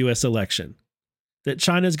the US election. That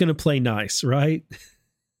China's going to play nice, right?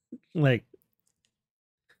 Like,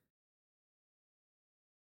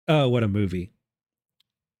 oh, what a movie.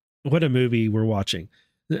 What a movie we're watching.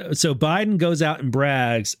 So Biden goes out and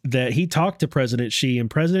brags that he talked to President Xi,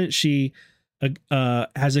 and President Xi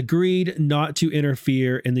has agreed not to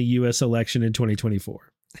interfere in the U.S. election in 2024.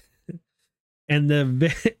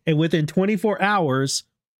 And within 24 hours,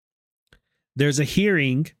 there's a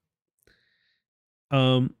hearing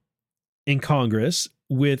in Congress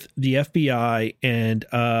with the FBI and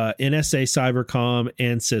NSA Cybercom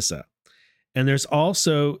and CISA. And there's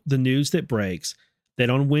also the news that breaks that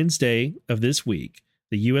on Wednesday of this week,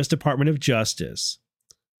 the U.S. Department of Justice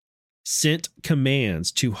sent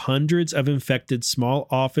commands to hundreds of infected small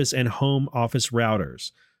office and home office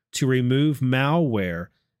routers to remove malware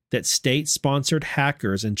that state-sponsored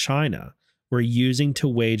hackers in China were using to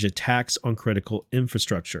wage attacks on critical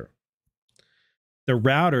infrastructure. The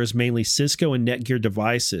routers, mainly Cisco and Netgear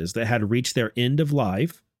devices that had reached their end of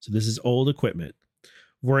life, so this is old equipment,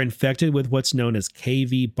 were infected with what's known as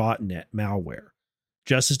KV botnet malware,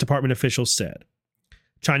 Justice Department officials said.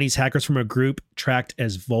 Chinese hackers from a group tracked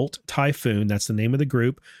as Volt Typhoon, that's the name of the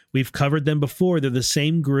group. We've covered them before. They're the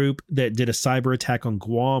same group that did a cyber attack on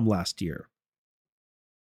Guam last year.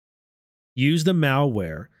 Used the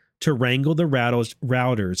malware to wrangle the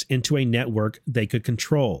routers into a network they could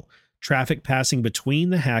control. Traffic passing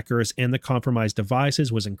between the hackers and the compromised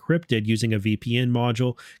devices was encrypted using a VPN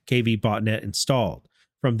module, KV botnet installed.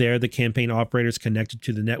 From there, the campaign operators connected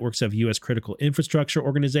to the networks of U.S. critical infrastructure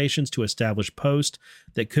organizations to establish posts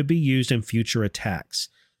that could be used in future attacks.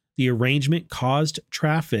 The arrangement caused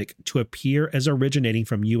traffic to appear as originating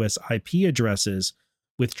from U.S. IP addresses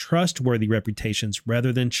with trustworthy reputations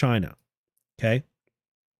rather than China. Okay?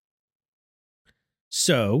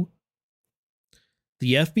 So,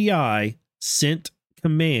 the FBI sent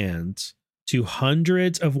commands to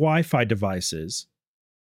hundreds of Wi-Fi devices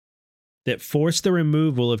that forced the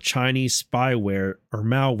removal of Chinese spyware or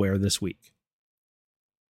malware this week.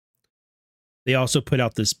 They also put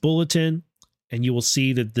out this bulletin, and you will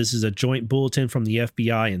see that this is a joint bulletin from the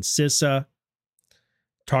FBI and CISA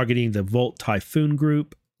targeting the Volt Typhoon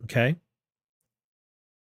group. Okay.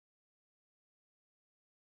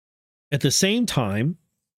 At the same time,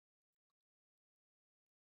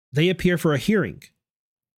 they appear for a hearing.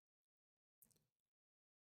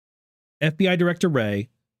 FBI Director Wray,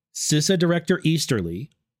 CISA Director Easterly,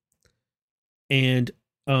 and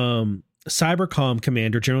Cybercom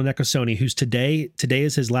Commander General Nakasone, who's today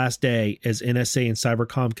is his last day as NSA and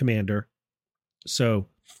Cybercom Commander. So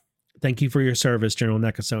thank you for your service, General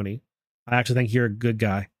Nakasone. I actually think you're a good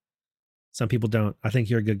guy. Some people don't. I think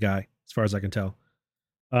you're a good guy, as far as I can tell.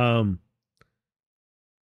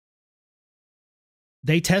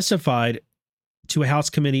 They testified to a House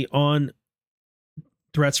committee on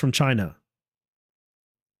threats from China.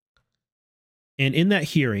 And in that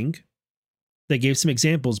hearing, they gave some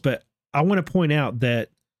examples, but I want to point out that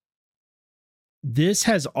this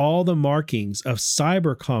has all the markings of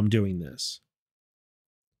Cybercom doing this.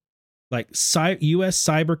 Like U.S.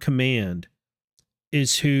 Cyber Command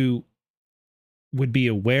is who would be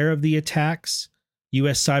aware of the attacks.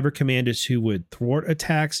 U.S. Cyber Command is who would thwart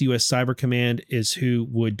attacks. U.S. Cyber Command is who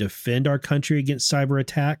would defend our country against cyber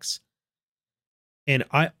attacks. And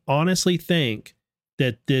I honestly think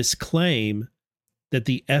that this claim that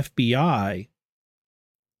the FBI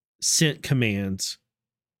sent commands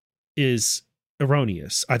is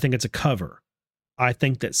erroneous. I think it's a cover. I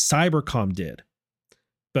think that Cybercom did.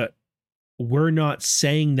 But we're not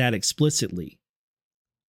saying that explicitly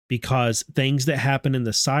because things that happen in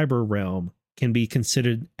the cyber realm can be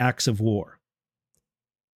considered acts of war.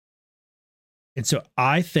 And so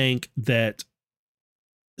I think that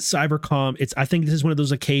Cybercom, I think this is one of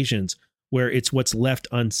those occasions where it's what's left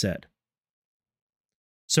unsaid.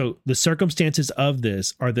 So the circumstances of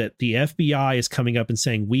this are that the FBI is coming up and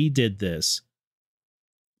saying, we did this.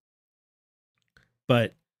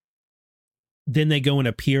 But then they go and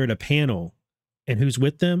appear at a panel. And who's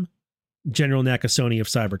with them? General Nakasone of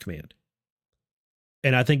Cyber Command.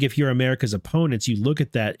 And I think if you're America's opponents, you look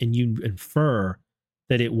at that and you infer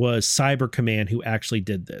that it was Cyber Command who actually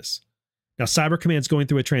did this. Now, Cyber Command's going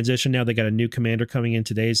through a transition now. They got a new commander coming in.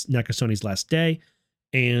 Today's Nakasone's last day.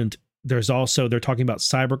 And there's also, they're talking about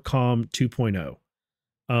Cybercom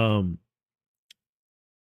 2.0.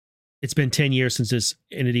 It's been 10 years since this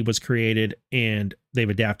entity was created, and they've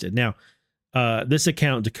adapted. Now, this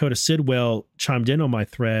account, Dakota Sidwell, chimed in on my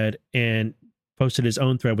thread and posted his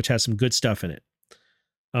own thread, which has some good stuff in it.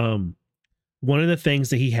 One of the things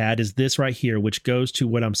that he had is this right here, which goes to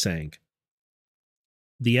what I'm saying.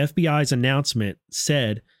 The FBI's announcement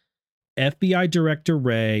said, FBI Director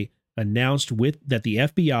Wray announced that the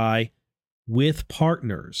FBI, with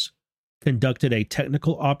partners, conducted a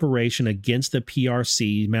technical operation against the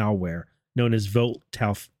PRC malware known as Volt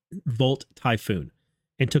Typhoon,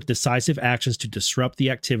 and took decisive actions to disrupt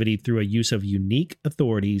the activity through a use of unique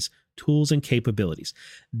authorities, tools, and capabilities.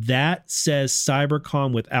 That says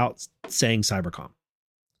Cybercom without saying Cybercom.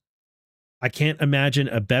 I can't imagine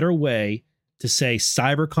a better way to say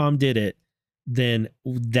Cybercom did it than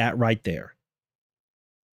that right there.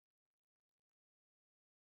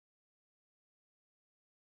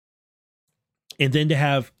 And then to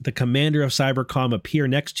have the commander of Cybercom appear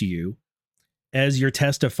next to you as you're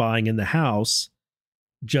testifying in the House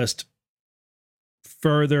just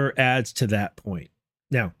further adds to that point.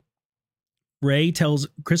 Now,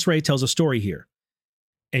 Chris Wray tells a story here,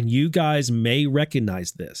 and you guys may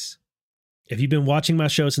recognize this. If you've been watching my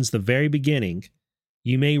show since the very beginning,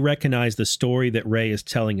 you may recognize the story that Wray is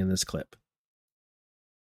telling in this clip.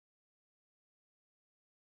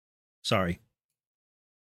 Sorry.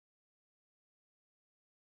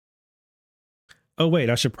 Oh, wait,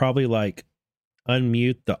 I should probably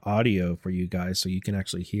unmute the audio for you guys so you can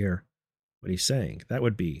actually hear what he's saying. That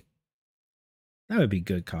would be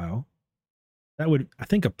good, Kyle. I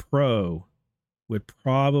think a pro would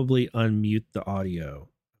probably unmute the audio,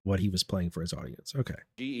 what he was playing for his audience. Okay.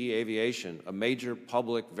 GE Aviation, a major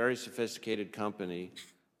public, very sophisticated company,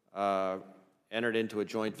 entered into a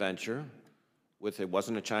joint venture with, it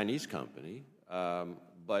wasn't a Chinese company,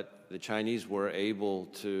 but the Chinese were able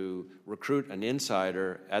to recruit an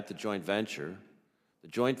insider at the joint venture. The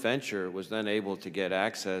joint venture was then able to get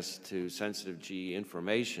access to sensitive GE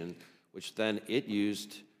information, which then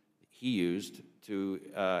he used to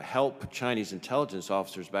help Chinese intelligence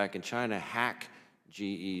officers back in China hack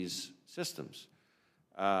GE's systems.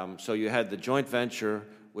 So you had the joint venture,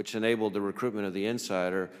 which enabled the recruitment of the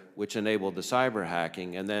insider, which enabled the cyber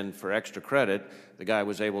hacking, and then for extra credit, the guy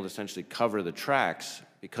was able to essentially cover the tracks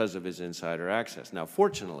because of his insider access. Now,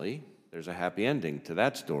 fortunately, there's a happy ending to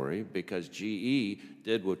that story because GE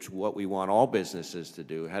did what we want all businesses to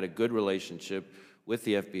do, had a good relationship with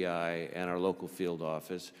the FBI and our local field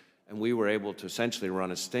office, and we were able to essentially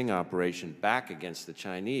run a sting operation back against the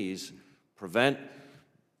Chinese, prevent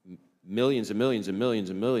millions and millions and millions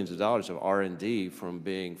and millions of dollars of R&D from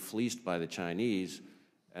being fleeced by the Chinese,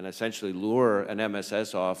 and essentially lure an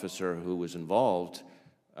MSS officer who was involved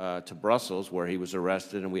to Brussels, where he was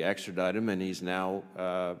arrested, and we extradited him, and he's now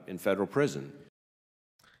in federal prison.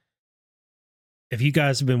 If you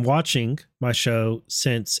guys have been watching my show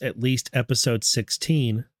since at least episode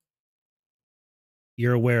 16,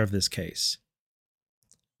 you're aware of this case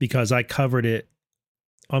because I covered it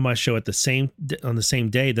on my show on the same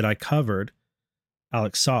day that I covered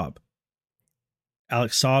Alex Saab.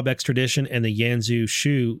 Alex Saab extradition and the Yanzhou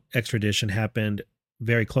Shu extradition happened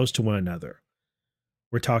very close to one another.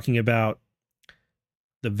 We're talking about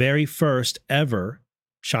the very first ever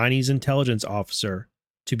Chinese intelligence officer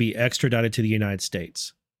to be extradited to the United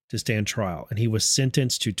States to stand trial, and he was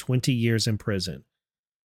sentenced to 20 years in prison.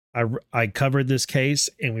 I covered this case,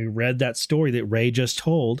 and we read that story that Ray just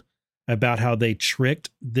told about how they tricked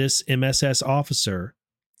this MSS officer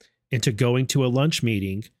into going to a lunch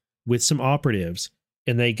meeting with some operatives,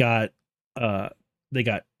 and they got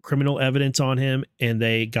criminal evidence on him, and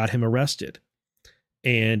they got him arrested.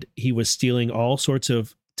 And he was stealing all sorts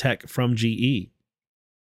of tech from GE.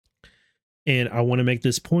 And I want to make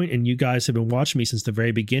this point, and you guys have been watching me since the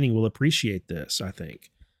very beginning will appreciate this, I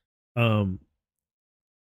think.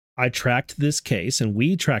 I tracked this case, and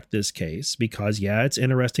we tracked this case because, yeah, it's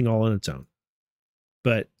interesting all on its own.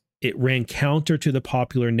 But it ran counter to the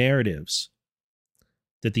popular narratives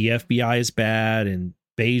that the FBI is bad and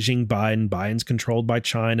Biden's controlled by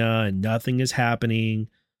China and nothing is happening.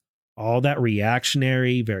 all that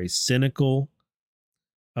reactionary, very cynical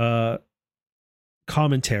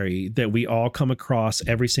commentary that we all come across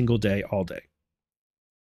every single day, all day.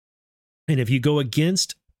 And if you go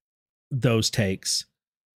against those takes,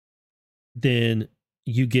 then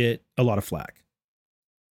you get a lot of flack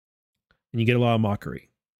and you get a lot of mockery.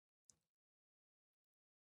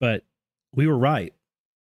 But we were right.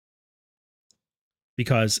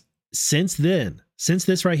 Because since then, since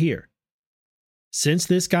this right here, since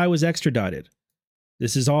this guy was extradited,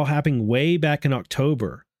 this is all happening way back in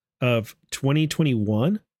October of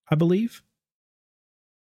 2021, I believe.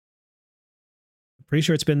 I'm pretty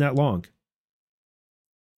sure it's been that long.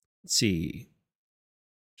 Let's see.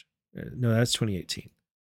 No, that's 2018.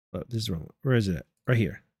 Oh, this is wrong. Where is it? Right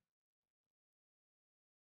here.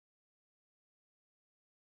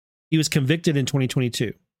 He was convicted in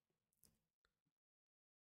 2022. I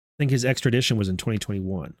think his extradition was in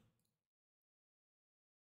 2021.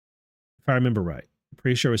 If I remember right. I'm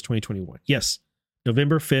pretty sure it was 2021. Yes.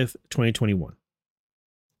 November 5th, 2021.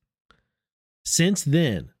 Since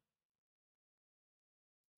then,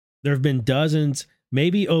 there have been dozens,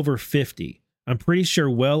 maybe over 50. I'm pretty sure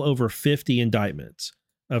well over 50 indictments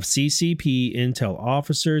of CCP intel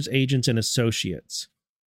officers, agents, and associates.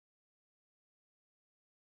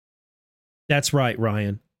 That's right,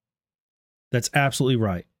 Ryan. That's absolutely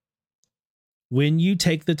right. When you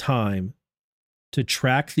take the time to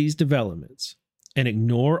track these developments and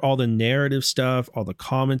ignore all the narrative stuff, all the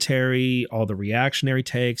commentary, all the reactionary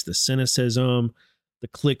takes, the cynicism, the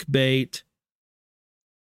clickbait,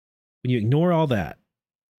 when you ignore all that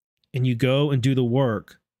and you go and do the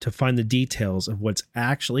work to find the details of what's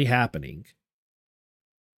actually happening,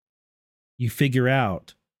 you figure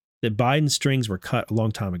out that Biden's strings were cut a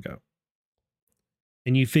long time ago.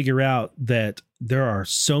 And you figure out that there are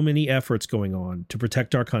so many efforts going on to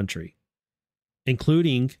protect our country,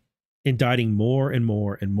 including indicting more and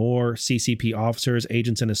more and more CCP officers,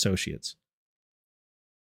 agents, and associates.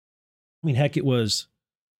 I mean, heck, it was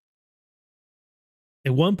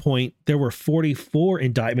at one point, there were 44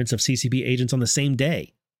 indictments of CCP agents on the same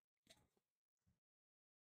day.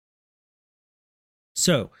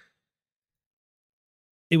 So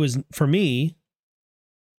it was, for me,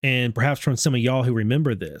 and perhaps from some of y'all who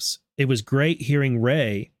remember this, it was great hearing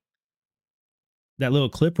Ray, that little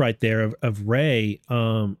clip right there of Ray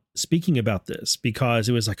speaking about this, because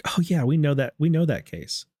it was like, oh yeah, we know that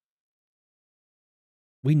case.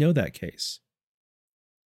 We know that case.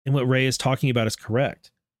 And what Ray is talking about is correct.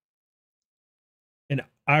 And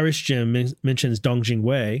Irish Jim mentions Dong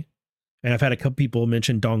Jingwei, and I've had a couple people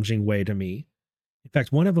mention Dong Jingwei to me. In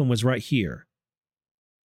fact, one of them was right here.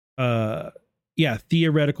 Yeah,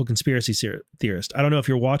 theoretical conspiracy theorist. I don't know if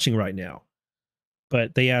you're watching right now,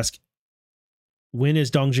 but they ask, when is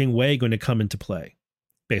Dong Jingwei going to come into play?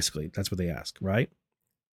 Basically, that's what they ask, right?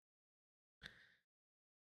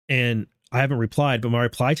 And I haven't replied, but my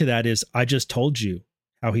reply to that is, I just told you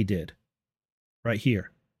how he did. Right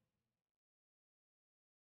here.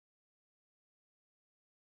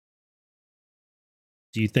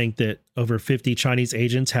 Do you think that over 50 Chinese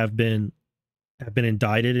agents have been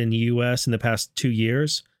indicted in the US in the past 2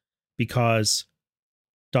 years because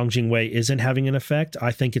Dong Jingwei isn't having an effect?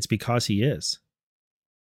 I think it's because he is.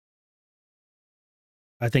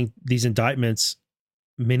 I think these indictments,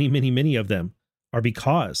 many, many, many of them, are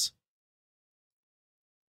because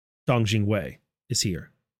Dong Jingwei is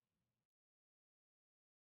here.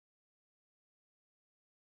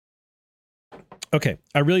 Okay,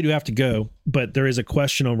 I really do have to go, but there is a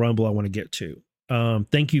question on Rumble I want to get to.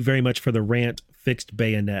 Thank you very much for the rant, Fixed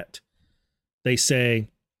Bayonet. They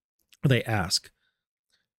ask,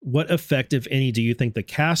 what effect, if any, do you think the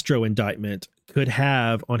Castro indictment could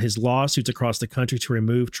have on his lawsuits across the country to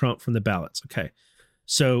remove Trump from the ballots? Okay,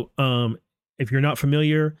 so if you're not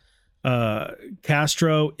familiar,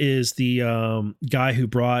 Castro is the guy who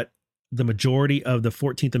brought the majority of the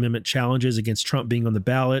 14th Amendment challenges against Trump being on the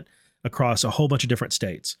ballot across a whole bunch of different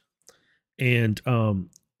states. And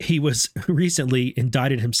he was recently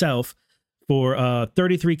indicted himself for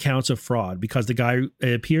 33 counts of fraud, because it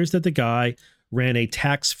appears that the guy ran a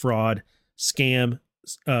tax fraud scam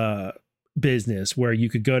business where you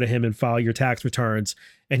could go to him and file your tax returns,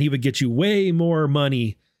 and he would get you way more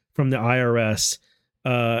money from the IRS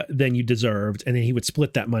than you deserved, and then he would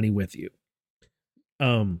split that money with you.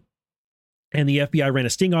 And the FBI ran a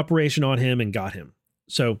sting operation on him and got him.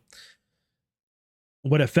 So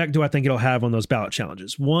what effect do I think it'll have on those ballot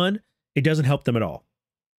challenges? One, it doesn't help them at all.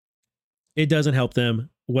 It doesn't help them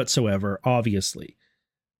whatsoever, obviously.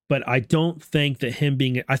 But I don't think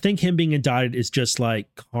that I think him being indicted is just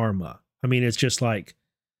like karma. I mean, it's just like,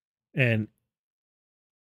 and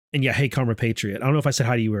And yeah, hey, Karma Patriot. I don't know if I said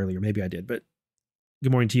hi to you earlier. Maybe I did, but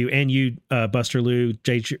good morning to you. And you, Buster Lou,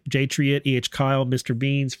 J Triet, EH Kyle, Mr.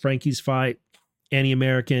 Beans, Frankie's Fight, Annie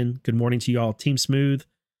American. Good morning to you all. Team Smooth.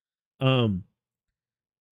 I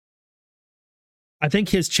think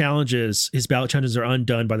his ballot challenges are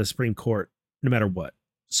undone by the Supreme Court, no matter what.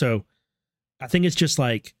 So I think it's just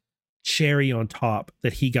like cherry on top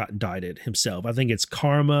that he got indicted himself. I think it's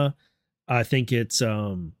karma. I think it's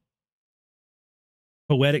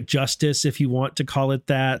poetic justice, if you want to call it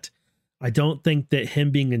that. I don't think that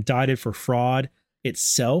him being indicted for fraud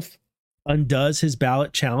itself undoes his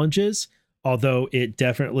ballot challenges, although it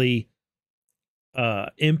definitely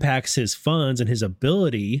impacts his funds and his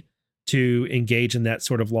ability to engage in that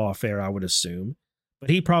sort of lawfare, I would assume. But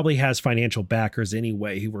he probably has financial backers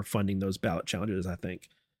anyway who were funding those ballot challenges, I think.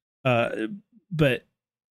 But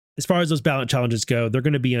as far as those ballot challenges go, they're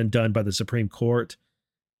going to be undone by the Supreme Court.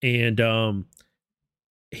 And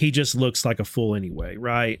he just looks like a fool anyway,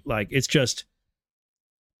 right? Like it's just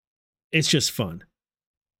fun.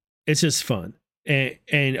 It's just fun.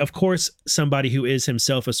 And of course, somebody who is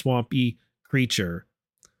himself a swampy creature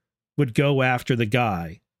would go after the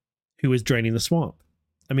guy who is draining the swamp.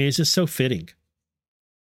 I mean, it's just so fitting.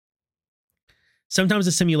 Sometimes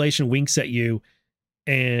a simulation winks at you,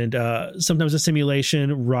 and sometimes a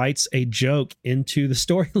simulation writes a joke into the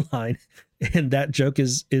storyline, and that joke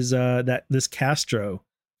is that this Castro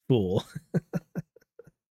fool.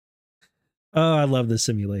 Oh, I love this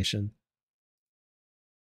simulation.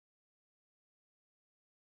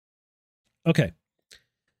 Okay.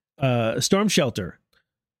 Storm Shelter.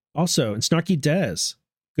 Also, and Snarky Dez.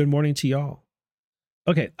 Good morning to y'all.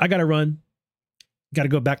 Okay, I got to run. Got to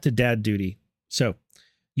go back to dad duty. So,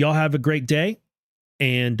 y'all have a great day.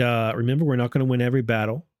 And remember, we're not going to win every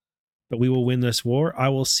battle, but we will win this war. I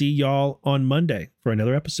will see y'all on Monday for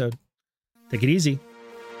another episode. Take it easy.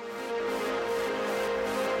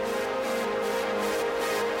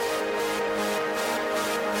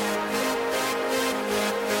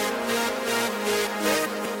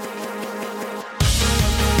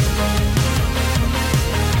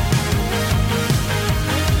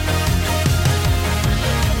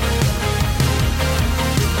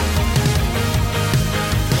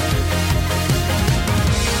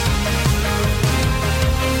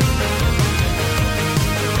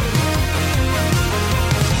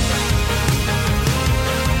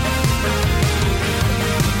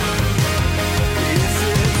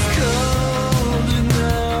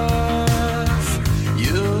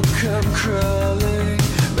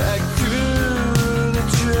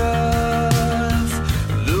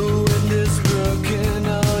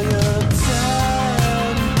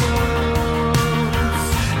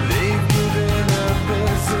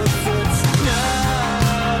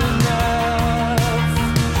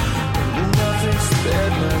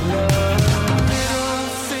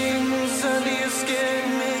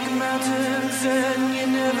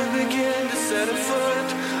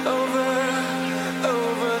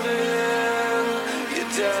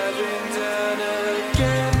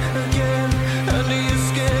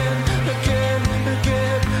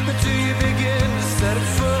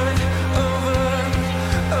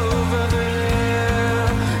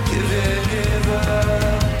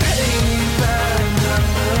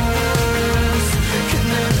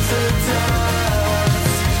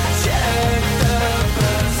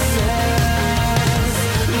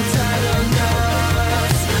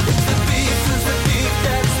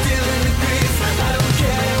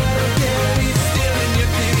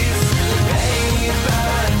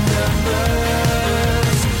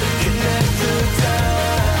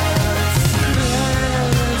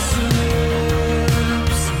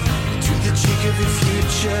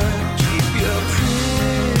 Future